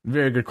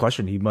 Very good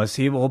question. He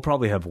will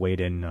probably have weight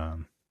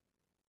in.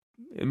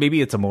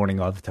 Maybe it's a morning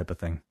of type of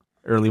thing.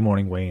 Early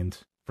morning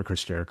weigh-ins for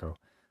Chris Jericho.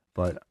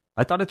 But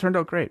I thought it turned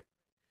out great.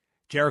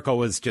 Jericho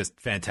was just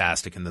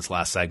fantastic in this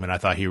last segment. I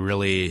thought he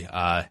really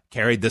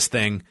carried this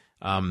thing.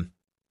 No,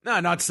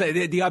 not to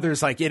say the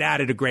others, like, it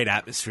added a great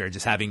atmosphere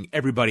just having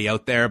everybody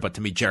out there. But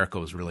to me,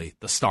 Jericho was really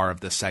the star of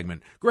this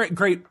segment.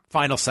 Great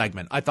final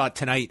segment. I thought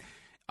tonight,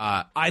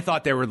 I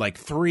thought there were like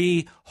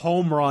 3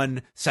 home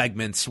run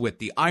segments with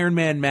the Iron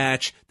Man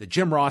match, the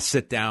Jim Ross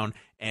sit down,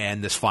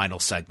 and this final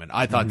segment.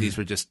 I thought these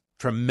were just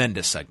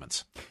tremendous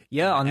segments.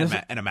 Yeah,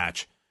 and a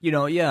match.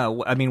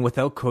 I mean,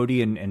 without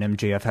Cody and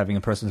MJF having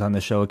a presence on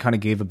the show, it kind of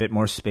gave a bit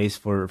more space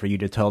for you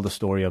to tell the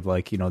story of,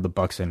 like, the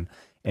Bucks and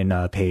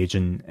Paige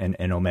and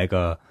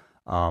Omega.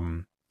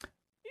 And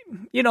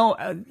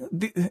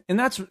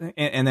that's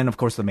and then of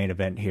course the main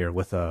event here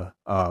with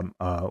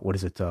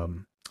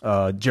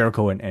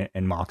Jericho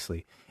and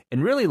Moxley,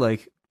 and really,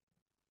 like,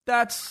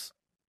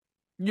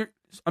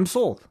 I'm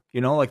sold.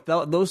 Like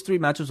those 3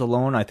 matches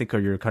alone, I think, are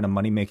your kind of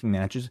money making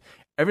matches.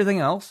 Everything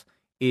else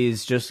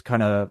is just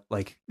kind of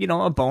like,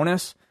 a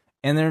bonus,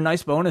 and they're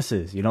nice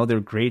bonuses. They're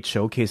great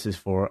showcases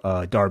for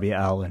Darby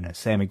Allin,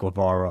 Sammy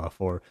Guevara,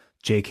 for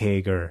Jake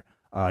Hager,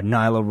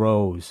 Nyla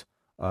Rose.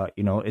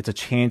 It's a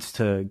chance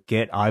to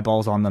get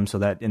eyeballs on them so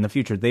that in the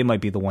future they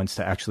might be the ones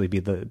to actually be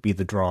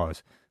the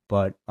draws.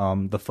 But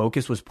the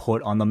focus was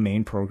put on the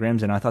main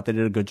programs, and I thought they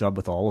did a good job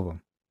with all of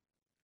them.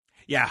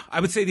 Yeah, I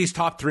would say these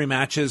top 3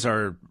 matches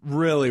are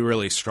really,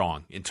 really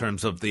strong in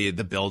terms of the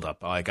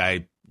build-up. Like,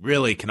 I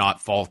really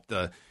cannot fault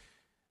the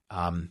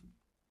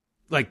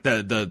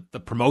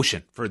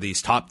promotion for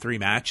these top 3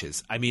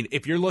 matches. I mean,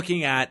 if you're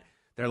looking at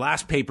their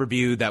last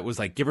pay-per-view that was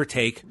like give or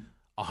take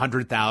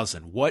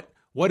 100,000, what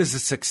is a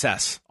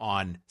success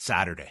on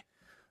Saturday?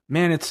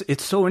 Man,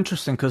 it's so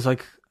interesting because,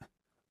 like,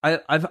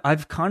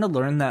 I've kind of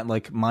learned that,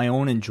 like, my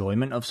own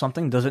enjoyment of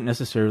something doesn't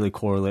necessarily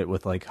correlate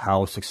with, like,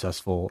 how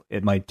successful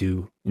it might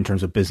do in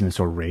terms of business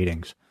or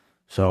ratings.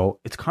 So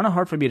it's kind of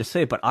hard for me to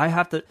say, but I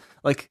have to,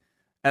 like,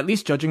 at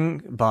least judging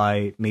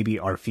by maybe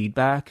our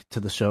feedback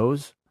to the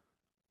shows,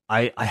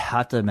 I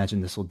have to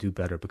imagine this will do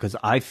better because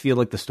I feel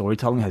like the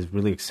storytelling has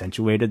really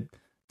accentuated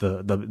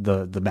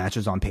the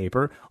matches on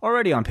paper.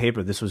 Already on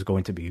paper, this was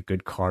going to be a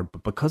good card,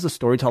 but because the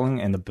storytelling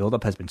and the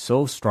buildup has been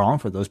so strong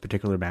for those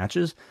particular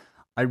matches,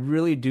 I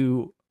really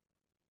do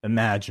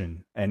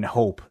imagine and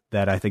hope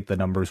that I think the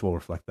numbers will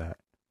reflect that.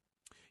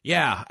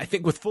 Yeah, I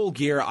think with Full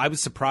Gear, I was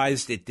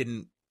surprised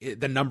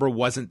the number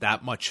wasn't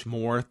that much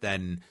more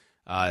than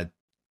All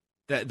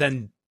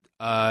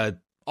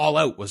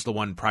Out was the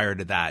one prior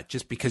to that,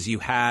 just because you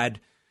had,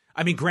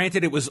 I mean,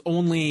 granted, it was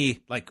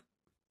only like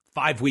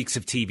 5 weeks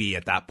of TV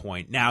at that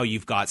point. Now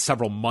you've got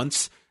several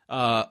months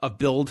of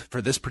build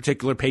for this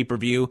particular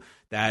pay-per-view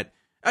that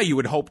you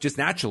would hope just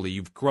naturally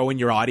you've grown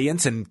your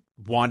audience and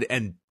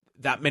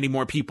that many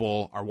more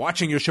people are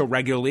watching your show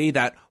regularly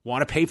that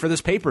want to pay for this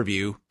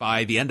pay-per-view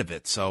by the end of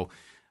it. So,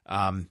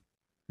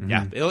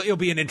 yeah, it'll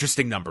be an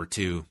interesting number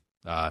to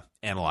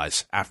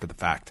analyze after the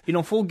fact. You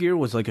know, Full Gear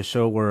was like a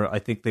show where I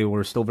think they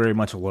were still very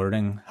much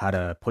learning how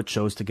to put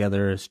shows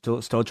together,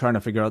 still trying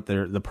to figure out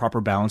the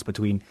proper balance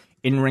between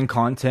in-ring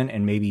content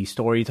and maybe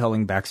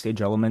storytelling,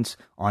 backstage elements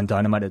on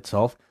Dynamite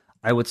itself.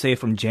 I would say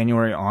from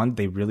January on,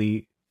 they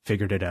really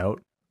figured it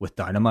out with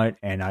Dynamite,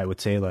 and I would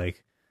say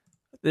like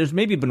there's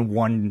maybe been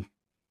one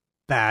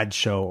bad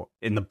show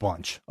in the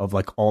bunch of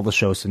like all the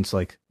shows since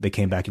like they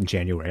came back in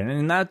January,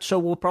 and that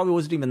show probably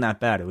wasn't even that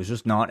bad. It was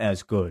just not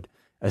as good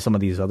as some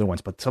of these other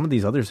ones, but some of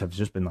these others have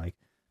just been like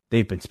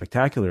they've been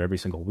spectacular every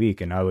single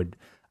week, and I would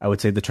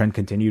say the trend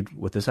continued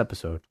with this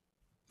episode.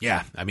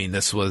 Yeah, I mean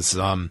this was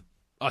a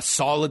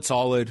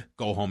solid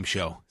go home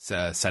show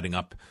setting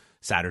up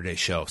Saturday's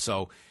show.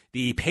 So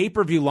the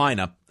pay-per-view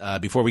lineup,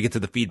 before we get to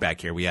the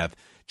feedback here, we have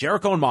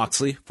Jericho and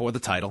Moxley for the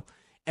title,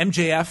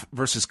 MJF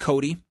versus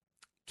Cody,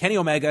 Kenny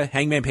Omega,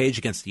 Hangman Page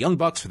against the Young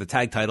Bucks for the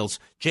tag titles,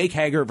 Jake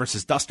Hager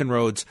versus Dustin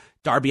Rhodes,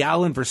 Darby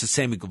Allin versus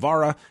Sammy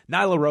Guevara,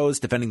 Nyla Rose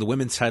defending the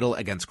women's title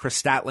against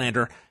Chris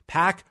Statlander,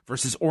 Pac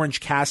versus Orange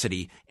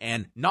Cassidy,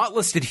 and not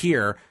listed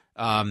here,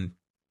 I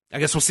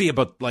guess we'll see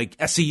about like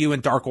SCU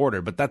and Dark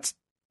Order, but that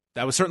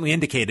was certainly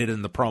indicated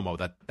in the promo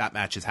that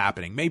match is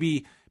happening.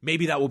 Maybe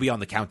that will be on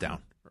the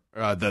countdown,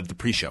 the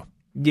pre-show.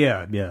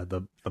 Yeah,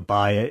 the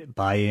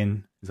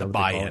buy-in. Is that the what they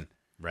call buy-in, it?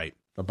 right.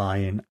 The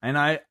buy-in. And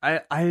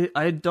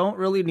I don't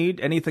really need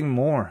anything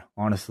more,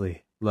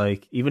 honestly.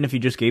 Like, even if you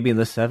just gave me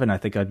this 7, I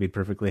think I'd be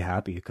perfectly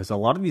happy, because a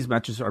lot of these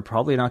matches are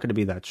probably not going to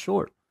be that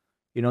short.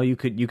 You know, you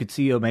could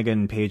see Omega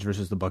and Page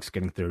versus the Bucks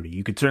getting 30.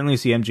 You could certainly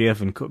see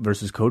MJF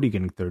versus Cody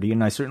getting 30,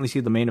 and I certainly see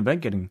the main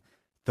event getting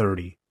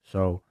 30.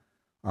 So,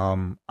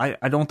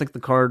 I don't think the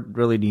card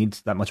really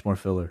needs that much more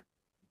filler.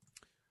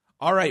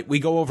 All right, we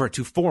go over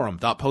to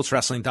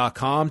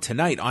forum.postwrestling.com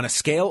tonight on a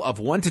scale of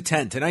 1 to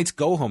 10. Tonight's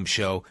go-home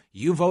show,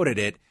 you voted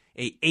it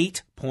a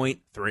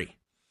 8.3.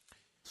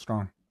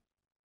 Strong.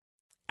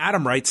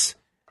 Adam writes,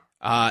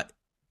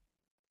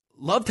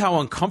 loved how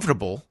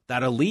uncomfortable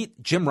that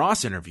Elite Jim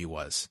Ross interview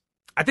was.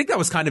 I think that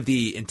was kind of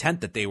the intent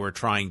that they were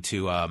trying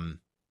to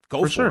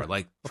go for. Sure.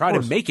 Like, try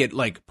to make it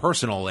like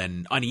personal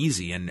and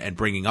uneasy and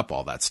bringing up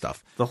all that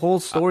stuff. The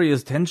whole story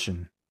is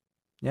tension.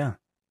 Yeah.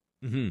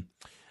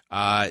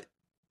 Mm-hmm.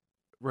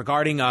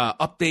 Regarding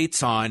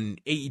updates on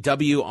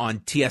AEW on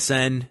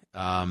TSN,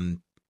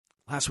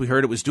 last we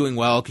heard it was doing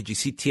well. Could you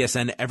see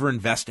TSN ever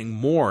investing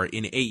more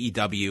in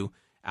AEW,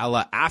 a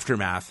la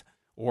Aftermath,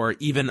 or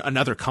even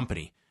another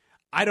company?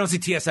 I don't see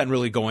TSN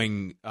really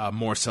going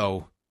more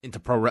so into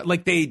pro.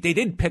 Like they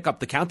did pick up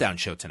the Countdown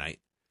show tonight.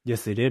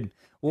 Yes, they did.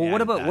 Well, And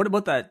what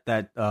about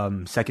that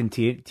second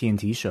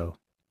TNT show?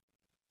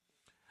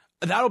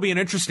 That'll be an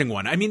interesting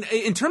one. I mean,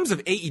 in terms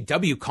of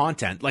AEW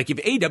content, like if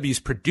AEW is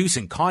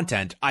producing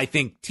content, I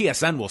think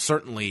TSN will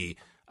certainly,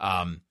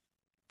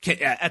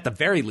 at the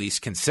very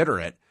least, consider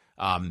it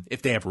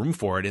if they have room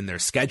for it in their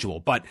schedule.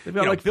 But They've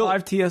got like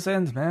 5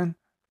 TSNs, man.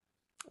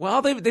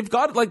 Well, they've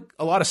got like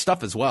a lot of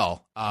stuff as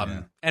well.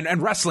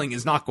 And wrestling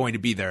is not going to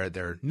be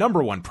their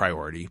number one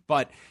priority.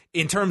 But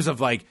in terms of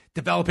like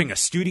developing a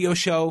studio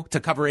show to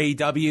cover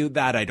AEW,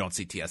 that I don't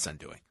see TSN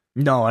doing.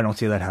 No, I don't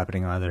see that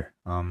happening either.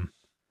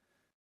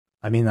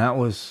 I mean, that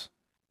was...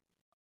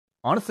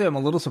 Honestly, I'm a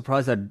little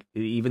surprised that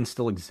it even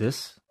still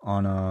exists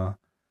on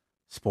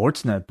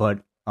Sportsnet,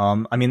 but,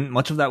 I mean,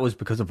 much of that was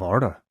because of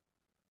Arda,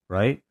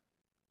 right?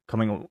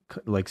 Coming,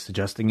 like,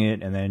 suggesting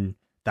it, and then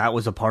that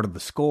was a part of the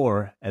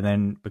score, and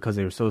then because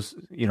they were so,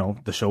 you know,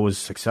 the show was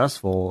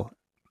successful,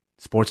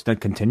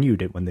 Sportsnet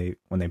continued it when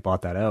they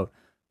bought that out.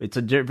 It's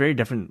a very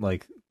different,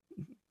 like,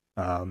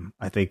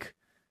 I think,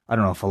 I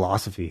don't know,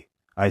 philosophy.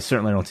 I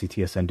certainly don't see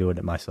TSN doing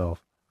it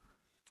myself.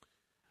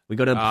 We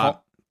go to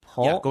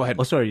Paul. Yeah, go ahead.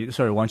 Oh, sorry.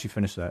 Why don't you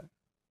finish that?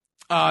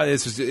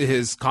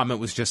 His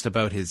comment was just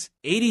about his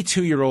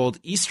 82-year-old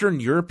Eastern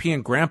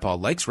European grandpa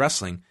likes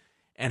wrestling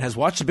and has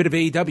watched a bit of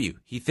AEW.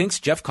 He thinks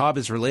Jeff Cobb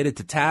is related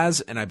to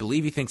Taz, and I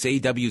believe he thinks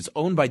AEW is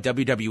owned by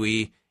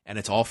WWE, and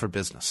it's all for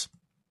business.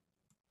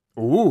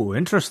 Ooh,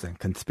 interesting.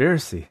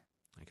 Conspiracy.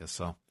 I guess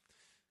so.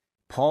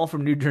 Paul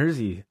from New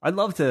Jersey. I'd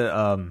love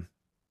to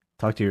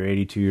talk to your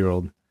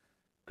 82-year-old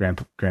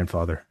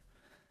grandfather.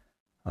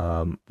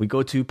 We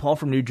go to Paul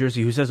from New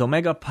Jersey, who says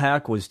Omega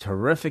Pac was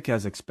terrific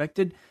as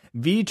expected.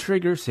 V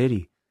Trigger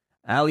City.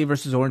 Ali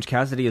versus Orange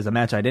Cassidy is a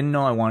match I didn't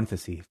know I wanted to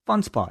see.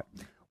 Fun spot.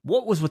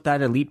 What was with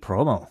that Elite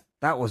promo?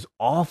 That was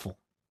awful.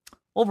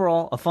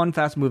 Overall, a fun,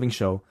 fast-moving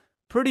show.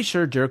 Pretty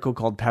sure Jericho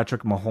called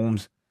Patrick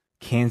Mahomes'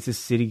 Kansas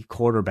City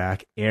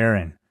quarterback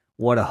Aaron.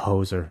 What a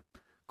hoser.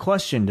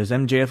 Question, does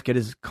MJF get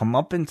his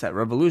comeuppance at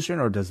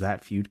Revolution, or does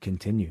that feud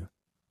continue?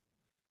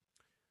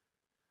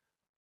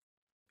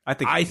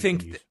 I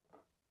think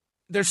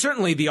there's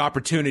certainly the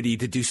opportunity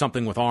to do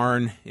something with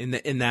Arn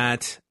in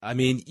that. I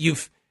mean,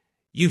 you've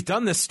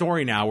done this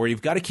story now where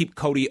you've got to keep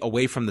Cody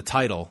away from the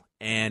title,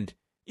 and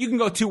you can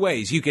go two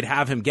ways. You could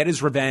have him get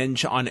his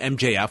revenge on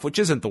MJF, which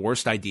isn't the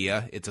worst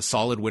idea. It's a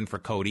solid win for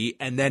Cody,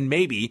 and then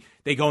maybe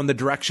they go in the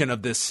direction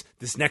of this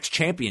next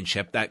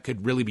championship that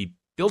could really be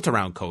built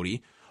around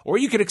Cody. Or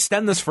you could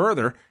extend this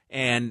further,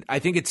 and I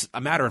think it's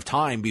a matter of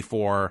time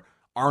before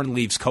Arn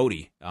leaves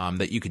Cody,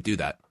 that you could do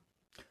that.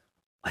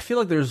 I feel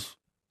like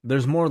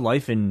there's more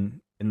life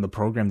in the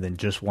program than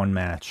just one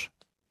match,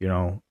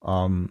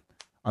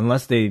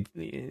 unless they,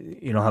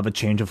 have a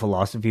change of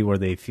philosophy where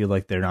they feel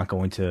like they're not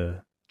going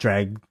to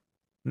drag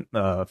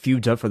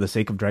feuds up for the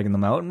sake of dragging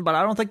them out. But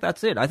I don't think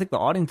that's it. I think the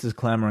audience is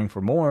clamoring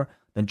for more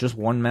than just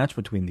one match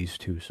between these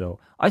two. So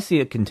I see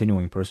it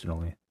continuing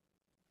personally.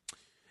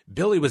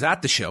 Billy was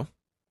at the show.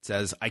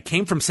 Says, I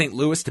came from St.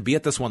 Louis to be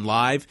at this one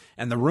live,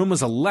 and the room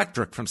was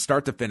electric from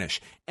start to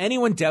finish.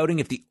 Anyone doubting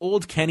if the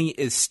old Kenny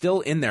is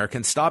still in there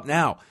can stop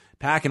now.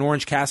 Pac and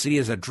Orange Cassidy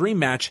is a dream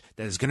match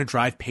that is going to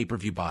drive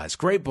pay-per-view buys.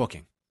 Great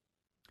booking.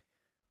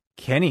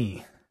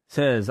 Kenny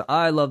says,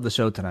 I love the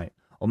show tonight.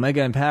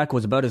 Omega and Pac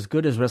was about as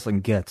good as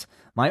wrestling gets.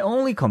 My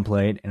only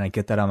complaint, and I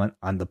get that I'm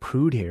on the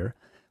prude here,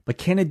 but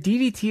can a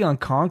DDT on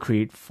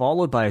concrete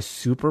followed by a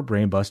super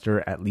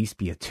brainbuster at least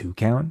be a 2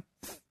 count?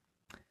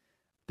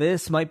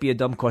 This might be a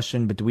dumb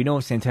question, but do we know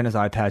if Santana's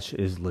eye patch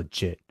is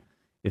legit?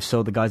 If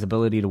so, the guy's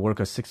ability to work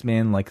a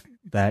 6-man like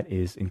that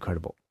is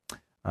incredible.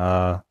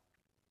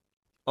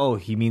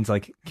 He means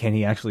like, can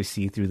he actually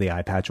see through the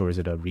eye patch, or is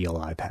it a real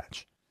eye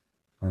patch?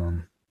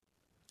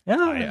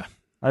 Yeah.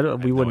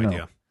 We wouldn't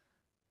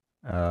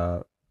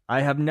know.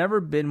 I have never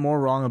been more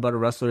wrong about a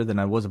wrestler than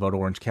I was about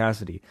Orange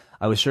Cassidy.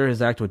 I was sure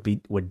his act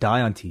would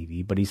die on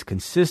TV, but he's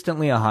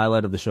consistently a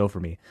highlight of the show for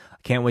me. I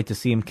can't wait to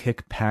see him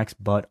kick Pac's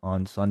butt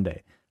on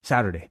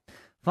Saturday.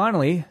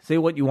 Finally, say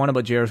what you want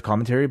about JR's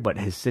commentary, but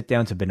his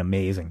sit-downs have been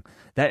amazing.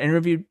 That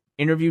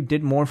interview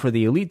did more for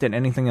the Elite than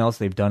anything else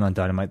they've done on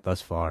Dynamite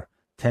thus far.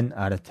 10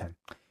 out of 10.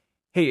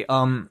 Hey,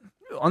 on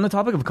the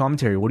topic of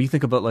commentary, what do you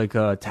think about like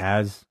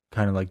Taz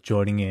kind of like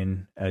joining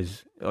in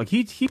as like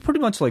he pretty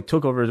much like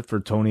took over for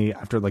Tony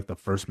after like the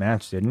first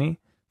match, didn't he?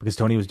 Because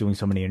Tony was doing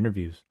so many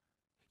interviews.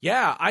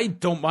 Yeah, I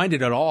don't mind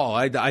it at all.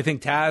 I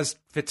think Taz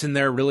fits in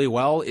there really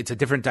well. It's a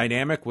different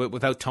dynamic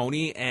without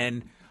Tony,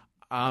 and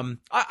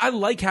I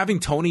like having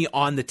Tony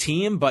on the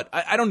team, but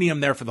I don't need him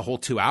there for the whole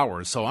 2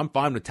 hours, so I'm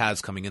fine with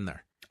Taz coming in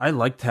there. I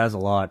like Taz a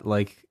lot.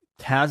 Like,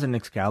 Taz and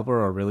Excalibur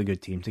are a really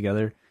good team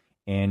together,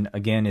 and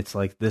again, it's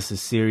like, this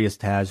is serious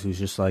Taz, who's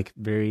just like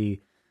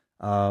very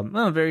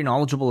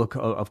knowledgeable,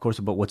 of course,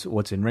 about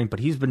what's in ring, but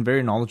he's been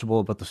very knowledgeable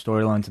about the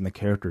storylines and the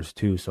characters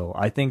too, so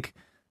I think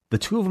the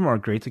two of them are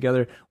great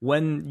together.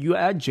 When you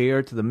add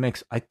JR to the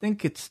mix, I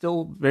think it's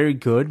still very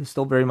good,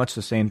 still very much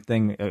the same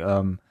thing,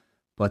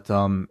 but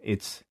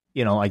it's,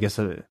 I guess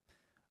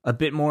a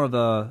bit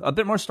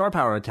more star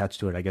power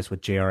attached to it, I guess,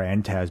 with JR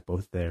and Taz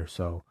both there.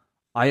 So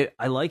I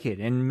like it.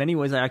 In many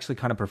ways, I actually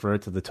kind of prefer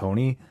it to the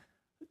Tony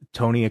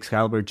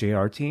Excalibur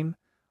JR team.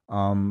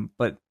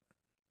 But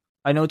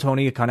I know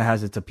Tony kind of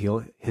has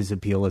his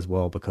appeal as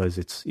well, because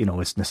it's,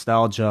 it's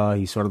nostalgia.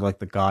 He's sort of like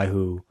the guy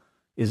who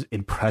is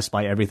impressed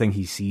by everything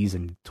he sees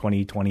in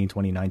 2020,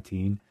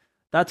 2019.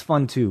 That's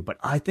fun too. But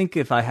I think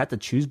if I had to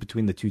choose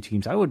between the two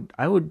teams, I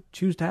would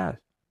choose Taz.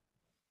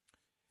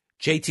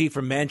 JT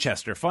from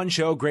Manchester. Fun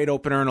show, great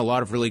opener, and a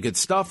lot of really good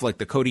stuff like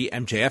the Cody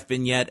MJF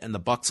vignette and the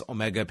Bucks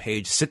Omega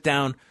Page sit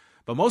down.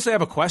 But mostly I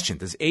have a question.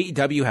 Does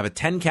AEW have a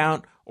 10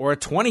 count or a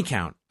 20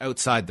 count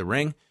outside the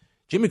ring?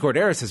 Jimmy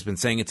Corderas has been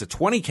saying it's a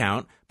 20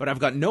 count, but I've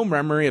got no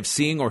memory of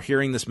seeing or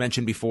hearing this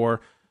mentioned before.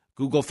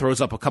 Google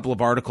throws up a couple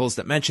of articles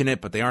that mention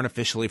it, but they aren't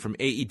officially from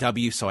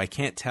AEW, so I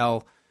can't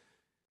tell.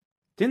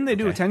 Didn't they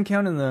do a 10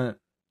 count in the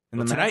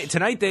match?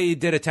 Tonight they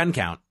did a 10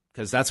 count,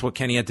 because that's what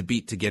Kenny had to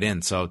beat to get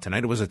in. So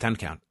tonight it was a 10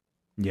 count.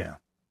 Yeah.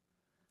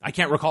 I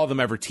can't recall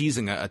them ever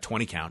teasing a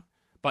 20 count.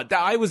 But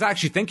I was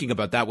actually thinking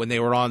about that when they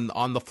were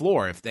on the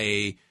floor, if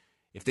they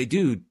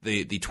do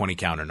the 20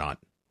 count or not.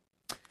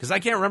 Because I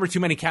can't remember too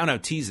many count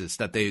out teases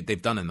that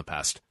they've done in the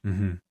past.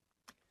 Mm-hmm.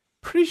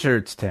 Pretty sure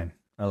it's 10.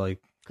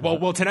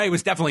 Well, tonight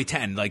was definitely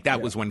 10. Like,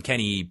 that was when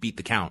Kenny beat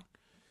the count.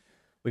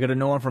 We got a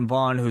Noah from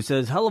Vaughn who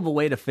says, hell of a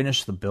way to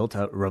finish the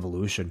built-out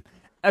Revolution.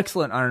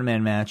 Excellent Iron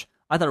Man match.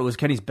 I thought it was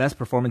Kenny's best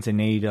performance in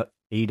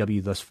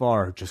AEW thus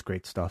far. Just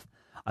great stuff.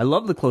 I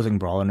love the closing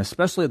brawl, and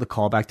especially the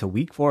callback to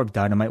Week 4 of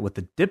Dynamite with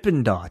the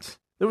Dippin' Dots.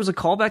 There was a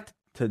callback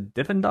to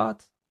Dippin'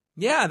 Dots?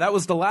 Yeah, that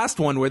was the last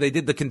one where they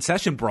did the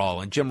concession brawl,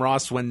 and Jim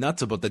Ross went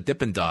nuts about the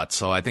Dippin' Dots,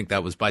 so I think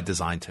that was by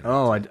design tonight.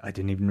 Oh, I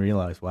didn't even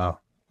realize. Wow.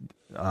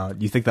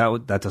 You think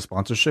that's a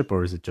sponsorship,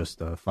 or is it just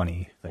a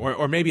funny thing?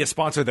 Or maybe a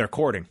sponsor they're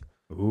courting.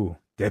 Ooh,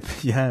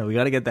 yeah, we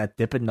got to get that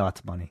Dippin'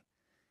 Dots money.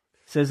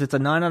 Says it's a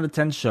 9 out of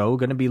 10 show,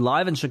 going to be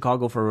live in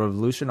Chicago for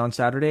Revolution on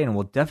Saturday, and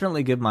will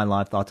definitely give my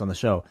live thoughts on the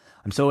show.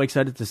 I'm so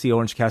excited to see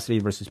Orange Cassidy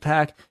versus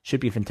Pac. Should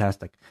be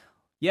fantastic.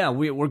 Yeah,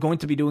 we're going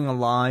to be doing a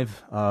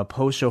live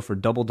post show for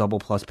Double Double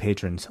Plus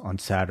patrons on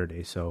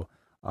Saturday. So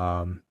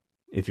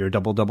if you're a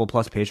Double Double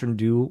Plus patron,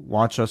 do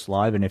watch us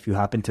live, and if you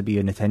happen to be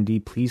an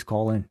attendee, please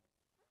call in.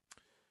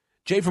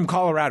 Jay from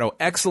Colorado,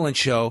 excellent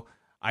show.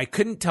 I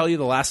couldn't tell you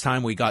the last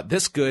time we got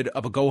this good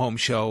of a go-home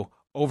show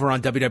over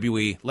on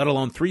WWE, let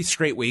alone 3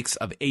 straight weeks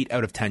of 8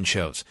 out of 10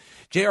 shows.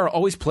 JR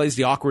always plays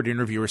the awkward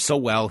interviewer so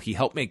well. He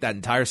helped make that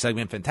entire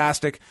segment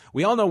fantastic.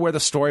 We all know where the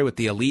story with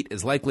the Elite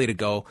is likely to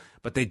go,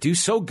 but they do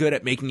so good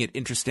at making it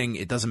interesting,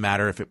 it doesn't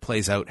matter if it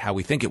plays out how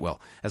we think it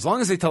will. As long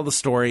as they tell the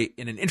story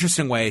in an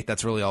interesting way,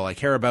 that's really all I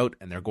care about,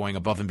 and they're going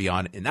above and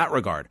beyond in that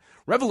regard.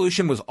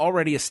 Revolution was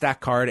already a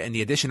stacked card, and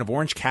the addition of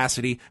Orange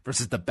Cassidy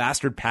versus the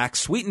Bastard Pack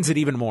sweetens it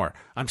even more.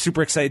 I'm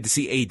super excited to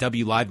see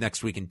AEW live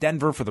next week in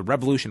Denver for the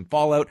Revolution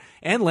Fallout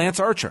and Lance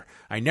Archer.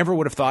 I never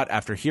would have thought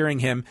after hearing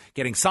him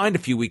getting signed a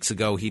few weeks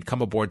ago he'd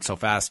come aboard so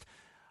fast.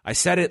 I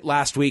said it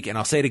last week, and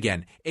I'll say it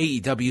again.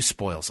 AEW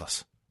spoils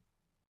us.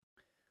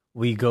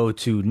 We go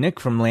to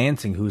Nick from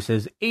Lansing, who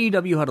says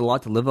AEW had a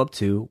lot to live up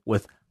to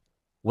with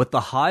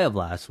the high of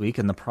last week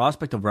and the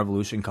prospect of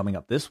Revolution coming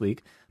up this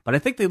week, but I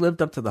think they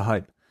lived up to the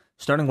hype,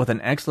 starting with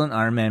an excellent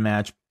Iron Man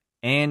match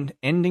and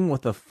ending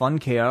with a fun,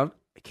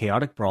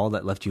 chaotic brawl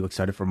that left you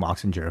excited for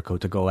Mox and Jericho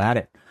to go at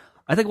it.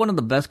 I think one of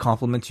the best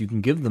compliments you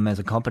can give them as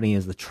a company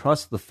is the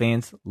trust the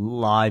fans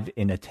live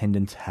in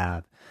attendance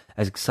have.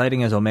 As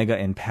exciting as Omega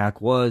and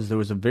Pac was, there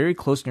was a very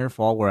close near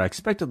fall where I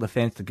expected the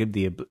fans to give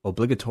the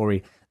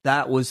obligatory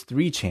 "that was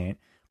 3" chant,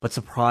 but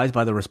surprised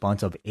by the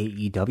response of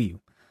AEW.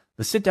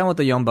 The sit down with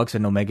the Young Bucks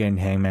and Omega and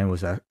Hangman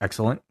was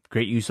excellent.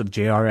 Great use of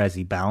JR as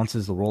he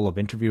balances the role of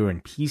interviewer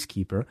and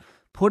peacekeeper,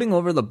 putting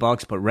over the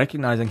Bucks but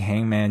recognizing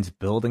Hangman's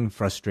building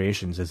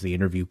frustrations as the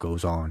interview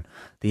goes on.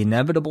 The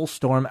inevitable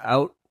storm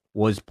out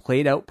was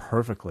played out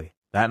perfectly.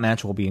 That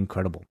match will be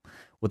incredible.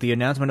 With the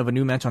announcement of a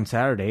new match on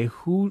Saturday,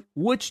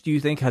 which do you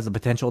think has the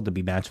potential to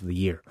be match of the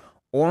year?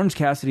 Orange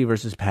Cassidy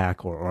versus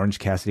Pac or Orange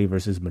Cassidy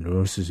versus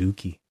Minoru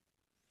Suzuki?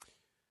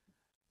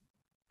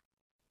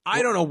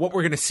 I don't know what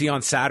we're going to see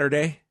on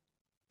Saturday,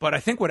 but I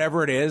think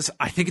whatever it is,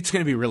 I think it's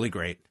going to be really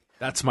great.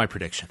 That's my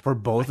prediction. For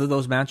both of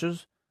those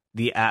matches,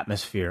 the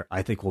atmosphere,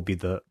 I think, will be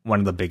one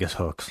of the biggest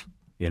hooks.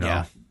 You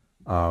know?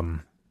 Yeah.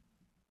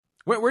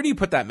 Where do you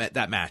put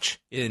that match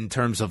in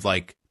terms of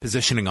like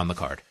positioning on the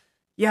card?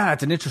 Yeah,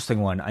 it's an interesting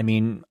one. I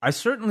mean, I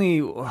certainly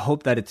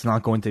hope that it's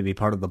not going to be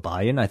part of the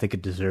buy-in. I think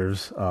it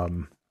deserves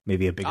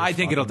maybe a bigger. I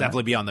think it'll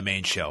definitely be on the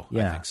main show.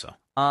 Yeah. I think so.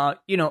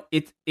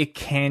 It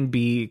can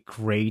be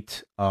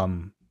great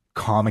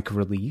comic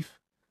relief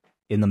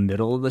in the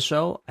middle of the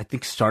show. I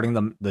think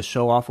starting the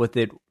show off with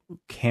it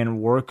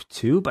can work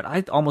too, but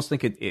I almost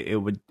think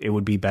it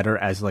would be better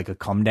as like a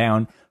come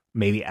down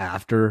maybe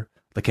after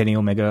the Kenny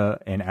Omega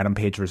and Adam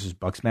Page versus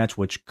Bucks match,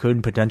 which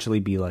could potentially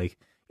be like,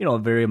 you know, a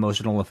very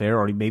emotional affair,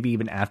 or maybe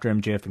even after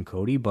MJF and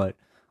Cody. But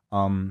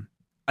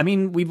I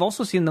mean, we've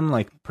also seen them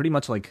like pretty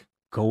much like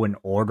go in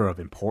order of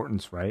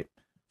importance, right?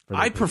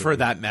 I prefer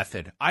that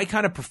method. I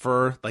kind of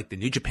prefer like the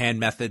New Japan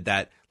method,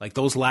 that like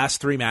those last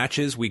 3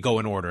 matches we go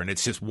in order and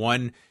it's just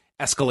one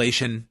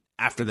escalation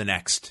after the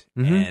next.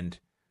 Mm-hmm. And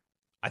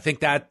I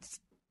think I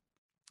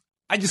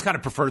just kind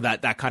of prefer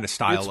that kind of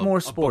style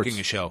of booking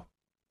a show.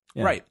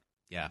 Yeah. Right.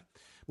 Yeah.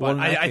 But well,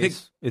 I think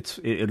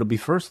it'll be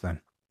first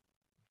then.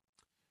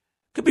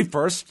 Could be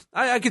first.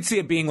 I could see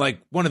it being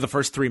like one of the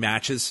first 3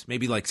 matches,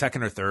 maybe like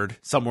second or third,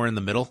 somewhere in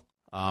the middle.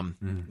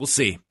 We'll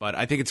see. But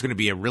I think it's going to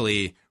be a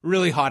really,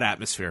 really hot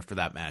atmosphere for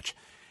that match.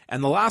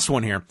 And the last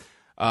one here,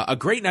 a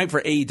great night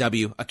for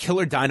AEW, a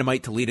killer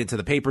Dynamite to lead into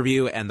the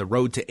pay-per-view, and the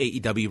road to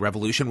AEW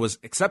Revolution was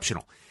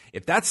exceptional.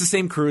 If that's the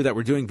same crew that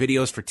were doing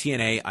videos for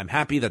TNA, I'm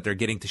happy that they're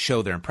getting to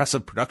show their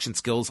impressive production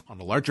skills on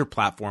a larger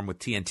platform with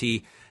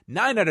TNT.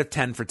 9 out of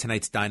 10 for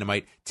tonight's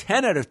Dynamite,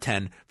 10 out of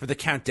 10 for the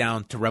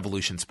Countdown to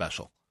Revolution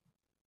special.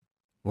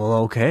 Well,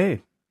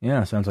 okay.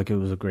 Yeah, sounds like it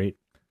was a great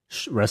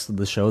rest of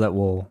the show that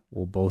we'll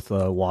both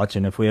watch.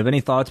 And if we have any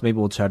thoughts, maybe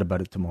we'll chat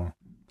about it tomorrow.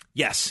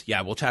 Yes.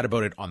 Yeah, we'll chat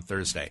about it on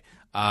Thursday.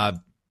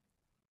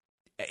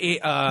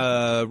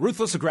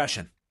 Ruthless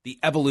Aggression, the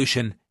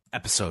Evolution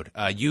episode.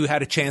 You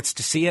had a chance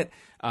to see it.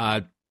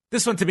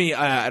 This one, to me,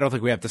 I don't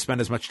think we have to spend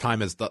as much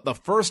time as the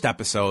first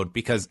episode,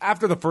 because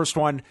after the first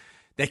one,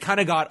 they kind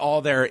of got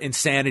all their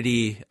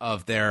insanity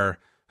of their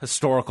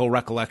historical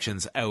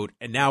recollections out,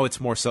 and now it's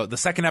more so. The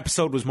second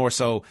episode was more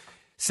so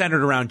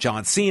centered around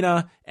John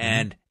Cena,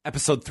 and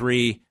episode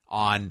 3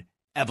 on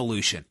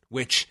Evolution,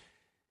 which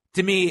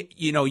to me,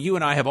 you know, you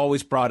and I have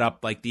always brought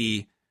up like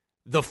the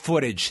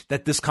footage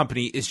that this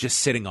company is just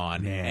sitting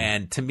on. Man.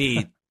 And to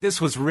me,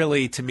 this was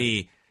really, to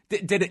me,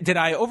 did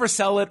I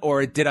oversell it,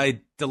 or did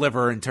I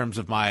deliver in terms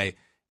of my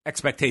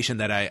expectation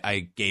that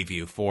I gave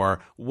you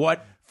for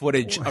what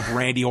footage of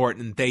Randy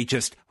Orton they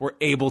just were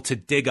able to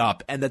dig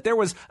up, and that there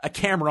was a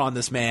camera on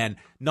this man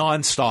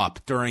nonstop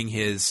during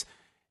his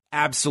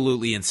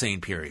absolutely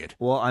insane period?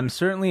 Well, I'm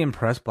certainly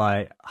impressed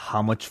by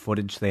how much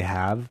footage they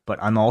have, but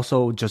I'm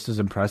also just as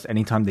impressed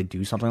anytime they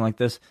do something like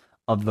this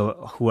of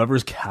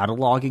whoever's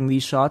cataloging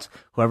these shots,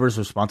 whoever's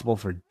responsible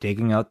for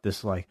digging out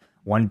this like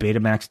one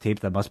Betamax tape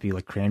that must be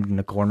like crammed in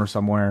a corner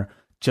somewhere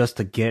just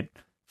to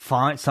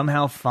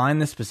somehow find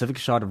the specific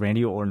shot of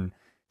Randy Orton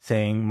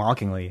saying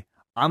mockingly,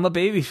 "I'm a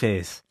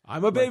babyface.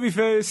 I'm a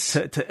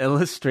babyface." To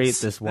illustrate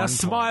this one. Now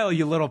smile,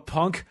 you little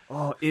punk.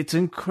 Oh, it's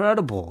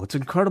incredible. It's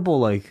incredible.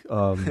 Like,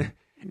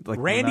 Like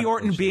Randy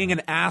Orton being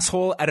an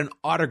asshole at an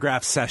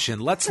autograph session.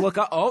 Let's look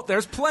up. Oh,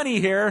 there's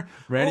plenty here.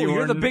 Randy you're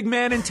the Orton. big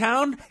man in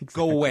town? Exactly.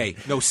 Go away.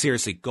 No,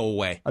 seriously, go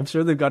away. I'm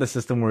sure they've got a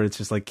system where it's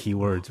just like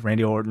keywords.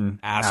 Randy Orton,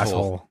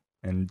 asshole,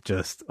 and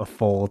just a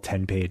full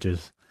 10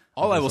 pages.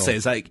 All I will say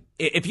is, like,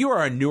 if you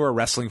are a newer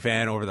wrestling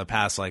fan over the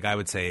past, like, I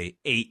would say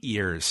 8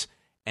 years,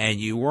 and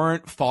you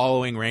weren't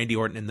following Randy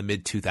Orton in the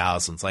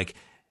mid-2000s, like,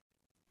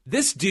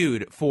 this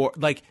dude,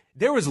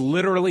 there was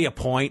literally a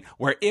point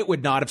where it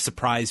would not have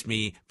surprised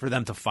me for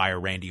them to fire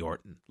Randy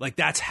Orton. Like,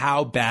 that's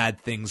how bad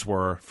things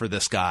were for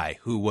this guy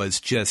who was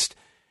just,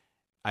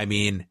 I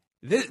mean,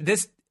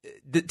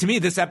 to me,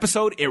 this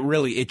episode,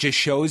 it just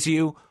shows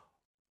you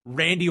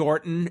Randy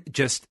Orton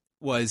just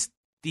was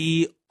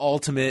the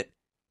ultimate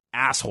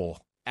asshole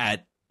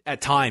at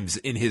times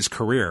in his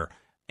career.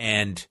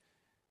 And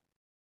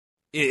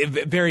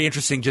very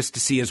interesting just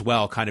to see as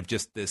well, kind of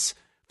just this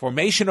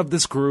formation of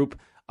this group.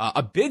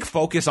 A big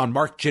focus on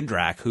Mark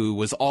Jindrak, who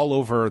was all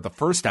over the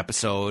first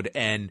episode,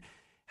 and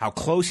how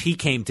close he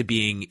came to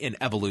being in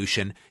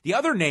Evolution. The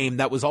other name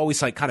that was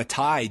always like kind of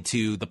tied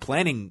to the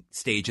planning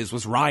stages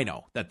was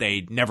Rhino, that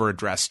they never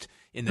addressed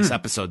in this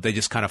episode. They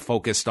just kind of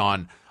focused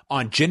on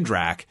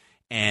Jindrak.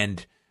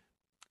 And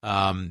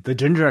the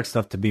Jindrak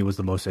stuff to me was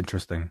the most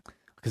interesting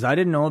because I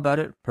didn't know about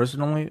it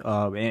personally.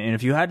 And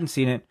if you hadn't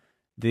seen it,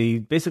 they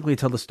basically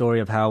tell the story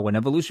of how when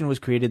Evolution was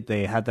created,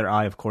 they had their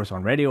eye, of course,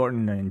 on Randy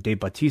Orton and Dave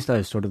Bautista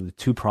as sort of the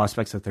two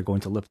prospects that they're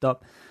going to lift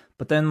up.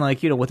 But then,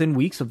 within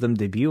weeks of them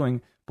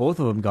debuting, both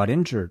of them got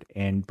injured.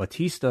 And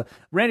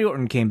Randy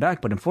Orton came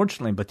back, but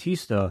unfortunately,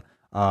 Bautista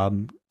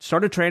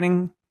started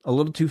training a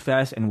little too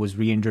fast and was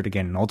re-injured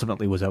again, and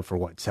ultimately was out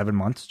for 7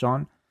 months,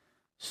 John?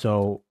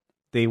 So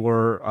they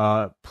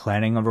were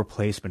planning a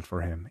replacement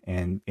for him.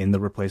 And in the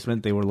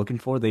replacement they were looking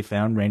for, they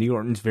found Randy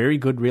Orton's very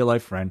good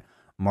real-life friend,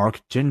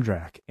 Mark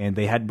Jindrak, and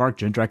they had Mark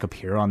Jindrak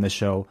appear on the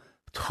show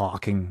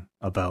talking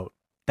about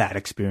that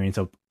experience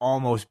of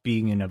almost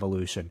being in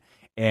Evolution.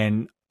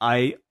 And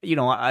I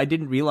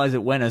didn't realize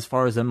it went as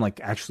far as them like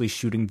actually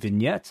shooting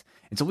vignettes.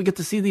 And so we get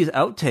to see these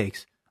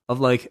outtakes of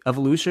like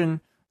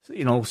Evolution,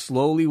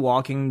 slowly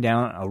walking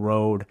down a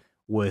road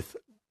with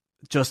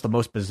just the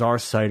most bizarre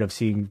sight of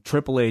seeing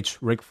Triple H,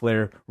 Ric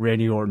Flair,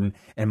 Randy Orton,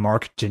 and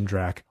Mark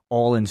Jindrak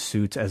all in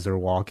suits as they're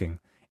walking.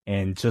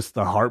 And just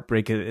the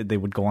heartbreak they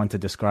would go on to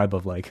describe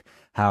of like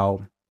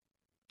how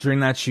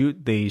during that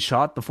shoot they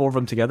shot the four of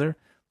them together,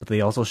 but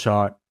they also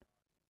shot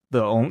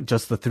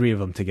just the three of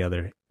them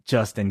together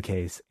just in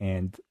case.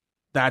 And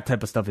that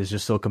type of stuff is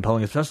just so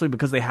compelling, especially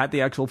because they had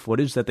the actual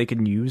footage that they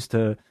can use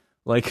to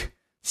like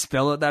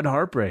spell out that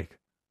heartbreak.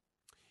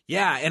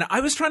 Yeah, and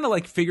I was trying to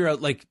like figure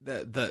out like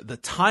the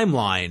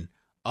timeline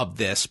of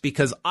this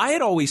because I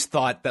had always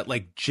thought that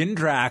like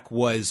Jindrak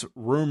was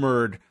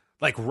rumored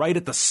like right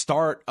at the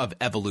start of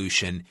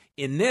Evolution.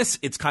 In this,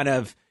 it's kind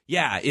of,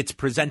 it's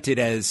presented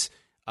as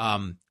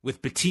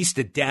with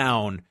Batista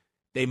down,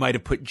 they might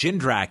have put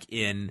Jindrak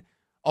in.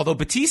 Although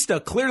Batista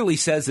clearly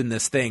says in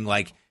this thing,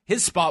 like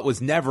his spot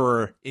was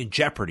never in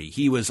jeopardy.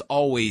 He was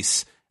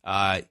always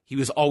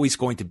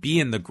going to be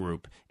in the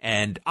group.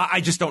 And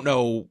I just don't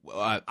know.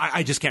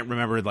 I just can't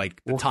remember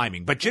like the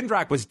timing. But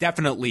Jindrak was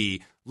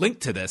definitely linked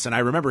to this. And I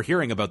remember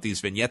hearing about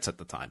these vignettes at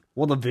the time.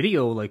 Well, the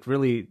video like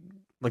really...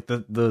 like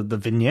the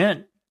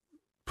vignette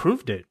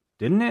proved it,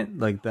 didn't it?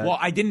 Like that. Well,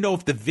 I didn't know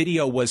if the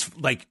video was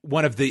like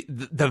one of the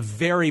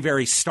very,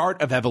 very start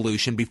of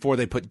Evolution before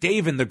they put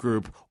Dave in the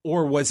group,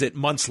 or was it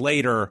months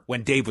later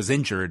when Dave was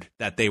injured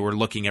that they were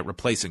looking at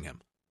replacing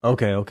him?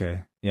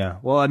 Okay, yeah.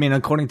 Well, I mean,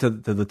 according to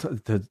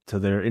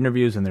their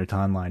interviews and their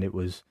timeline, it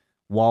was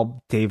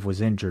while Dave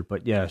was injured.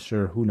 But yeah,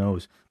 sure, who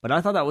knows? But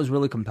I thought that was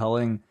really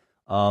compelling.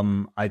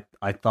 I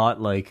thought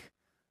like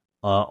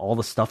all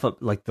the stuff up,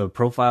 like the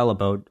profile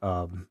about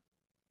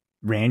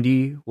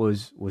Randy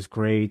was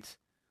great.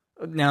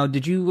 Now,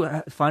 did you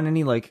find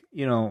any like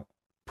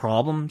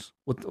problems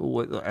with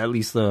at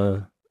least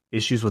the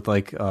issues with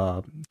like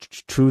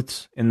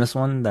truths in this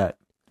one? That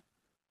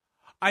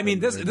I mean,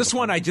 this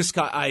one I just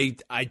got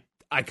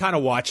I kind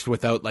of watched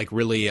without like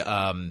really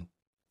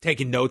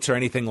taking notes or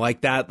anything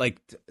like that. Like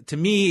to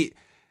me,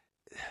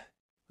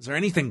 was there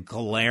anything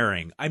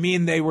glaring? I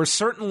mean, they were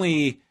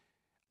certainly.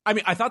 I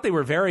mean, I thought they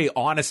were very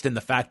honest in the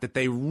fact that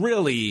they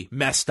really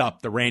messed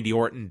up the Randy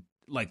Orton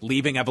like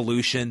leaving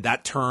Evolution,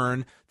 that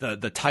turn,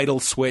 the title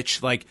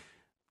switch. Like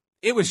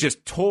it was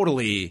just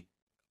totally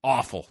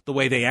awful the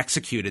way they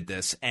executed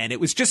this. And it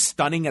was just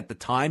stunning at the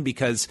time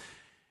because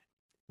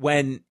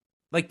when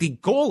like the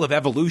goal of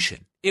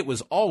Evolution, it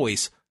was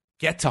always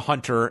get to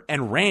Hunter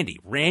and Randy.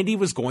 Randy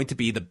was going to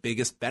be the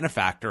biggest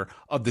benefactor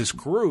of this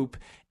group.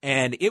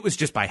 And it was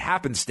just by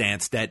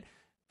happenstance that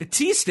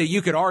Batista,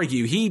 you could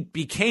argue, he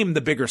became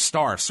the bigger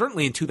star.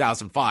 Certainly in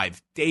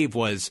 2005, Dave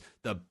was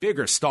the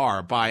bigger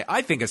star by,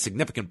 I think, a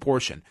significant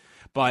portion.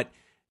 But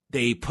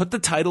they put the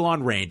title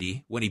on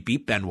Randy when he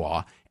beat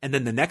Benoit, and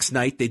then the next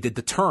night they did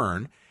the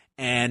turn,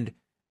 and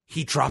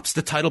he drops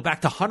the title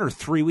back to Hunter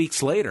 3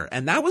 weeks later.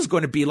 And that was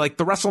going to be like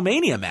the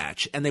WrestleMania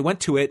match, and they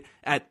went to it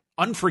at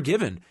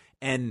Unforgiven,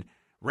 and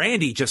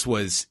Randy just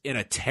was in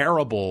a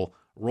terrible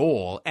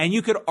role. And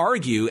you could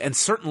argue, and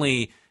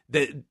certainly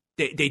that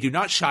they do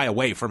not shy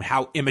away from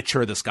how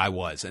immature this guy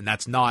was. And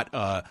that's not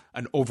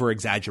an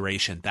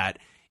over-exaggeration, that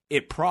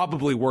it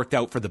probably worked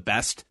out for the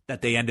best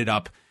that they ended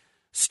up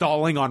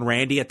stalling on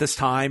Randy at this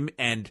time.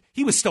 And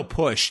he was still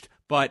pushed,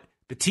 but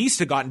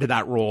Batista got into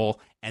that role,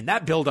 and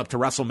that build-up to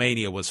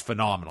WrestleMania was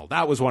phenomenal.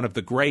 That was one of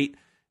the great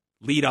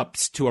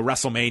lead-ups to a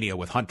WrestleMania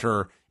with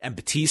Hunter and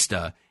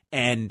Batista.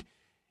 And,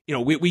 you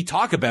know, we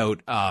talk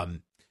about,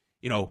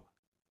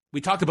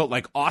 we talked about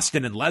like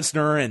Austin and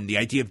Lesnar and the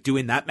idea of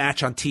doing that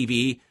match on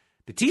TV.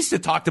 Batista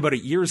talked about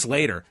it years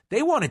later.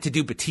 They wanted to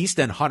do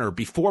Batista and Hunter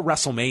before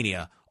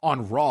WrestleMania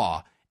on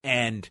Raw,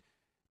 and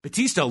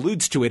Batista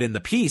alludes to it in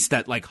the piece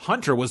that like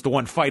Hunter was the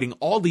one fighting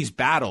all these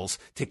battles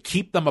to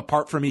keep them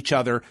apart from each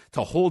other,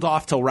 to hold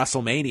off till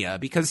WrestleMania,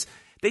 because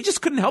they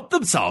just couldn't help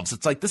themselves.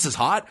 It's like, this is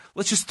hot,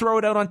 let's just throw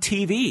it out on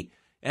TV.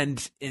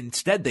 And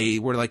instead they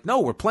were like,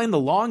 no, we're playing the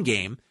long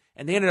game.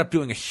 And they ended up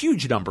doing a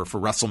huge number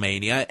for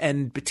WrestleMania.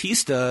 And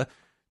Batista,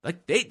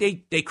 like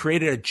they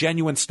created a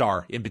genuine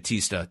star in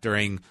Batista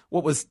during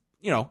what was,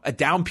 a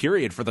down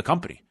period for the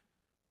company.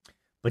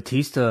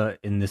 Batista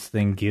in this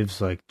thing gives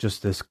like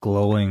just this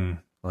glowing,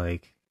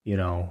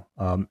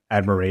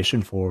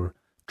 admiration for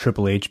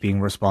Triple H being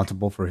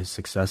responsible for his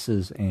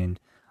successes. And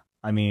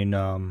I mean,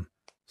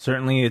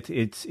 certainly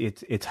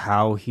it's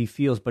how he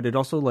feels, but it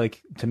also,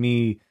 like, to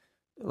me,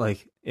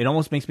 like, it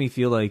almost makes me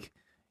feel like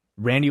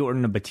Randy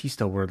Orton and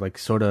Batista were like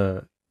sort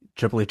of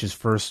Triple H's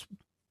first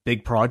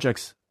big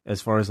projects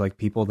as far as like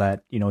people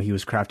that, he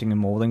was crafting and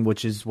molding,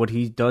 which is what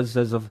he does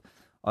as of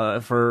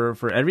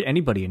for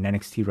anybody in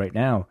NXT right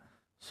now.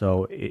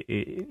 So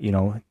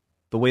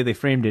the way they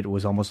framed it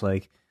was almost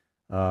like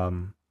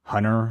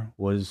Hunter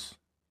was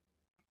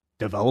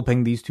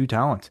developing these two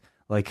talents,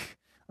 like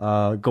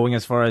going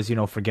as far as,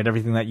 forget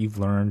everything that you've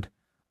learned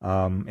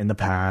in the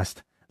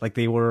past. Like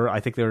I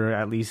think they were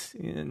at least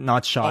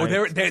not shy.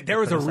 Oh, there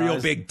was a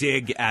real big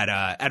dig at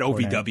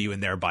OVW in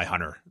there by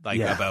Hunter,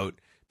 about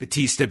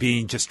Batista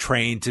being just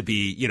trained to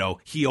be,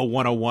 heel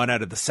 101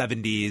 out of the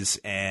 70s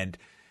and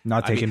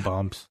not taking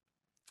bumps.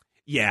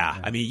 Yeah,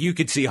 I mean, you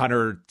could see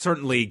Hunter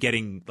certainly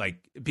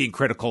being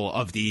critical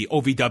of the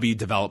OVW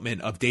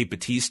development of Dave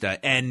Batista,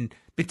 and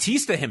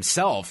Batista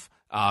himself,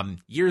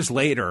 years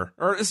later,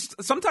 or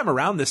sometime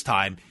around this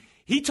time,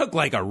 he took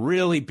like a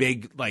really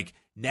big,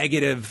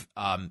 negative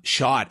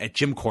shot at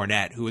Jim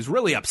Cornette, who was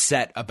really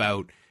upset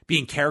about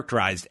being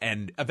characterized,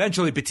 and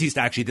eventually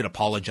Batista actually did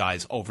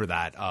apologize over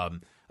that,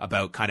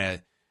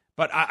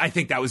 but I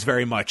think that was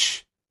very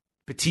much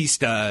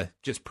Batista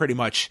just pretty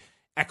much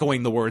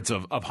echoing the words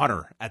of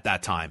Hunter at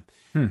that time.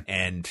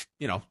 And,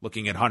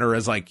 looking at Hunter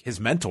as like his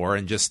mentor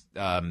and just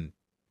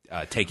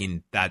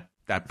taking that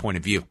point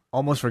of view.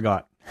 Almost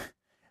forgot.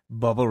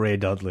 Bubba Ray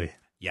Dudley.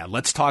 Yeah,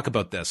 let's talk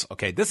about this.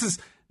 Okay, this is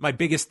my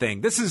biggest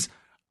thing.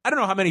 I don't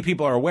know how many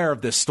people are aware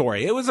of this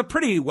story. It was a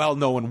pretty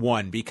well-known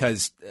one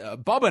because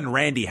Bubba and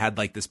Randy had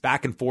like this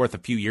back and forth a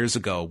few years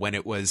ago when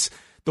it was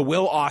the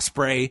Will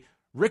Ospreay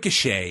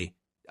Ricochet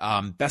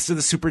Best of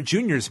the Super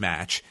Juniors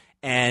match,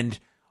 and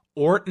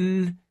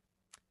Orton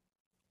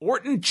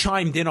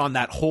chimed in on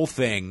that whole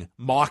thing,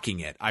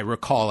 mocking it, I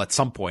recall, at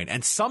some point.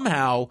 And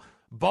somehow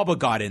Bubba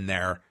got in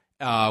there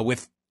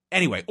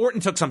anyway, Orton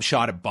took some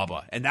shot at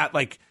Bubba, and that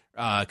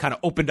kind of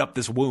opened up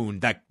this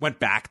wound that went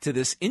back to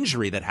this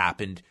injury that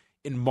happened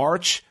in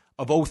March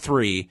of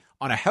 2003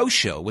 on a house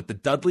show with the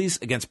Dudleys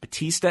against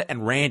Batista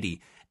and Randy.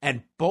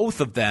 And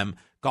both of them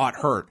got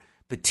hurt.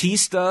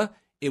 Batista,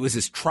 it was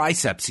his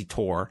triceps he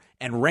tore,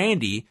 and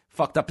Randy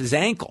fucked up his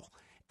ankle.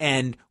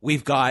 And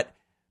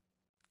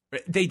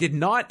they did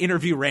not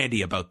interview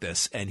Randy about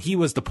this, and he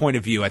was the point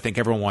of view I think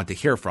everyone wanted to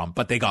hear from.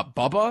 But they got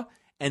Bubba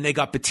and they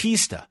got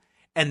Batista,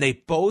 and they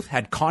both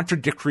had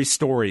contradictory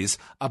stories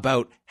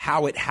about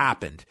how it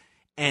happened.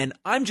 And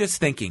I'm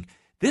just thinking,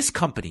 this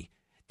company,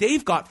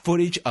 they've got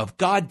footage of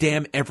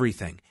goddamn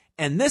everything.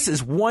 And this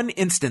is one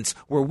instance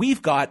where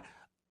we've got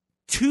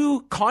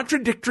two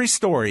contradictory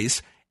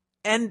stories,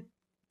 and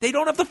they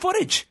don't have the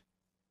footage.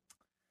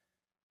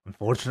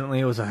 Unfortunately,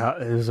 it was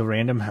a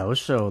random house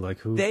show. Like,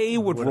 who they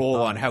would roll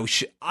on house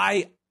show?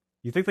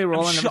 You think they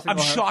roll on? I'm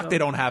shocked they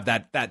don't have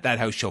that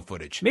house show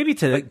footage. Maybe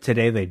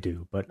today they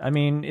do, but I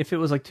mean, if it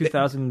was like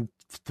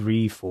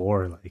 2003,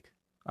 4,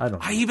 I don't know.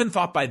 I even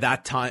thought by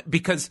that time,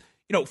 because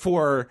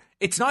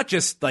it's not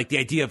just like the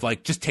idea of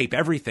like just tape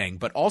everything,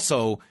 but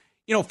also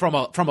from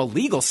a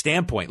legal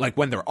standpoint, like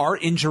when there are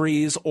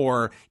injuries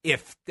or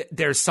if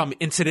there's some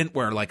incident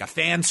where like a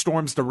fan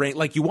storms the ring,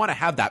 like you want to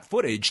have that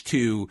footage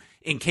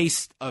in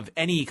case of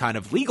any kind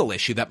of legal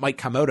issue that might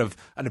come out of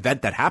an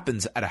event that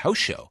happens at a house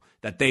show,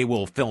 that they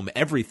will film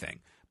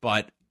everything.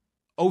 But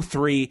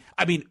 2003,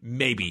 I mean,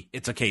 maybe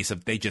it's a case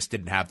of they just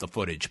didn't have the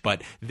footage,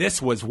 but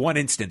this was one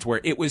instance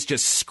where it was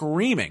just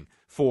screaming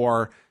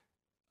for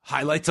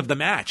highlights of the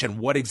match and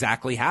what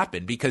exactly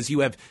happened, because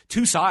you have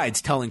two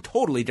sides telling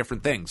totally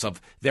different things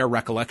of their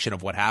recollection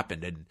of what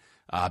happened. And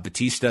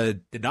Batista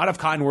did not have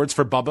kind words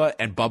for Bubba,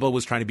 and Bubba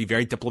was trying to be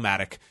very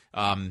diplomatic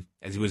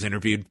as he was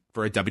interviewed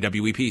for a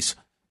WWE piece.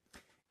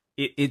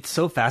 it's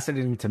so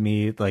fascinating to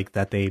me, like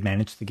that they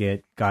managed to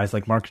get guys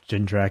like Mark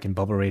Jindrak and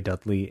Bubba Ray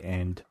Dudley,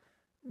 and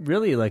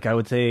really, like I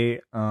would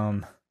say,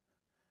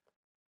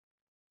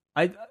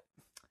 I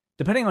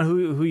depending on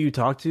who you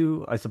talk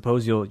to, I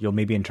suppose you'll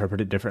maybe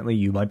interpret it differently.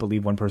 You might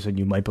believe one person,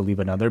 you might believe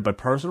another. But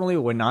personally,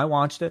 when I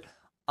watched it,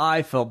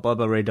 I felt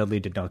Bubba Ray Dudley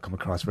did not come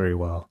across very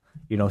well.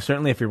 You know,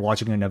 certainly if you're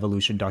watching an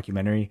Evolution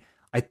documentary,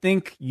 I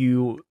think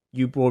you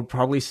would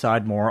probably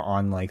side more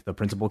on like the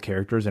principal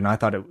characters, and I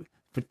thought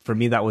for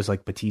me that was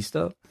like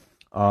Batista,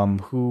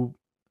 who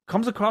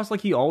comes across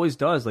like he always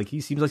does. Like he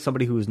seems like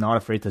somebody who is not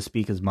afraid to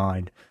speak his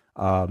mind,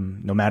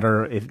 no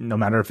matter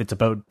if it's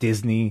about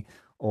Disney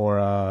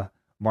or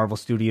Marvel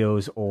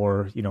Studios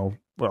or, you know,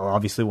 well,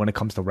 obviously when it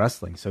comes to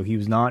wrestling. So he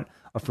was not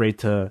afraid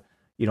to,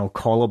 you know,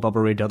 call up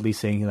Bubba Ray Dudley,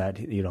 saying that,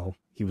 you know,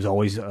 he was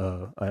always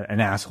an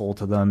asshole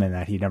to them and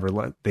that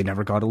they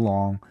never got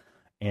along.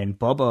 And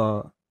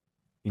Bubba,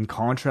 in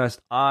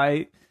contrast,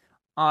 I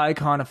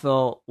kind of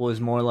felt was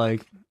more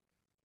like,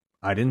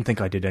 I didn't think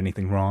I did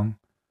anything wrong,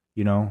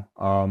 you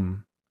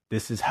know.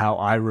 This is how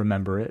I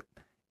remember it,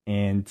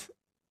 and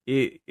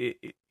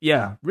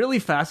yeah, really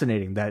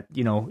fascinating that,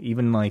 you know,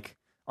 even like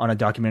on a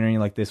documentary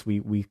like this,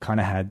 we kind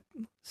of had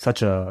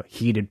such a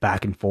heated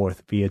back and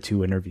forth via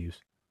 2 interviews.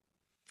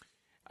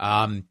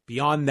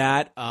 Beyond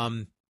that,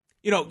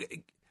 you know,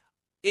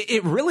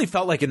 it really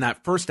felt like in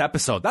that first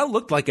episode, that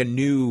looked like a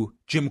new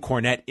Jim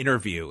Cornette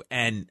interview.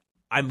 And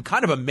I'm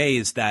kind of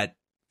amazed that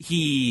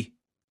he,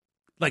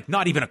 like,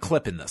 not even a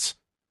clip in this.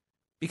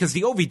 Because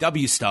the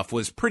OVW stuff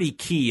was pretty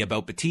key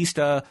about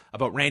Batista,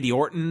 about Randy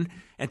Orton.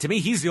 And to me,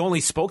 he's the only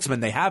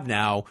spokesman they have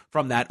now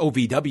from that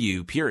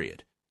OVW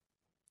period.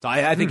 So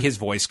I think his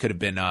voice could have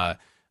been,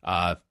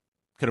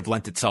 could have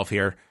lent itself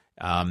here.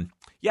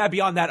 Yeah,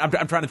 beyond that,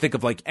 I'm trying to think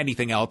of like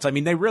anything else. I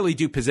mean, they really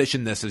do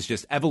position this as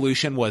just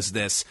Evolution was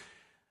this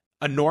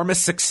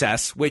enormous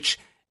success, which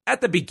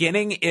at the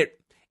beginning, it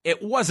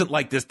wasn't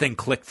like this thing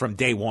clicked from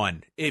day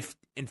one. If,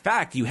 in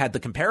fact, you had the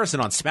comparison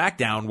on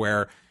SmackDown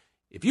where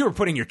if you were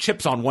putting your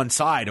chips on one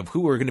side of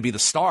who were going to be the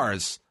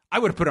stars, I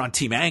would have put it on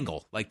Team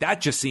Angle. Like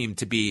that just seemed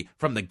to be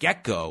from the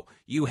get-go.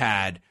 You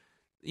had,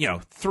 you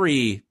know,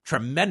 3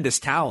 tremendous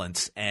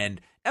talents,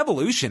 and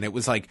Evolution, it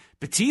was like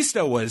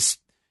Batista was,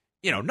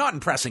 you know, not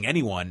impressing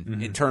anyone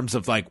in terms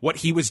of like what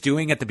he was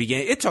doing at the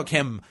beginning. It took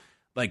him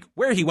like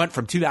where he went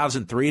from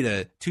 2003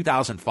 to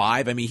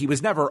 2005. I mean, he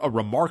was never a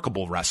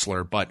remarkable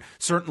wrestler, but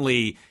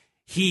certainly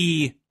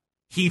he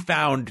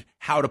found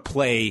how to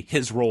play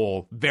his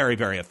role very,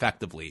 very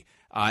effectively.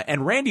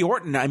 And Randy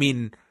Orton, I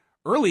mean,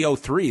 early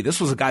 2003, this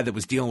was a guy that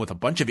was dealing with a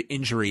bunch of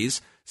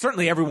injuries.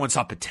 Certainly everyone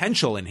saw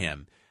potential in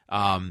him.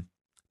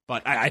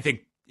 But I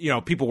think, you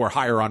know, people were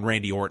higher on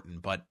Randy Orton,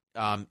 but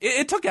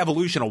it took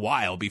Evolution a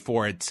while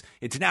before it's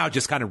now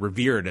just kind of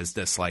revered as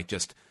this like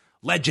just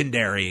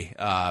legendary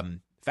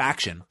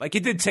faction. Like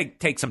it did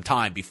take some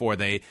time before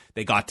they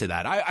got to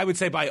that. I would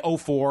say by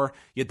 2004,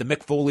 you had the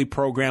Mick Foley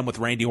program with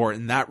Randy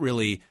Orton. That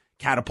really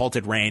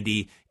catapulted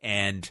Randy.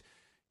 And,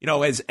 you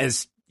know,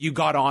 as you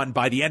got on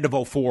by the end of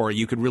 2004,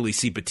 you could really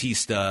see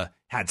Batista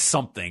had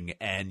something,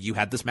 and you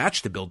had this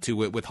match to build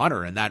to it with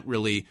Hunter, and that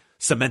really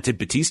cemented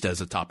Batista as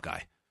a top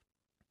guy.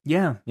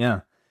 Yeah.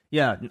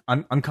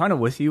 I'm kind of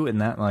with you in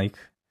that, like,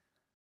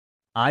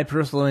 I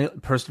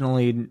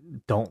personally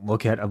don't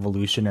look at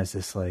Evolution as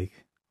this like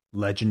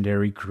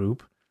legendary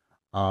group.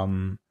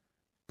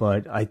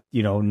 But I,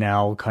 you know,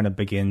 now kind of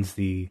begins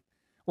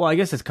well, I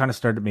guess it's kind of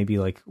started maybe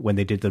like when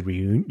they did the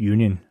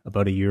reunion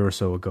about a year or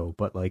so ago,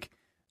 but like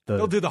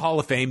they'll do the Hall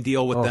of Fame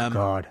deal with them. Oh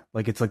God.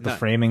 Like it's like the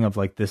framing of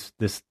like this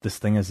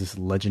thing as this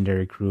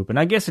legendary group. And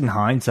I guess in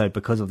hindsight,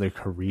 because of their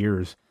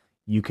careers,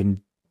 you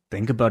can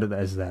think about it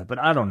as that, but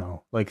I don't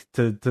know. Like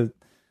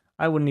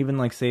I wouldn't even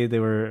like say they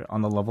were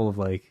on the level of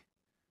like,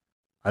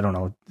 I don't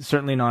know,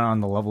 certainly not on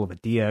the level of a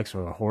DX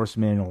or a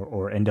Horseman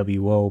or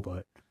NWO,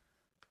 but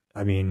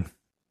I mean,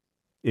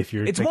 if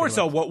you're, it's more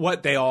so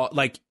what they all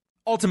like.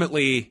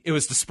 Ultimately, it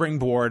was the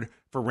springboard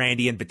for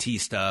Randy and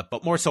Batista,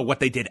 but more so what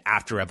they did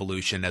after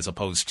Evolution, as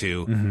opposed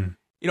to,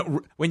 you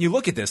know, when you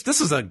look at this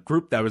is a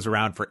group that was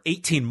around for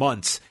 18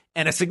 months,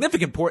 and a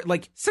significant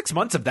like 6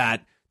 months of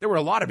that, there were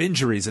a lot of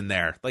injuries in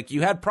there. Like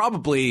you had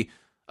probably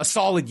a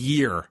solid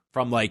year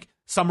from like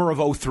summer of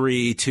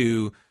 2003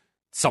 to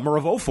summer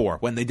of 2004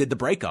 when they did the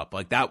breakup.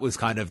 Like that was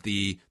kind of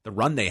the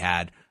run they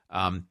had.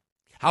 How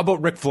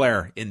about Ric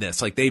Flair in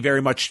this? Like they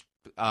very much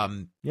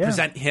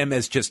present him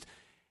as just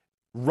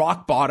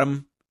rock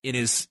bottom in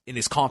his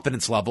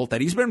confidence level that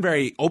he's been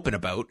very open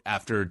about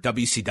after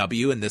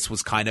WCW, and this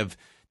was kind of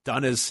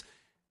done as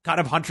kind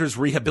of Hunter's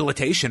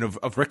rehabilitation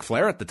of Ric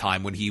Flair at the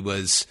time when he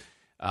was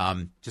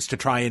just to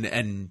try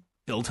and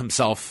build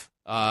himself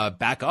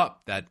back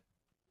up. That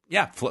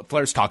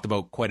Flair's talked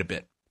about quite a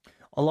bit.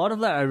 A lot of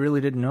that I really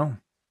didn't know.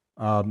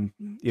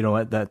 You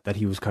know, that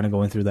he was kind of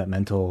going through that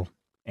mental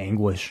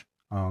anguish.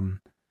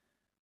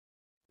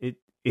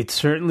 It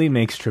certainly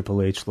makes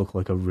Triple H look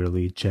like a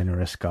really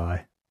generous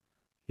guy,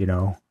 you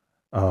know,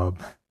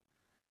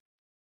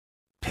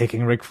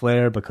 picking Ric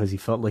Flair because he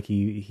felt like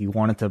he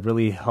wanted to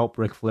really help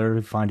Ric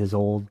Flair find his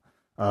old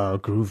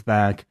groove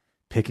back,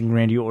 picking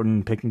Randy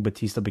Orton, picking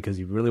Batista because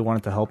he really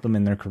wanted to help them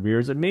in their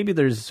careers. And maybe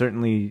there's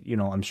certainly,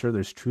 I'm sure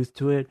there's truth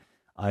to it.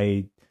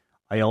 I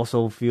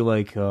also feel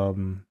like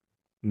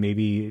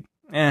maybe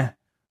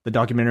the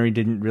documentary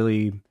didn't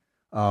really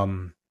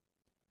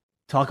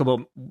talk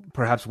about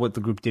perhaps what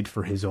the group did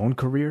for his own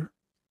career.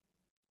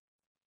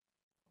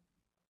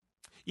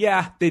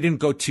 Yeah, they didn't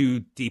go too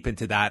deep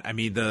into that. I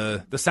mean,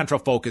 the central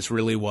focus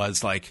really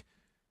was like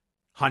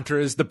Hunter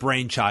is the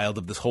brainchild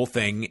of this whole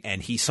thing,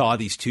 and he saw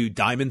these two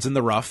diamonds in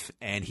the rough,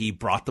 and he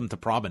brought them to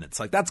prominence.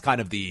 Like that's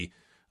kind of the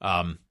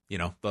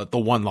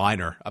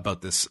one-liner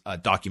about this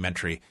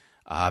documentary.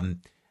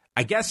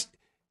 I guess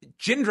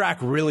Jindrak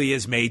really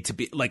is made to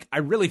be like. I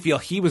really feel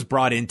he was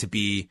brought in to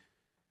be,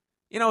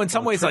 in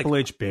some ways, Triple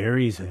H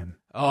buries him.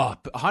 Oh,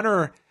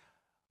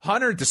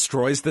 Hunter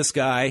destroys this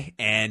guy,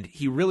 and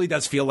he really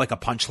does feel like a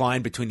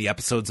punchline between the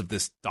episodes of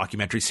this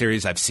documentary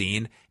series I've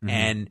seen. Mm-hmm.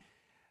 And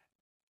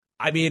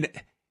I mean,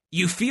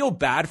 you feel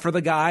bad for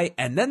the guy,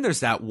 and then there's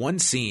that one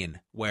scene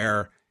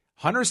where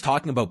Hunter's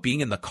talking about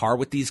being in the car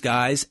with these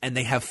guys, and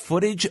they have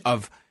footage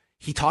of,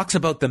 he talks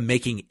about them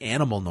making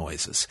animal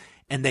noises,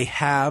 and they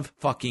have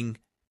fucking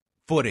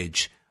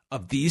footage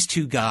of these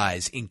two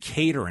guys in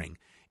catering,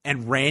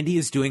 and Randy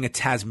is doing a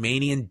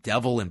Tasmanian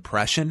devil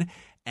impression,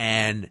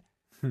 and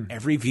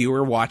every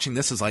viewer watching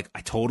this is like,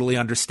 I totally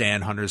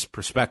understand Hunter's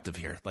perspective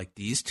here. Like,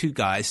 these two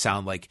guys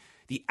sound like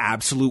the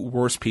absolute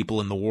worst people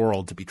in the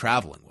world to be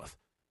traveling with.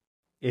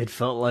 It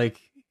felt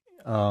like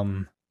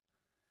Hunter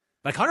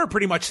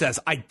pretty much says,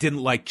 I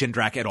didn't like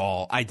Jindrak at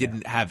all. I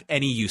didn't have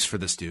any use for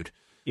this dude.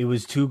 It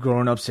was two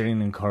grown-ups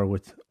sitting in a car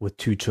with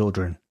two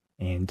children.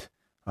 And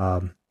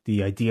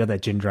the idea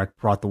that Jindrak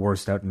brought the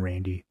worst out in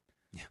Randy.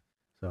 Yeah.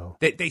 So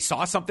they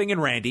saw something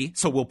in Randy,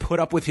 so we'll put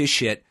up with his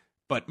shit.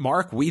 But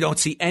Mark, we don't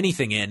see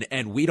anything in,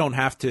 and we don't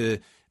have to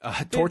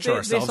torture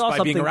ourselves by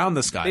being around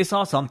this guy. They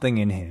saw something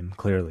in him,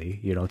 clearly.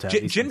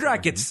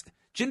 Jindrak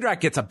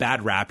gets a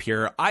bad rap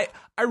here. I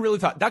really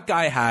thought that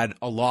guy had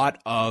a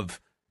lot of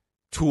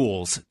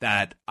tools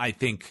that I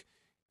think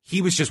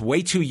he was just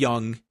way too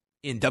young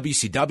in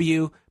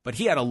WCW, but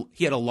he had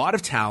a lot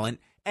of talent,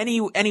 and he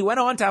went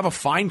on to have a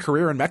fine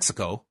career in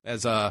Mexico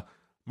as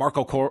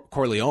Marco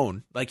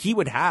Corleone. Like, he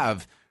would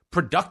have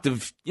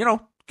productive,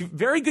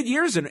 very good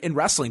years in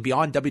wrestling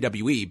beyond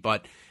WWE,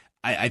 but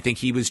I think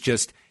he was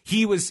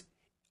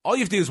all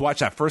you have to do is watch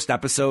that first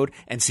episode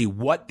and see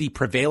what the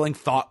prevailing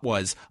thought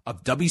was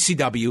of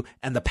WCW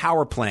and the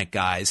power plant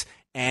guys,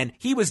 and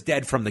he was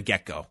dead from the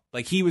get-go.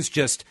 Like, he was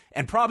just,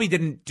 and probably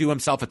didn't do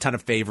himself a ton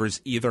of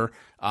favors either,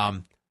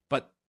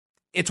 but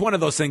it's one of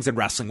those things in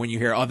wrestling when you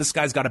hear, oh, this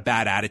guy's got a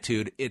bad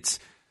attitude. It's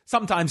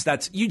sometimes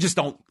you just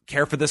don't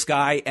care for this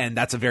guy, and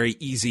that's a very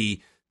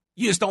easy,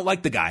 you just don't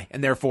like the guy,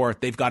 and therefore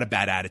they've got a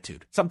bad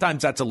attitude.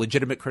 Sometimes that's a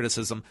legitimate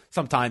criticism.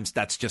 Sometimes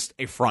that's just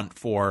a front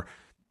for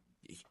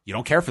you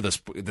don't care for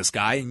this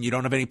guy and you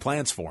don't have any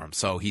plans for him.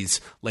 So he's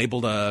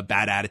labeled a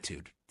bad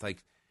attitude. It's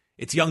like,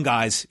 it's young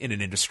guys in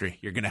an industry.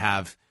 You're going to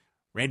have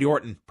Randy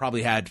Orton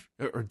probably had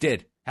or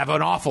did have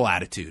an awful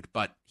attitude,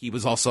 but he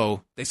was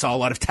also, they saw a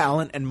lot of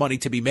talent and money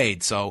to be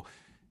made. So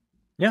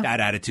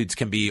bad attitudes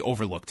can be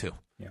overlooked too.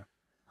 Yeah.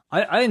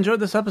 I enjoyed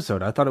this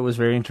episode. I thought it was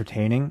very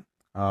entertaining.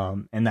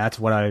 And that's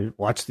what I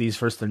watched these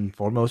first and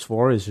foremost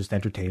for, is just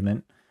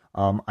entertainment.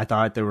 I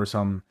thought there were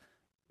some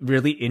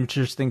really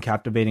interesting,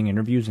 captivating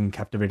interviews and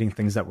captivating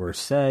things that were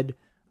said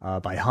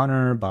by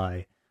Hunter,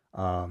 by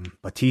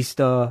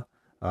Batista.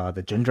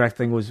 The Jindrak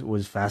thing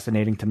was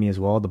fascinating to me as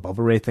well. The Bubba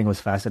Ray thing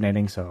was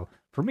fascinating. So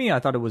for me, I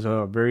thought it was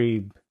a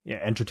very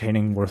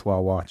entertaining,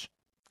 worthwhile watch.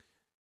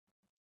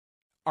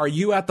 Are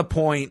you at the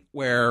point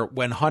where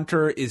when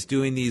Hunter is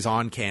doing these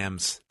on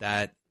cams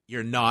that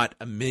you're not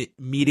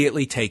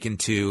immediately taken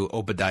to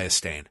Obadiah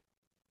Stane?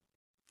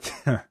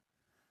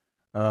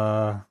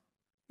 Yeah,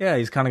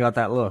 he's kind of got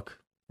that look,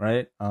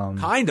 right?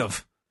 Kind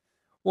of.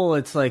 Well,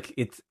 it's like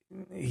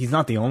he's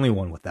not the only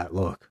one with that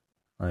look.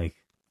 Like,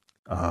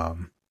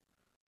 trying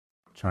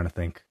to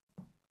think,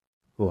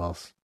 who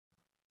else?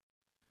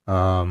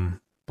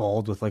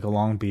 Bald with like a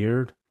long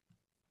beard.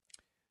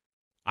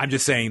 I'm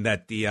just saying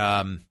that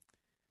the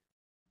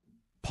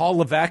Paul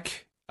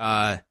Levesque,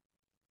 the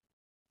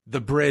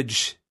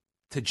bridge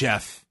to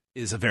Jeff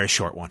is a very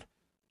short one.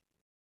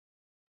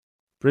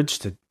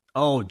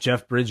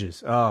 Jeff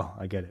Bridges. Oh,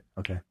 I get it.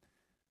 Okay.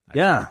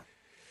 Yeah.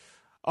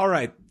 All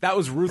right. That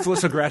was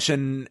Ruthless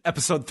Aggression,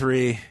 episode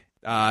 3.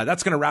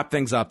 That's going to wrap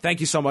things up. Thank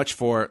you so much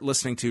for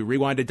listening to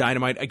Rewinded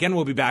Dynamite. Again,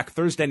 we'll be back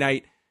Thursday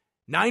night,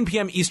 9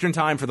 p.m. Eastern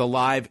time for the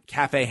live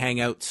cafe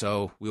hangout.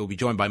 So we will be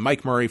joined by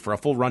Mike Murray for a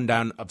full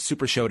rundown of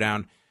Super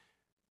Showdown.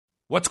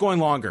 What's going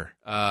longer?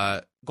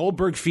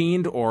 Goldberg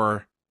Fiend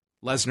or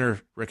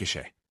Lesnar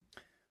Ricochet?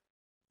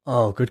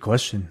 Oh, good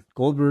question.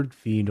 Goldberg,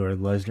 Fiend, or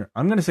Lesnar?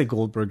 I'm going to say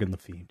Goldberg and the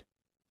Fiend.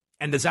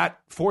 And does that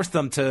force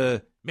them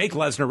to make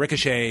Lesnar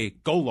Ricochet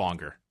go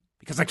longer?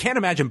 Because I can't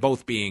imagine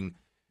both being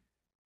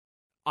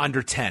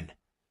under 10.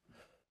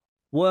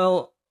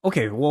 Well,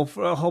 okay. Well,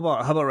 how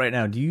about right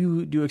now? Do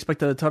you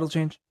expect a title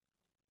change?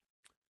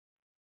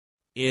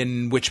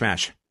 In which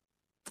match?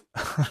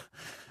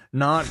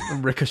 Not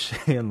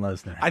Ricochet and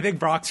Lesnar. I think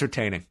Brock's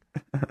retaining.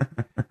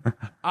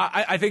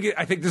 I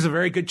think there's a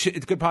very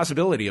good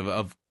possibility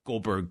of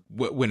Goldberg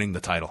winning the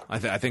title. I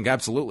think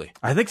absolutely.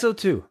 I think so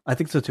too.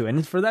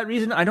 And for that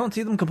reason, I don't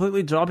see them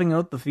completely dropping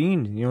out the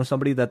Fiend.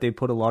 Somebody that they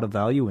put a lot of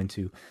value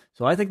into.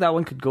 So I think that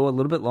one could go a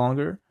little bit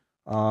longer.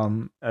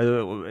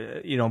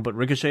 But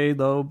Ricochet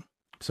though,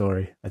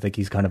 sorry, I think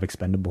he's kind of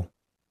expendable.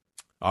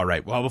 All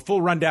right. Well, a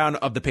full rundown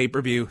of the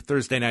pay-per-view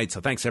Thursday night.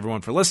 So thanks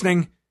everyone for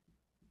listening.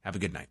 Have a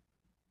good night.